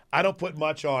 I don't put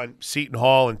much on Seton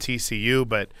Hall and TCU,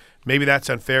 but maybe that's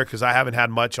unfair because I haven't had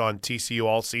much on TCU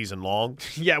all season long.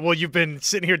 Yeah, well, you've been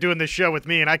sitting here doing this show with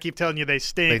me, and I keep telling you they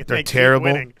stink. They're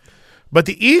terrible. But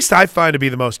the East I find to be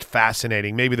the most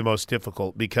fascinating, maybe the most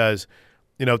difficult, because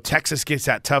Texas gets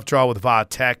that tough draw with Va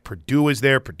Tech. Purdue is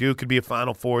there. Purdue could be a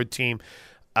Final Four team.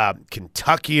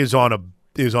 Kentucky is on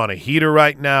a heater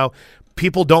right now.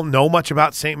 People don't know much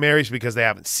about St. Mary's because they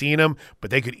haven't seen them,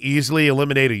 but they could easily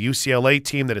eliminate a UCLA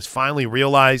team that has finally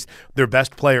realized their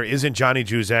best player isn't Johnny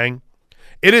Juzang.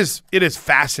 It is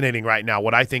fascinating right now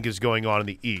what I think is going on in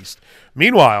the East.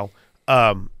 Meanwhile,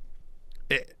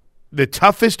 the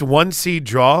toughest 1 seed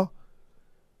draw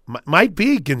might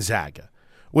be Gonzaga.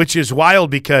 which is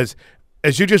wild because,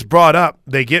 as you just brought up,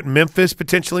 they get Memphis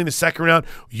potentially in the second round.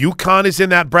 UConn is in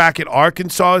that bracket.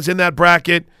 Arkansas is in that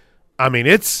bracket. I mean,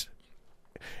 it's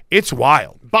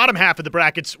wild. Bottom half of the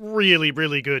bracket's really,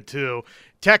 really good, too.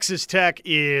 Texas Tech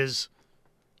is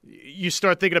 – you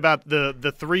start thinking about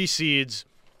the 3 seeds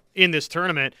in this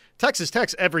tournament. Texas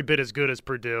Tech's every bit as good as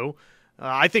Purdue.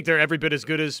 I think they're every bit as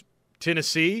good as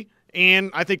Tennessee, and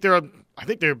I think they're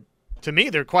to me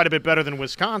they're quite a bit better than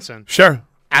Wisconsin. Sure,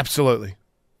 absolutely.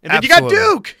 And then you got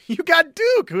Duke. You got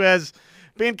Duke, who has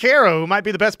Banchero, who might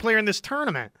be the best player in this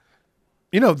tournament.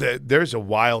 You know, there's a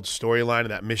wild storyline in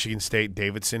that Michigan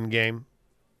State-Davidson game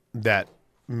that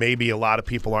maybe a lot of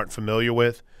people aren't familiar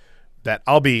with. That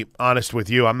I'll be honest with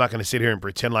you, I'm not going to sit here and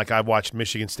pretend like I've watched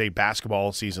Michigan State basketball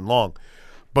all season long.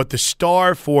 But the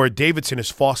star for Davidson is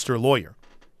Foster Loyer.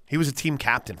 He was a team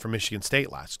captain for Michigan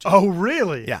State last year. Oh,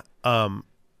 really? Yeah.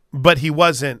 But he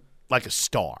wasn't like a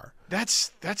star.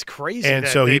 That's crazy and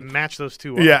that so they he match those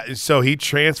two up. Yeah, so he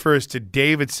transfers to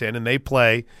Davidson, and they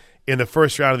play in the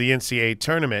first round of the NCAA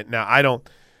tournament. Now, I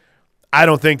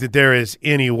don't think that there is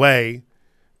any way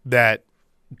that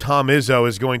Tom Izzo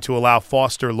is going to allow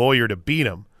Foster Loyer to beat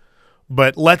him.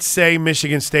 But let's say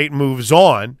Michigan State moves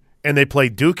on and they play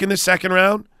Duke in the second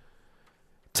round.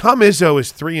 Tom Izzo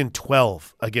is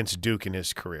 3-12 against Duke in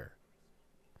his career.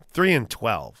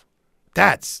 3-12.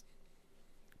 That's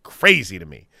crazy to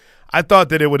me. I thought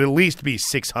that it would at least be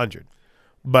 600.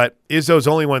 But Izzo's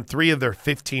only won 3 of their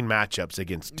 15 matchups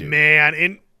against Duke. Man,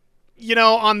 and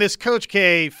on this Coach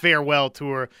K farewell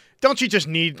tour, don't you just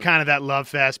need kind of that love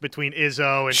fest between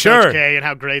Izzo and Coach K and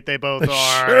how great they both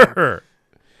are? Sure.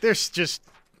 There's just,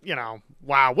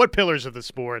 wow, what pillars of the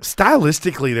sport.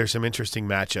 Stylistically, there's some interesting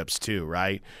matchups too,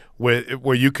 right?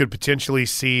 Where you could potentially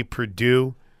see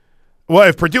Purdue. Well,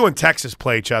 if Purdue and Texas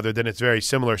play each other, then it's very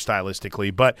similar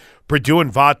stylistically. But Purdue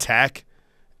and Va Tech,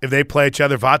 if they play each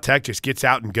other, Va Tech just gets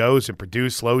out and goes, and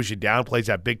Purdue slows you down, plays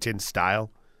that Big Ten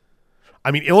style. I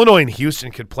mean, Illinois and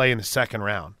Houston could play in the second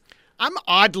round. I'm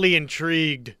oddly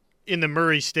intrigued in the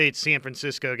Murray State-San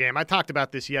Francisco game. I talked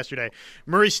about this yesterday.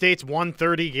 Murray State's won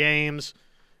 30 games.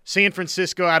 San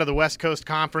Francisco out of the West Coast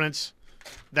Conference.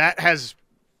 This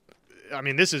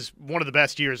is one of the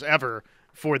best years ever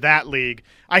for that league.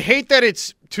 I hate that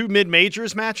it's 2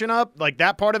 mid-majors matching up. Like,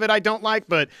 that part of it I don't like,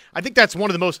 but I think that's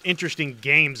one of the most interesting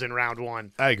games in round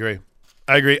 1. I agree.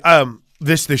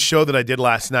 This show that I did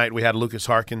last night, we had Lucas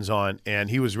Harkins on, and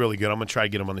he was really good. I'm going to try to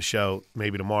get him on the show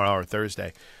maybe tomorrow or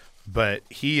Thursday. But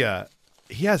he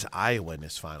has Iowa in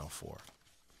his Final Four.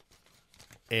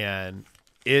 And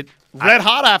red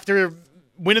hot after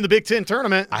winning the Big Ten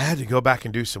tournament. I had to go back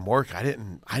and do some work. I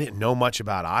didn't know much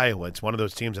about Iowa. It's one of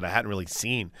those teams that I hadn't really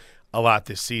seen a lot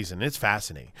this season. It's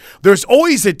fascinating. There's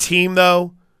always a team,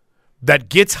 though, that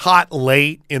gets hot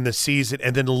late in the season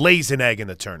and then lays an egg in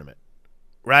the tournament.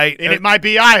 Right? And it might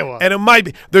be Iowa. And it might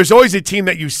be. There's always a team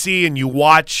that you see and you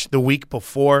watch the week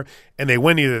before, and they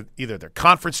win either their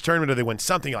conference tournament or they win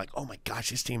something. You're like, oh, my gosh,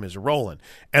 this team is rolling.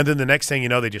 And then the next thing you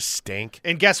know, they just stink.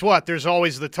 And guess what? There's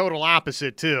always the total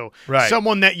opposite, too. Right.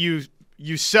 Someone that you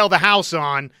sell the house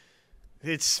on,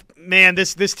 this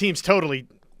team's totally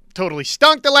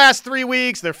stunk the last 3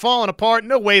 weeks. They're falling apart.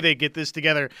 No way they get this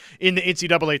together in the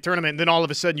NCAA tournament. And then all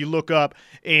of a sudden you look up,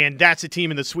 and that's a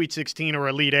team in the Sweet 16 or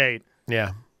Elite 8.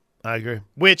 Yeah, I agree.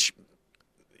 Which,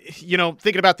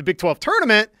 thinking about the Big 12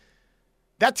 tournament,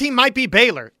 that team might be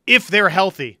Baylor if they're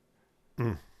healthy.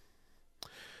 All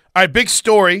right, big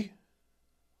story.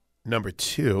 Number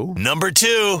 2.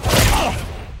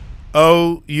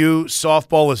 OU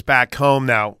softball is back home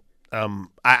now.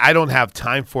 I don't have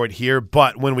time for it here,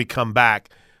 but when we come back,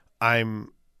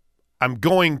 I'm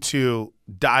going to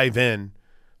dive in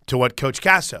to what Coach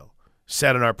Casso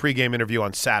said in our pregame interview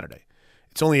on Saturday.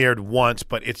 It's only aired once,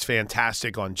 but it's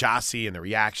fantastic on Jossie and the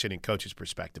reaction and Coach's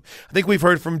perspective. I think we've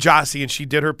heard from Jossie, and she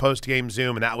did her post-game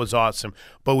Zoom, and that was awesome.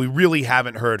 But we really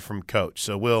haven't heard from Coach,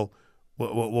 so we'll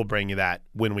bring you that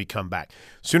when we come back.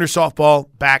 Sooner softball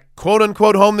back,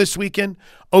 quote-unquote, home this weekend.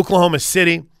 Oklahoma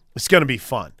City. It's going to be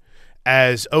fun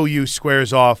as OU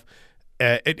squares off.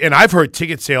 And I've heard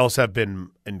ticket sales have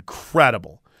been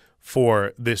incredible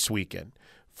for this weekend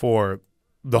for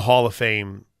the Hall of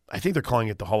Fame. I think they're calling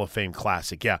it the Hall of Fame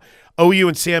Classic. Yeah. OU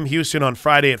and Sam Houston on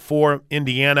Friday at 4.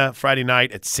 Indiana Friday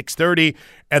night at 6:30.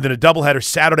 And then a doubleheader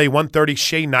Saturday, 1:30.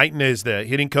 Shay Knighton is the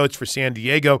hitting coach for San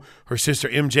Diego. Her sister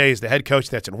MJ is the head coach.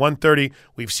 That's at 1:30.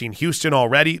 We've seen Houston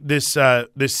already this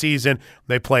season.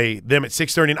 They play them at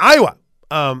 6:30 in Iowa.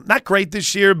 Not great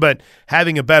this year, but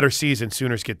having a better season.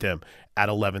 Sooners get them at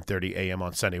 11:30 a.m.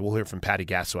 on Sunday. We'll hear from Patty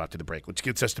Gasso after the break, which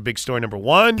gets us to big story number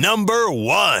 1. Number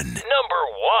one.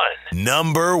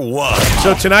 Number 1.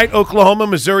 So tonight, Oklahoma,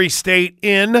 Missouri State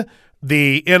in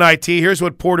the NIT. Here's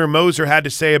what Porter Moser had to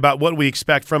say about what we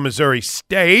expect from Missouri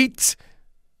State.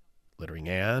 Littering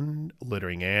Ann.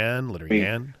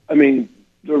 I mean,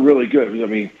 they're really good. I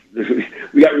mean,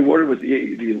 we got rewarded with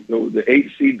the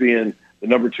 8 seed being the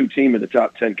number 2 team in the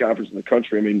top 10 conference in the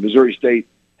country. I mean, Missouri State,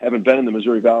 haven't been in the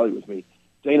Missouri Valley with me.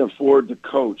 Dana Ford, the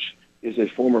coach, is a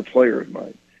former player of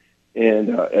mine and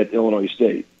at Illinois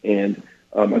State. And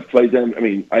I've played them. I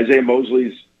mean, Isaiah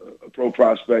Mosley's a pro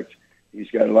prospect. He's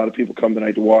got a lot of people come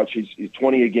tonight to watch. He's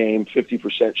 20 a game,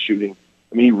 50% shooting.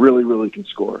 I mean, he really, really can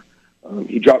score.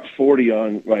 He dropped 40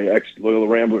 on my ex-Loyola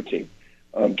Rambler team.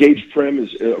 Gage Prim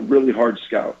is a really hard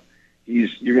scout.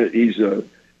 He's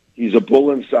a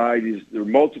bull inside. There are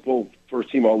multiple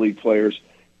first-team All-League players.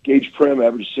 Gage Prim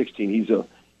averaged 16.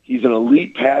 He's an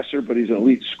elite passer, but he's an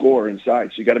elite scorer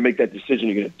inside. So you got to make that decision.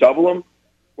 You're going to double him,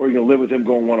 or you're going to live with him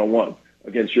going one-on-one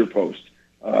against your post.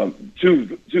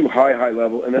 Two high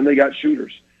level, and then they got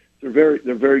shooters. They're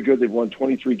very good. They've won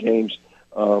 23 games,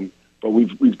 but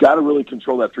we've got to really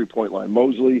control that 3-point line.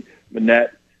 Mosley,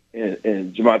 Manette,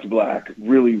 and Jamonte Black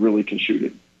really can shoot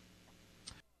it.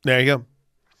 There you go.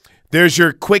 There's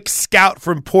your quick scout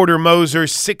from Porter Moser.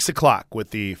 6:00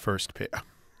 with the first pitch,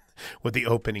 with the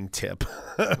opening tip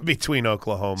between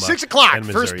Oklahoma. 6:00 and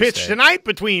Missouri first pitch State. tonight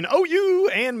between OU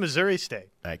and Missouri State.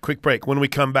 All right, quick break. When we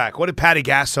come back, what did Patty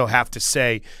Gasso have to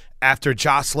say after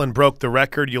Jocelyn broke the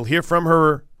record? You'll hear from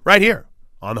her right here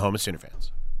on the Home of Sooner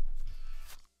Fans.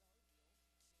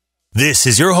 This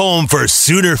is your home for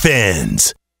Sooner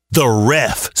fans. The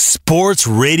Ref Sports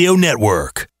Radio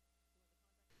Network.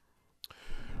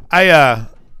 Twitter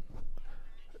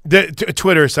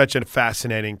is such a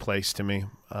fascinating place to me.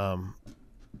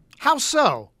 How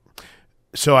so?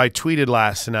 So I tweeted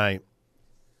last night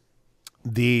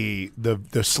the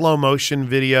slow motion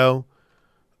video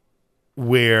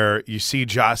where you see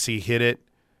Jossie hit it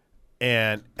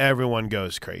and everyone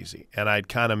goes crazy. And I'd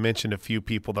kind of mentioned a few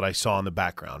people that I saw in the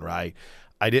background, right?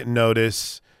 I didn't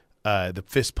notice the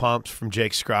fist pumps from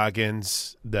Jake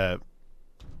Scroggins, one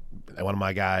of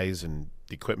my guys, and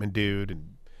the equipment dude,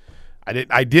 and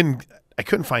I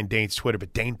couldn't find Dane's Twitter,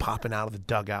 but Dane popping out of the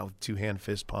dugout with 2-hand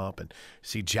fist pump, and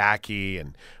see Jackie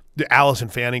and Allison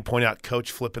Fanning pointing out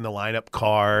Coach flipping the lineup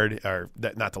card, or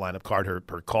not the lineup card, her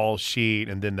call sheet,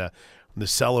 and then the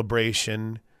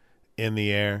celebration in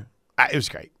the air. It was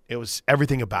great. It was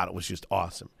everything about it was just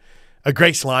awesome.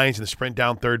 Grace Lyons in the sprint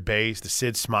down third base, the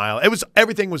Sid smile.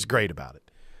 Everything was great about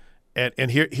it.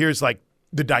 And here's like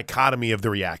the dichotomy of the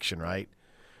reaction, right?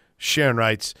 Sharon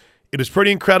writes, "It was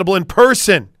pretty incredible in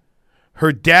person.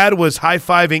 Her dad was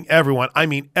high-fiving everyone, I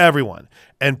mean everyone,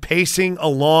 and pacing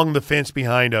along the fence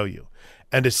behind OU.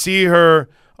 And to see her,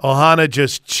 Ohana,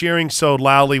 just cheering so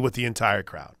loudly with the entire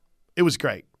crowd. It was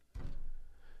great."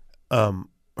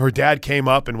 Her dad came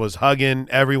up and was hugging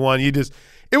everyone.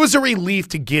 It was a relief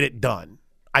to get it done,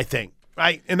 I think,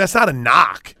 right? And that's not a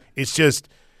knock. It's just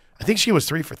I think she was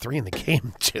 3 for 3 in the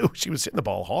game, too. She was hitting the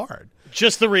ball hard.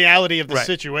 Just the reality of the Right.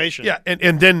 situation. Yeah,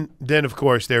 and then of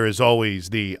course there is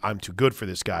always the I'm too good for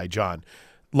this guy, John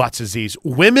Latzaziz.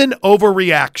 Women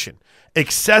overreaction,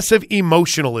 excessive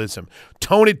emotionalism.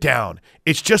 Tone it down.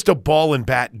 It's just a ball and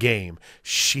bat game.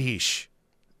 Sheesh.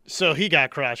 So he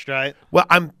got crushed, right? Well,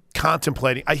 I'm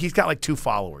contemplating. He's got like 2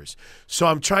 followers. So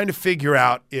I'm trying to figure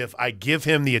out if I give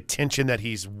him the attention that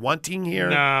he's wanting here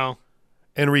No.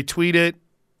 and retweet it,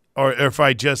 or if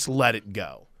I just let it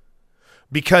go.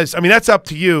 Because, I mean, that's up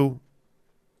to you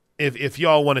if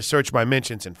y'all want to search my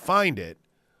mentions and find it.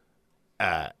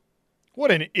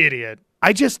 What an idiot.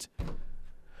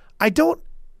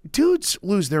 Dudes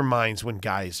lose their minds when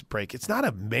guys break. It's not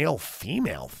a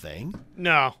male-female thing.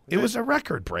 No. It was a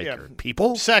record breaker, Yeah.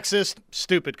 people. Sexist,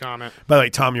 stupid comment. By the way,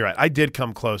 Tom, you're right. I did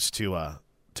come close to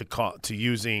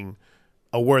using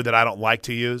a word that I don't like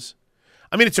to use.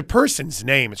 I mean, it's a person's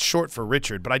name. It's short for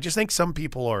Richard, but I just think some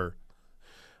people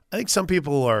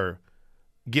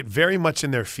get very much in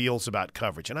their feels about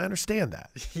coverage, and I understand that.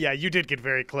 Yeah, you did get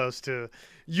very close to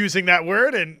using that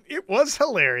word, and it was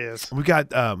hilarious. We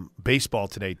got baseball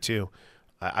today, too.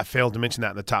 I failed to mention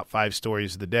that in the top 5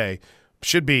 stories of the day.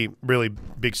 Should be really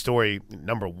big story,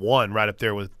 number 1, right up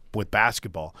there with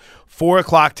basketball. 4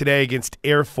 o'clock today against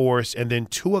Air Force, and then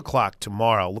 2 o'clock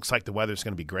tomorrow. Looks like the weather's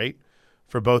going to be great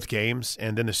for both games.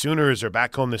 And then the Sooners are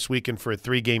back home this weekend for a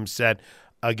 3-game set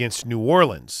against New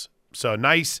Orleans. So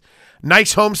nice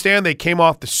homestand. They came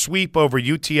off the sweep over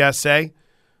UTSA,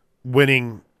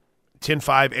 winning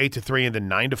 10-5, 8-3, and then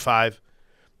 9-5.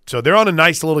 So they're on a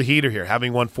nice little heater here,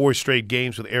 having won 4 straight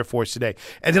games with Air Force today.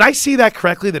 And did I see that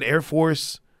correctly, that Air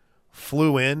Force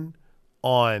flew in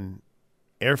on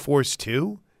Air Force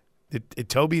 2? Did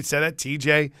Toby said that?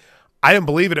 TJ? I didn't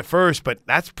believe it at first, but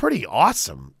that's pretty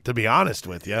awesome, to be honest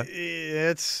with you.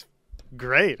 It's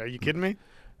great. Are you kidding me?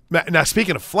 Now,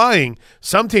 speaking of flying,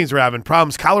 some teams were having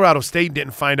problems. Colorado State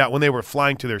didn't find out when they were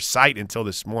flying to their site until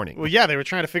this morning. Well, yeah, they were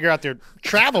trying to figure out their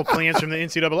travel plans from the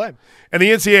NCAA. And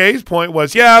the NCAA's point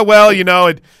was,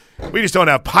 we just don't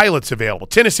have pilots available.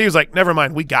 Tennessee was like, never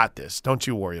mind, we got this. Don't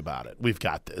you worry about it. We've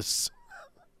got this.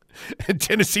 And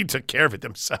Tennessee took care of it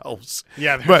themselves.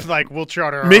 Yeah, they're like, we'll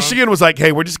charter our Michigan own. was like,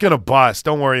 hey, we're just going to bust.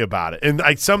 Don't worry about it. And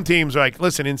some teams are like,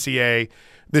 listen, NCAA,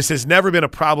 this has never been a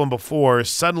problem before.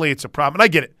 Suddenly it's a problem. And I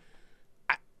get it.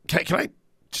 Can I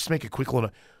just make a quick little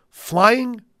note?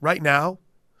 Flying right now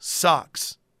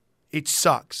sucks. It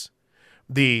sucks.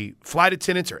 The flight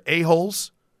attendants are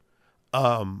a-holes.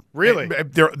 Really?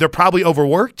 They're probably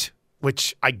overworked,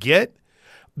 which I get.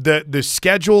 The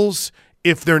schedules,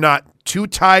 if they're not too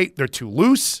tight, they're too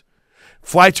loose.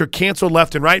 Flights are canceled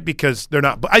left and right because they're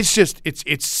not. But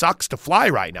it sucks to fly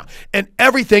right now, and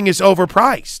everything is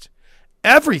overpriced.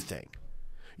 Everything.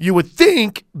 You would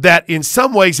think that in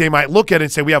some ways they might look at it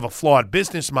and say we have a flawed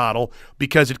business model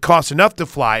because it costs enough to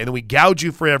fly, and then we gouge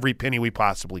you for every penny we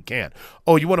possibly can.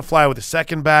 Oh, you want to fly with a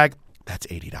second bag? That's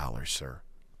 $80, sir.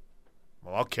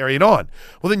 Well, I'll carry it on.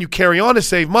 Well, then you carry on to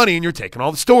save money, and you're taking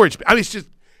all the storage. I mean,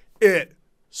 it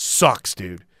sucks,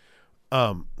 dude.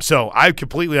 So I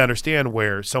completely understand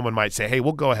where someone might say, hey,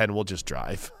 we'll go ahead and we'll just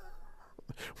drive.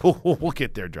 We'll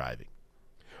get there driving.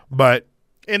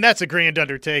 And that's a grand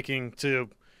undertaking to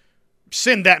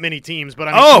send that many teams. But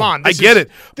I mean, come on. I get it.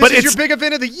 This is your big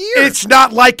event of the year. It's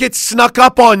not like it snuck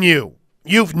up on you.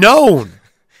 You've known.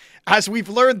 As we've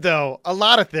learned, though, a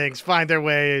lot of things find their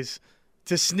ways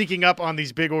to sneaking up on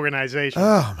these big organizations.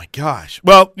 Oh, my gosh.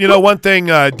 Well, one thing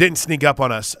didn't sneak up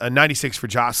on us, 96 for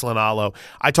Jocelyn Alo.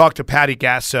 I talked to Patty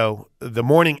Gasso the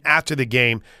morning after the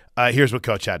game. Here's what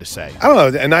Coach had to say. I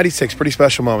don't know, a 96, pretty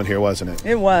special moment here, wasn't it?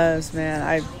 It was, man.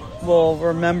 I will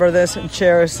remember this and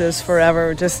cherish this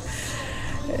forever.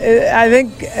 I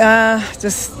think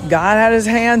just God had his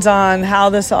hands on how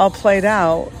this all played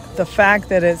out. The fact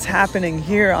that it's happening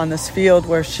here on this field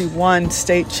where she won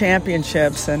state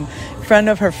championships and in front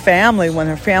of her family when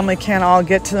her family can't all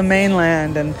get to the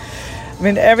mainland. And I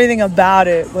mean, everything about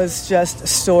it was just a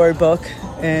storybook,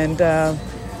 and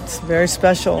it's very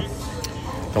special.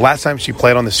 The last time she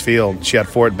played on this field, she had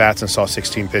 4 at-bats and saw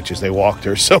 16 pitches. They walked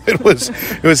her. So it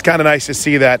was kind of nice to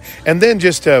see that. And then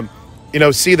just to,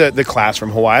 see the class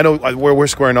from Hawaii. I know we're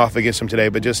squaring off against them today,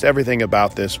 but just everything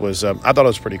about this was, I thought it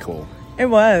was pretty cool. It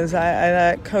was.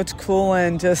 I Coach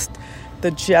Coolin, just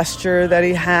the gesture that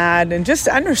he had and just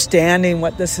understanding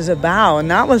what this is about.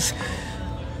 And that was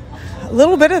a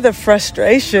little bit of the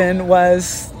frustration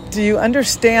was, do you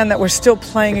understand that we're still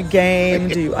playing a game?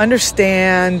 Do you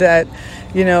understand that,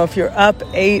 if you're up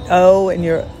 8-0 and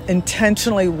you're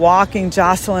intentionally walking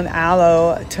Jocelyn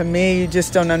Alo, to me, you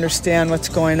just don't understand what's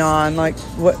going on, like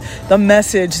what the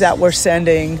message that we're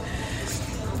sending.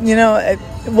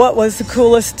 What was the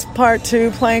coolest part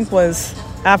too, Plank, was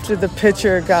after the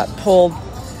pitcher got pulled,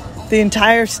 the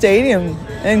entire stadium,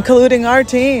 including our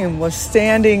team, was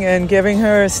standing and giving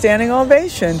her a standing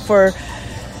ovation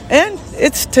and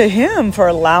it's to him for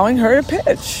allowing her to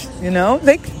pitch.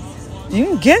 You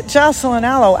can get Jocelyn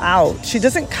Alo out. She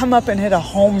doesn't come up and hit a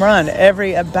home run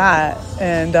every at-bat.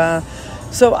 And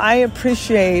so I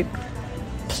appreciate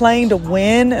playing to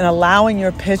win and allowing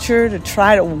your pitcher to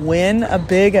try to win a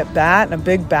big at-bat and a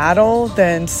big battle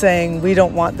than saying we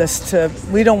don't want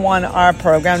our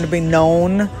program to be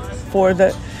known for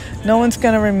that. No one's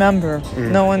going to remember.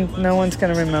 No one's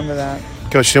going to remember that.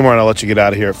 Coach Seymour, and I'll let you get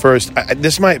out of here. First,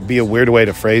 this might be a weird way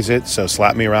to phrase it, so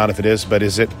slap me around if it is, but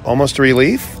is it almost a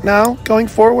relief now going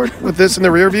forward with this in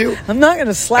the rear view? I'm not going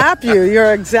to slap you.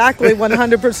 You're exactly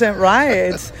 100%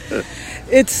 right.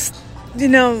 It's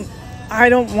I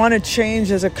don't want to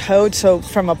change as a coach, so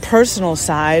from a personal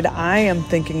side, I am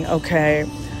thinking, okay,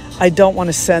 I don't want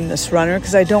to send this runner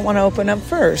because I don't want to open up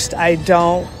first. I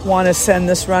don't want to send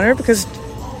this runner because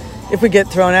if we get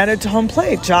thrown at it to home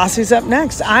plate, Jossie's up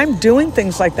next. I'm doing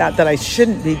things like that I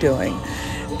shouldn't be doing.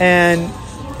 And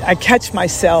I catch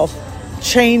myself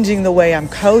changing the way I'm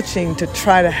coaching to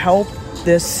try to help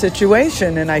this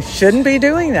situation, and I shouldn't be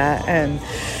doing that. And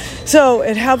so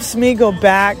it helps me go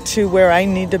back to where I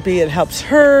need to be. It helps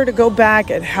her to go back.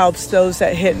 It helps those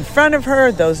that hit in front of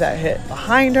her, those that hit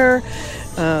behind her.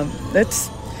 That's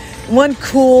one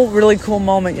really cool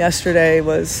moment yesterday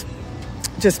was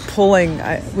just pulling.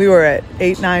 We were at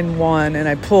 8-9-1, and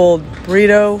I pulled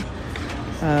Brito,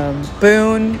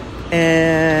 Boone,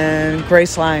 and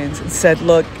Grace Lyons and said,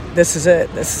 look, this is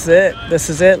it. This is it. This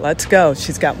is it. Let's go.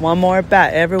 She's got one more at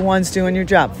bat. Everyone's doing your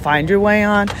job. Find your way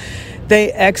on.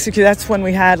 They execute. That's when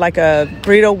we had like a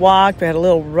burrito walk. We had a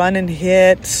little run and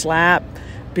hit, slap,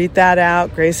 beat that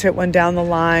out. Grace hit one down the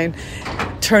line,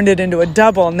 turned it into a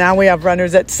double. Now we have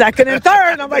runners at second and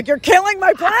third. I'm like, you're killing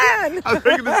my plan. I'm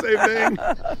thinking the same thing.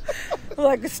 I'm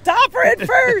like, stop her at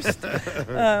first.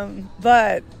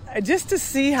 But just to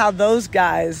see how those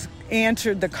guys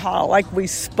answered the call, like we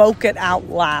spoke it out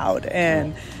loud,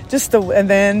 and and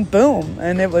then boom,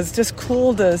 and it was just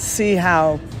cool to see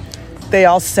how they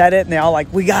all said it, and they all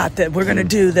like, we got that, we're gonna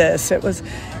do this. It was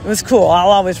cool. I'll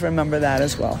always remember that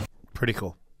as well. Pretty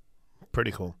cool.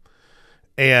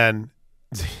 And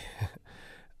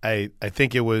I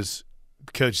think it was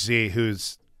Coach Z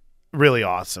who's really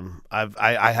awesome.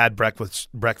 I had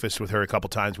breakfast with her a couple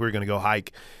times. We were going to go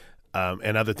hike,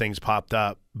 and other things popped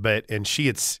up. And she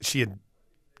had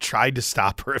tried to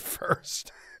stop her at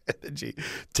first. And then she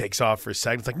takes off for a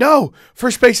second. It's like, no,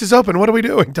 first base is open. What are we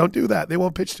doing? Don't do that. They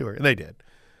won't pitch to her. And they did.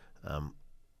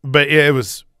 But it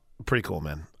was pretty cool,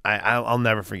 man. I'll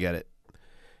never forget it.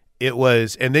 It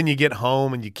was, and then you get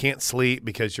home and you can't sleep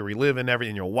because you're reliving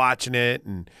everything. You're watching it,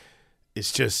 and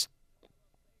it's just,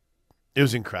 it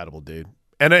was incredible, dude.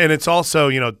 And it's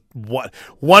also,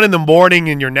 1 in the morning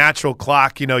in your natural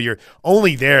clock, you're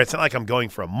only there. It's not like I'm going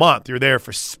for a month. You're there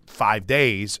for 5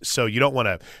 days, so you don't want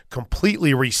to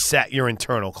completely reset your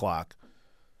internal clock.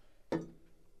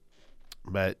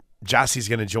 But Jossie's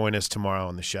going to join us tomorrow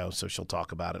on the show, so she'll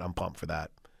talk about it. I'm pumped for that.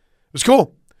 It was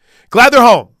cool. Glad they're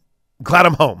home. Glad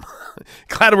I'm home.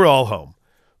 Glad we're all home.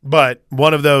 But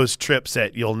one of those trips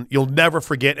that you'll never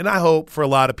forget, and I hope for a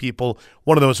lot of people,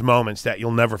 one of those moments that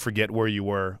you'll never forget where you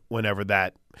were whenever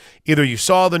that either you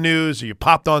saw the news or you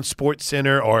popped on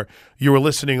SportsCenter or you were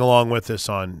listening along with us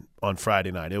on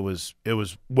Friday night. It was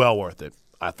well worth it,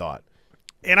 I thought.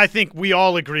 And I think we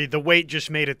all agree the wait just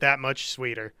made it that much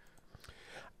sweeter.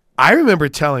 I remember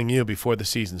telling you before the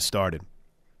season started,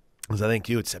 because I think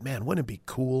you had said, man, wouldn't it be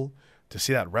cool to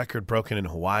see that record broken in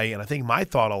Hawaii? And I think my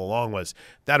thought all along was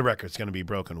that record's going to be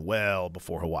broken well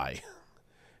before Hawaii.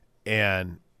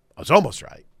 And I was almost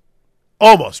right.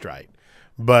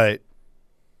 But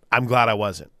I'm glad I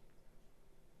wasn't.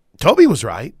 Toby was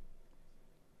right,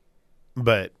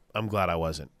 but I'm glad I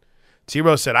wasn't.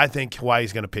 T-Rose said, I think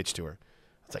Hawaii's going to pitch to her.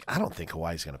 I was like, I don't think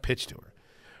Hawaii's going to pitch to her.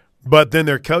 But then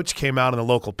their coach came out in the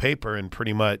local paper and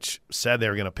pretty much said they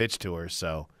were going to pitch to her,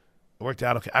 so it worked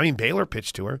out okay. I mean, Baylor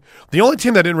pitched to her. The only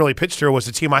team that didn't really pitch to her was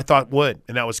the team I thought would,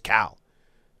 and that was Cal.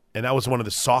 And that was one of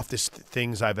the softest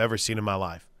things I've ever seen in my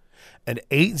life. An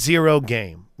 8-0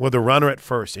 game with a runner at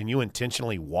first and you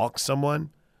intentionally walk someone,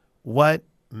 what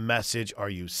message are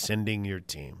you sending your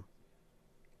team?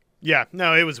 Yeah,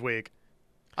 no, it was weak.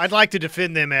 I'd like to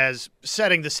defend them as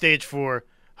setting the stage for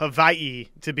Hawaii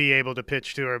to be able to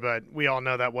pitch to her, but we all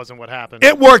know that wasn't what happened.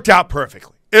 It worked out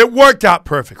perfectly.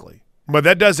 But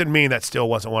that doesn't mean that still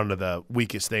wasn't one of the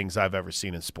weakest things I've ever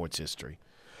seen in sports history.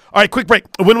 All right, quick break.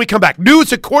 When we come back,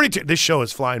 news according to – this show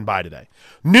is flying by today.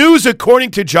 News according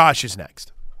to Josh is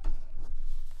next.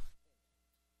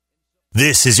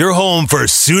 This is your home for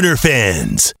Sooner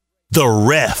fans. The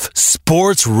Ref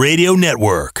Sports Radio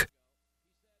Network.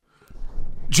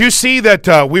 Did you see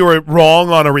that we were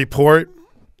wrong on a report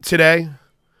today?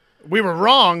 We were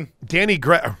wrong.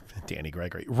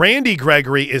 Randy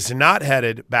Gregory is not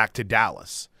headed back to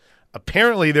Dallas.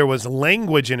 Apparently there was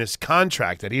language in his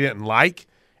contract that he didn't like,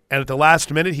 and at the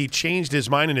last minute he changed his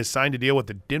mind and has signed a deal with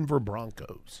the Denver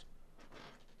Broncos.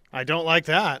 I don't like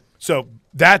that. So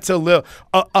that's a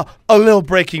little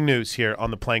breaking news here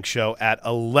on the Plank Show at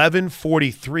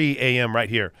 11:43 a.m. right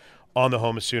here on the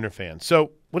home of Sooner fans.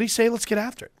 So what do you say? Let's get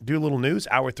after it. Do a little news.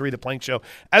 Hour 3, the Plank Show,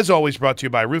 as always, brought to you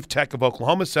by Roof Tech of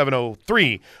Oklahoma,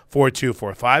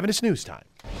 703-4245, and it's news time.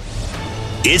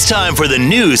 It's time for the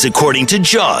news according to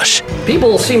Josh.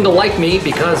 People seem to like me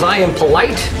because I am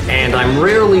polite and I'm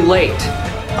rarely late.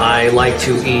 I like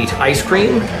to eat ice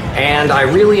cream and I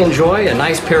really enjoy a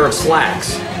nice pair of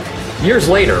slacks. Years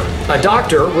later, a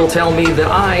doctor will tell me that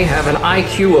I have an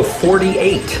IQ of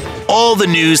 48. All the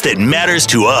news that matters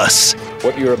to us.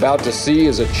 What you're about to see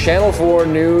is a Channel 4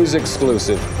 News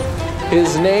exclusive.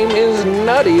 His name is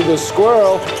Nutty the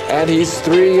Squirrel, and he's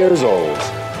 3 years old.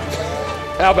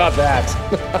 How about that?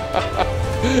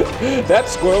 That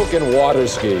squirrel can water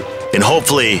ski. And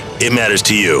hopefully it matters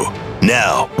to you.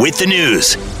 Now, with the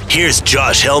news, here's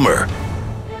Josh Helmer.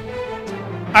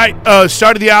 All right,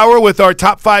 started the hour with our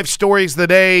top 5 stories of the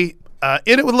day.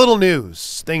 In it with a little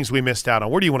news, things we missed out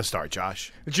on. Where do you want to start,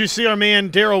 Josh? Did you see our man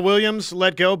Darrell Williams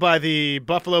let go by the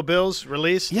Buffalo Bills,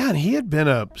 released? Yeah, and he had been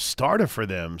a starter for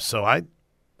them, so I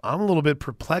I'm a little bit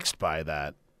perplexed by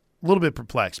that. A little bit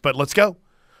perplexed, but let's go.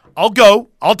 I'll go.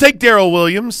 I'll take Darrell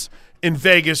Williams in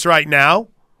Vegas right now.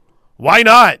 Why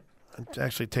not? I'd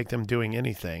actually take them doing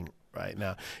anything right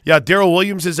now. Yeah, Darrell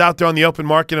Williams is out there on the open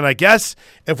market, and I guess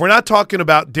if we're not talking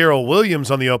about Darrell Williams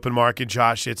on the open market,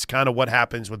 Josh, it's kind of what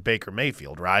happens with Baker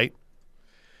Mayfield, right?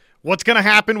 What's going to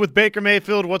happen with Baker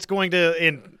Mayfield?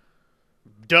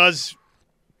 Does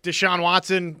Deshaun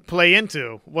Watson play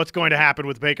into what's going to happen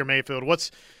with Baker Mayfield?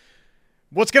 What's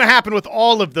going to happen with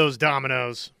all of those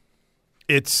dominoes?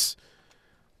 It's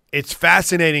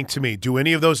fascinating to me. Do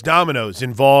any of those dominoes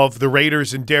involve the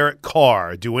Raiders and Derek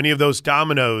Carr? Do any of those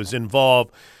dominoes involve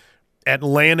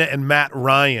Atlanta and Matt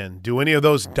Ryan? Do any of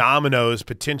those dominoes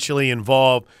potentially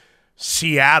involve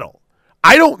Seattle?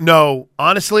 I don't know,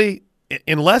 honestly,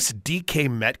 unless DK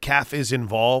Metcalf is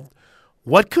involved,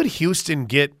 what could Houston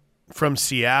get from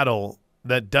Seattle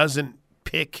that doesn't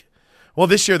pick? Well,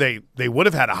 this year they would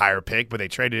have had a higher pick, but they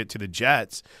traded it to the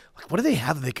Jets. Like, what do they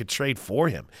have that they could trade for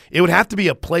him? It would have to be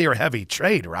a player-heavy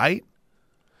trade, right?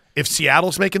 If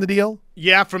Seattle's making the deal?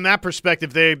 Yeah, from that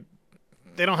perspective, they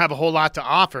don't have a whole lot to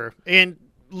offer. And,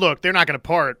 look, they're not going to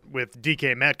part with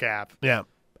DK Metcalf. Yeah,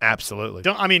 absolutely.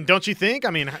 Don't you think?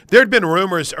 There had been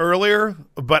rumors earlier,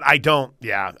 but I don't.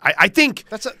 Yeah, I think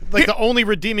that's the only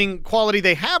redeeming quality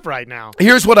they have right now.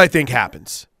 Here's what I think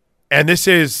happens. And this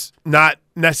is not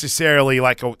necessarily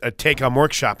like a take on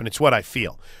workshop, and it's what I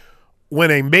feel. When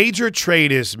a major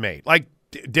trade is made, like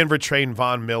Denver trading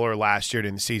Von Miller last year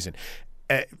in the season,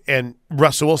 and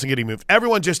Russell Wilson getting moved,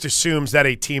 everyone just assumes that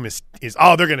a team is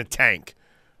they're going to tank.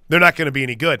 They're not going to be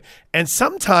any good. And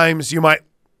sometimes you might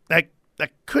that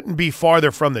couldn't be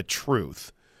farther from the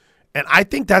truth. And I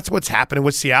think that's what's happening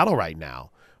with Seattle right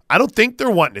now. I don't think they're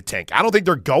wanting to tank. I don't think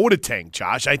they're going to tank,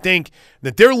 Josh. I think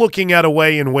that they're looking at a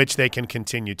way in which they can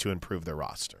continue to improve their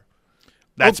roster.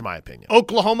 That's my opinion.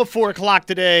 Oklahoma, 4 o'clock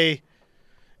today,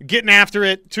 getting after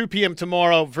it, 2 p.m.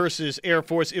 tomorrow versus Air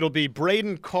Force. It'll be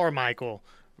Braden Carmichael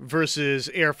versus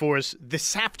Air Force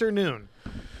this afternoon.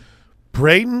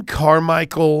 Braden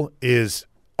Carmichael is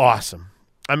awesome.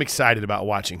 I'm excited about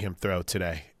watching him throw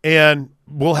today. And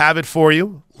we'll have it for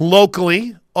you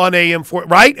locally on AM4,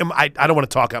 right? I don't want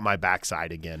to talk out my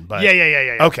backside again. But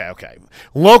Yeah. Okay.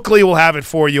 Locally, we'll have it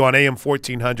for you on AM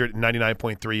 1400 and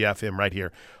 99.3 FM right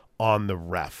here on the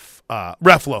Ref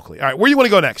locally. All right, where do you want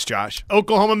to go next, Josh?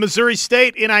 Oklahoma, Missouri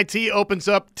State. NIT opens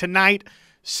up tonight,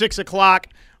 6 o'clock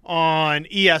on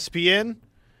ESPN.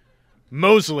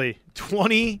 Mosley,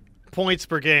 20 points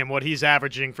per game, what he's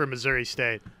averaging for Missouri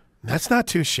State. That's not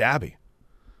too shabby.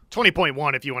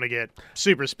 20.1 if you want to get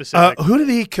super specific. Who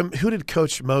did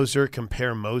Coach Moser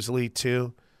compare Mosley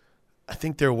to? I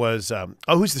think there was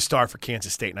who's the star for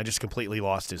Kansas State? And I just completely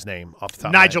lost his name off the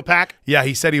top. Nigel Pack. Yeah,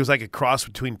 he said he was like a cross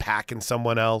between Pack and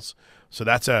someone else. So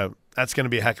that's going to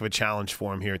be a heck of a challenge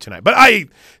for him here tonight. But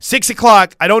 6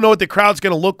 o'clock. I don't know what the crowd's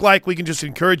going to look like. We can just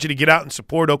encourage you to get out and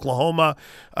support Oklahoma.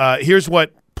 Here's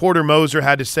what Porter Moser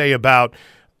had to say about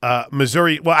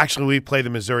Missouri. Well, actually, we play the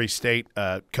Missouri State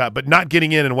cut, but not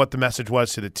getting in and what the message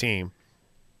was to the team.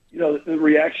 You know, the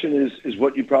reaction is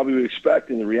what you probably would expect,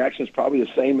 and the reaction is probably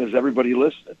the same as everybody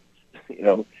listening. You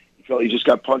know, you felt he just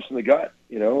got punched in the gut,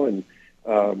 you know,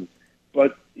 and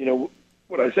but, you know,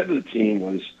 what I said to the team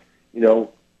was, you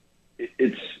know,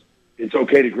 it's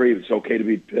okay to grieve. It's okay to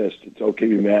be pissed. It's okay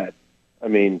to be mad. I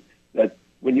mean, that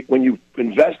when you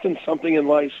invest in something in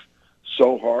life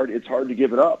so hard, it's hard to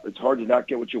give it up. It's hard to not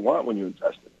get what you want when you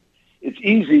invest in it. It's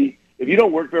easy. If you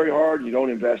don't work very hard, you don't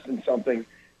invest in something,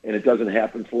 and it doesn't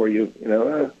happen for you, you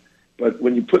know. But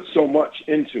when you put so much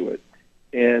into it,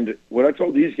 and what I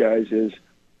told these guys is,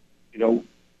 you know,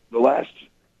 the last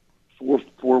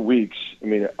four weeks, I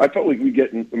mean, I felt like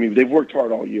they've worked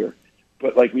hard all year,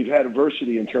 but like we've had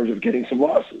adversity in terms of getting some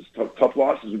losses, tough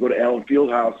losses. We go to Allen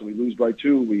Fieldhouse and we lose by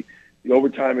 2. The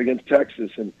overtime against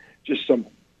Texas and just some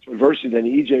adversity. Then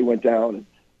EJ went down.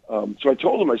 So I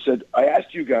told them, I said, I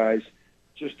asked you guys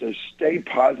just to stay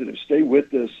positive, stay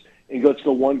with this, and let's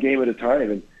go one game at a time.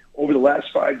 And over the last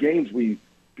 5 games, we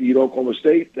beat Oklahoma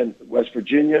State, then West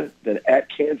Virginia, then at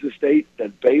Kansas State,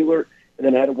 then Baylor, and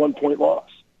then had a 1-point loss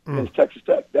against Texas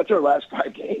Tech. That's our last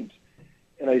 5 games.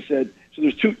 And I said, so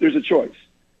there's a choice.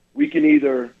 We can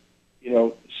either, you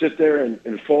know, sit there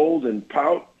and fold and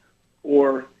pout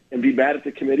and be mad at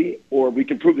the committee, or we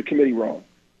can prove the committee wrong.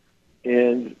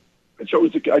 And I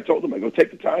told them, I go,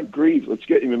 take the time, grieve, let's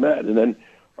get him mad. And then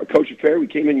our coach affair, we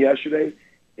came in yesterday,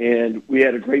 and we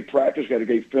had a great practice, we had a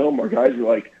great film. Our guys were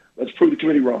like, let's prove the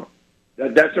committee wrong.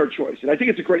 That's our choice. And I think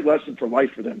it's a great lesson for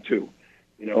life for them, too.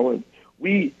 You know, and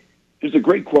there's a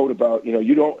great quote about, you know,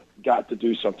 you don't got to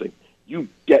do something. You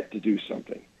get to do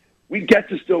something. we get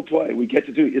to still play. We get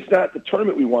to do. It's not the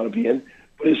tournament we want to be in,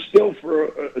 but it's still for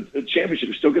a championship.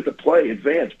 We still get to play,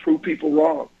 advance, prove people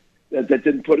wrong that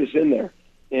didn't put us in there.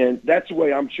 And that's the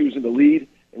way I'm choosing to lead,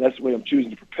 and that's the way I'm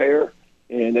choosing to prepare,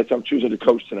 and that's how I'm choosing to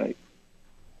coach tonight.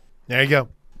 There you go.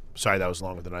 Sorry, that was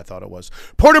longer than I thought it was.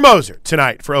 Porter Moser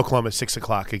tonight for Oklahoma, 6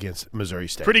 o'clock against Missouri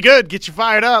State. Pretty good. Get you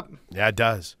fired up. Yeah, it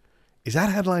does. Is that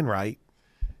headline right?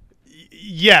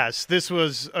 Yes, this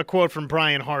was a quote from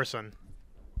Brian Harsin.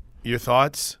 Your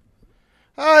thoughts?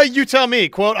 You tell me.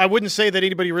 Quote, I wouldn't say that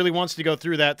anybody really wants to go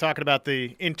through that, talking about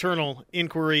the internal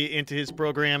inquiry into his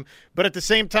program. But at the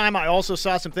same time, I also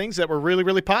saw some things that were really,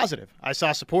 really positive. I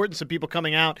saw support and some people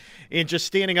coming out and just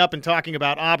standing up and talking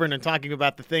about Auburn and talking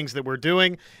about the things that we're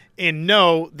doing and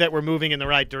know that we're moving in the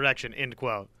right direction, end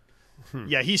quote.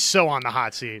 Yeah, he's so on the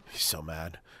hot seat. He's so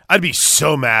mad. I'd be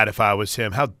so mad if I was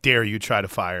him. How dare you try to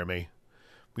fire me?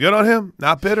 Good on him.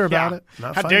 Not bitter about it.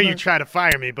 Not How dare you try to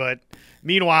fire me, but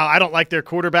meanwhile, I don't like their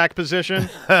quarterback position,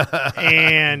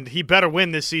 and he better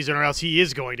win this season or else he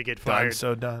is going to get fired. Done,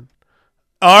 so done.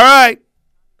 All right.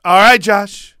 All right,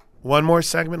 Josh. One more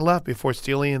segment left before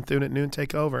Steely and Thune at noon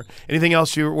take over. Anything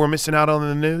else you were missing out on in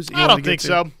the news? I don't think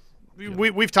so.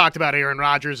 We've talked about Aaron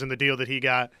Rodgers and the deal that he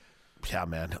got. Yeah,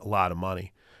 man, a lot of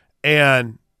money.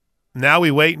 And now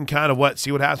we wait and kind of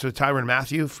see what happens with Tyrann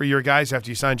Mathieu for your guys after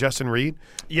you sign Justin Reed.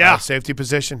 Yeah. Safety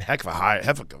position. Heck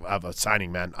of a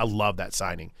signing, man. I love that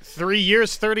signing. 3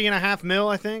 years, $30.5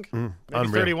 million, I think. Maybe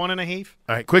unreal. 31.5.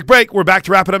 All right, quick break. We're back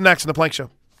to wrap it up next on The Plank Show.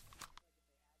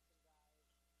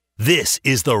 This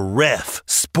is the Ref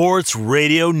Sports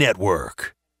Radio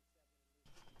Network.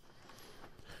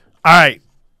 All right.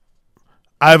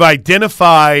 I've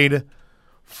identified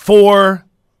 4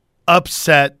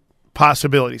 upset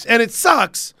possibilities. And it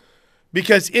sucks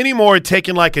because anymore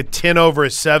taking like a 10 over a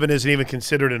 7 isn't even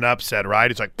considered an upset, right?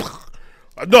 It's like,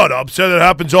 not an upset. That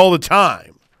happens all the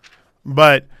time.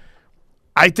 But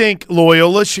I think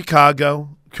Loyola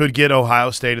Chicago could get Ohio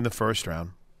State in the first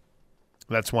round.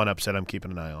 That's one upset I'm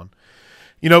keeping an eye on.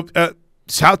 You know,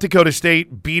 South Dakota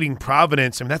State beating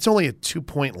Providence, I mean, that's only a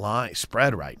 2-point line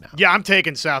spread right now. Yeah, I'm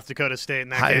taking South Dakota State in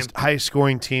that game. Highest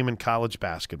scoring team in college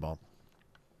basketball.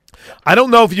 I don't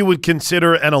know if you would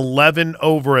consider an 11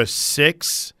 over a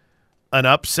 6 an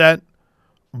upset,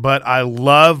 but I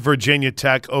love Virginia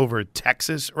Tech over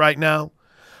Texas right now.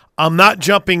 I'm not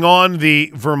jumping on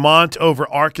the Vermont over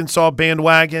Arkansas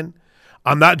bandwagon.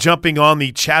 I'm not jumping on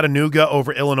the Chattanooga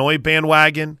over Illinois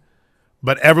bandwagon,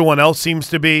 but everyone else seems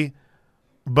to be.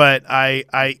 But I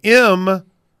am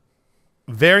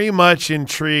very much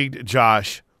intrigued,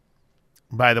 Josh,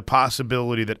 by the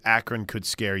possibility that Akron could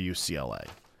scare UCLA.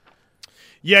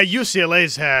 Yeah,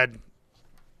 UCLA's had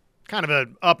kind of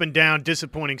an up-and-down,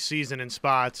 disappointing season in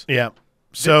spots. Yeah.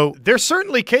 So they're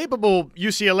certainly capable,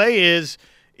 UCLA is,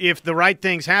 if the right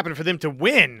things happen for them to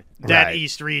win that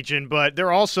East region. But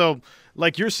they're also,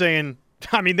 like you're saying,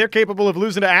 I mean, they're capable of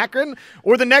losing to Akron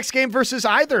or the next game versus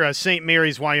either a St.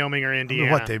 Mary's, Wyoming, or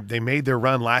Indiana. What, they made their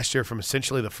run last year from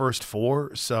essentially the first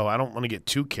 4, so I don't want to get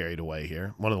too carried away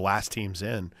here. One of the last teams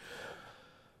in.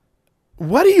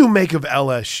 What do you make of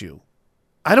LSU?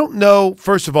 I don't know,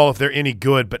 first of all, if they're any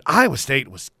good, but Iowa State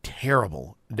was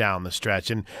terrible down the stretch,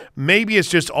 and maybe it's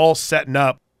just all setting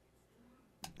up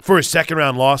for a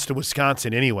second-round loss to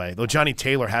Wisconsin anyway, though Johnny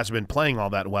Taylor hasn't been playing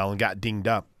all that well and got dinged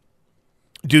up.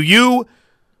 Could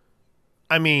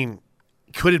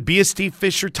it be a Steve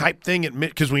Fisher type thing?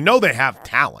 Because we know they have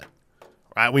talent,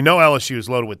 right? We know LSU is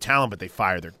loaded with talent, but they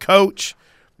fired their coach.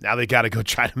 Now they got to go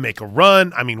try to make a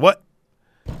run. I mean, what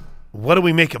do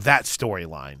we make of that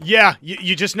storyline? Yeah,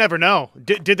 you just never know.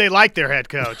 Did they like their head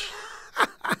coach?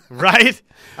 Right?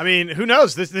 I mean, who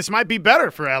knows? This might be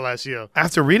better for LSU.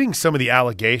 After reading some of the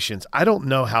allegations, I don't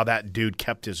know how that dude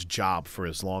kept his job for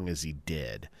as long as he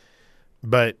did.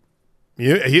 But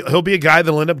he'll be a guy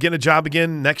that'll end up getting a job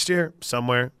again next year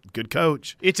somewhere. Good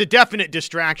coach. It's a definite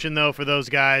distraction, though, for those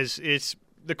guys. It's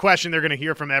the question they're going to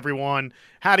hear from everyone.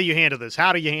 How do you handle this?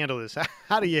 How do you handle this?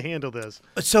 How do you handle this?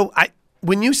 So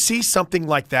when you see something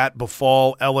like that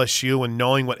befall LSU and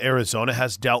knowing what Arizona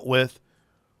has dealt with,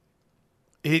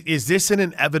 is this an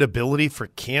inevitability for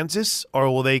Kansas, or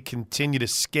will they continue to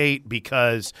skate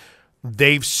because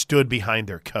they've stood behind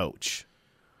their coach?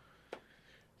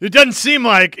 It doesn't seem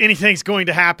like anything's going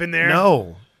to happen there.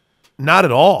 No, not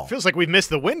at all. Feels like we've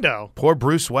missed the window. Poor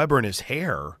Bruce Weber and his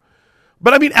hair.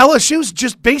 But, I mean, LSU's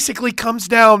just basically comes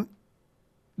down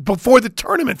before the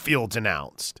tournament field's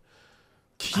announced.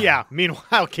 Yeah,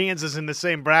 meanwhile, Kansas in the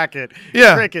same bracket.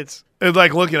 Yeah. Crickets. It's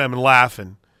like looking at him and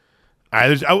laughing. All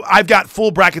right, I've got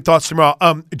full bracket thoughts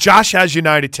tomorrow. Josh has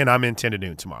United 10. I'm in 10 to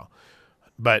noon tomorrow.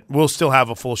 But we'll still have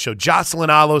a full show.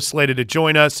 Jocelyn Allo slated to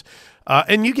join us.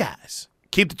 And you guys,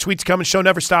 keep the tweets coming. Show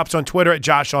never stops on Twitter at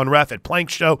Josh on Ref, at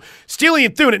Plank Show. Steely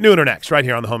and Thune at noon or next, right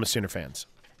here on the Home of Sooner Fans.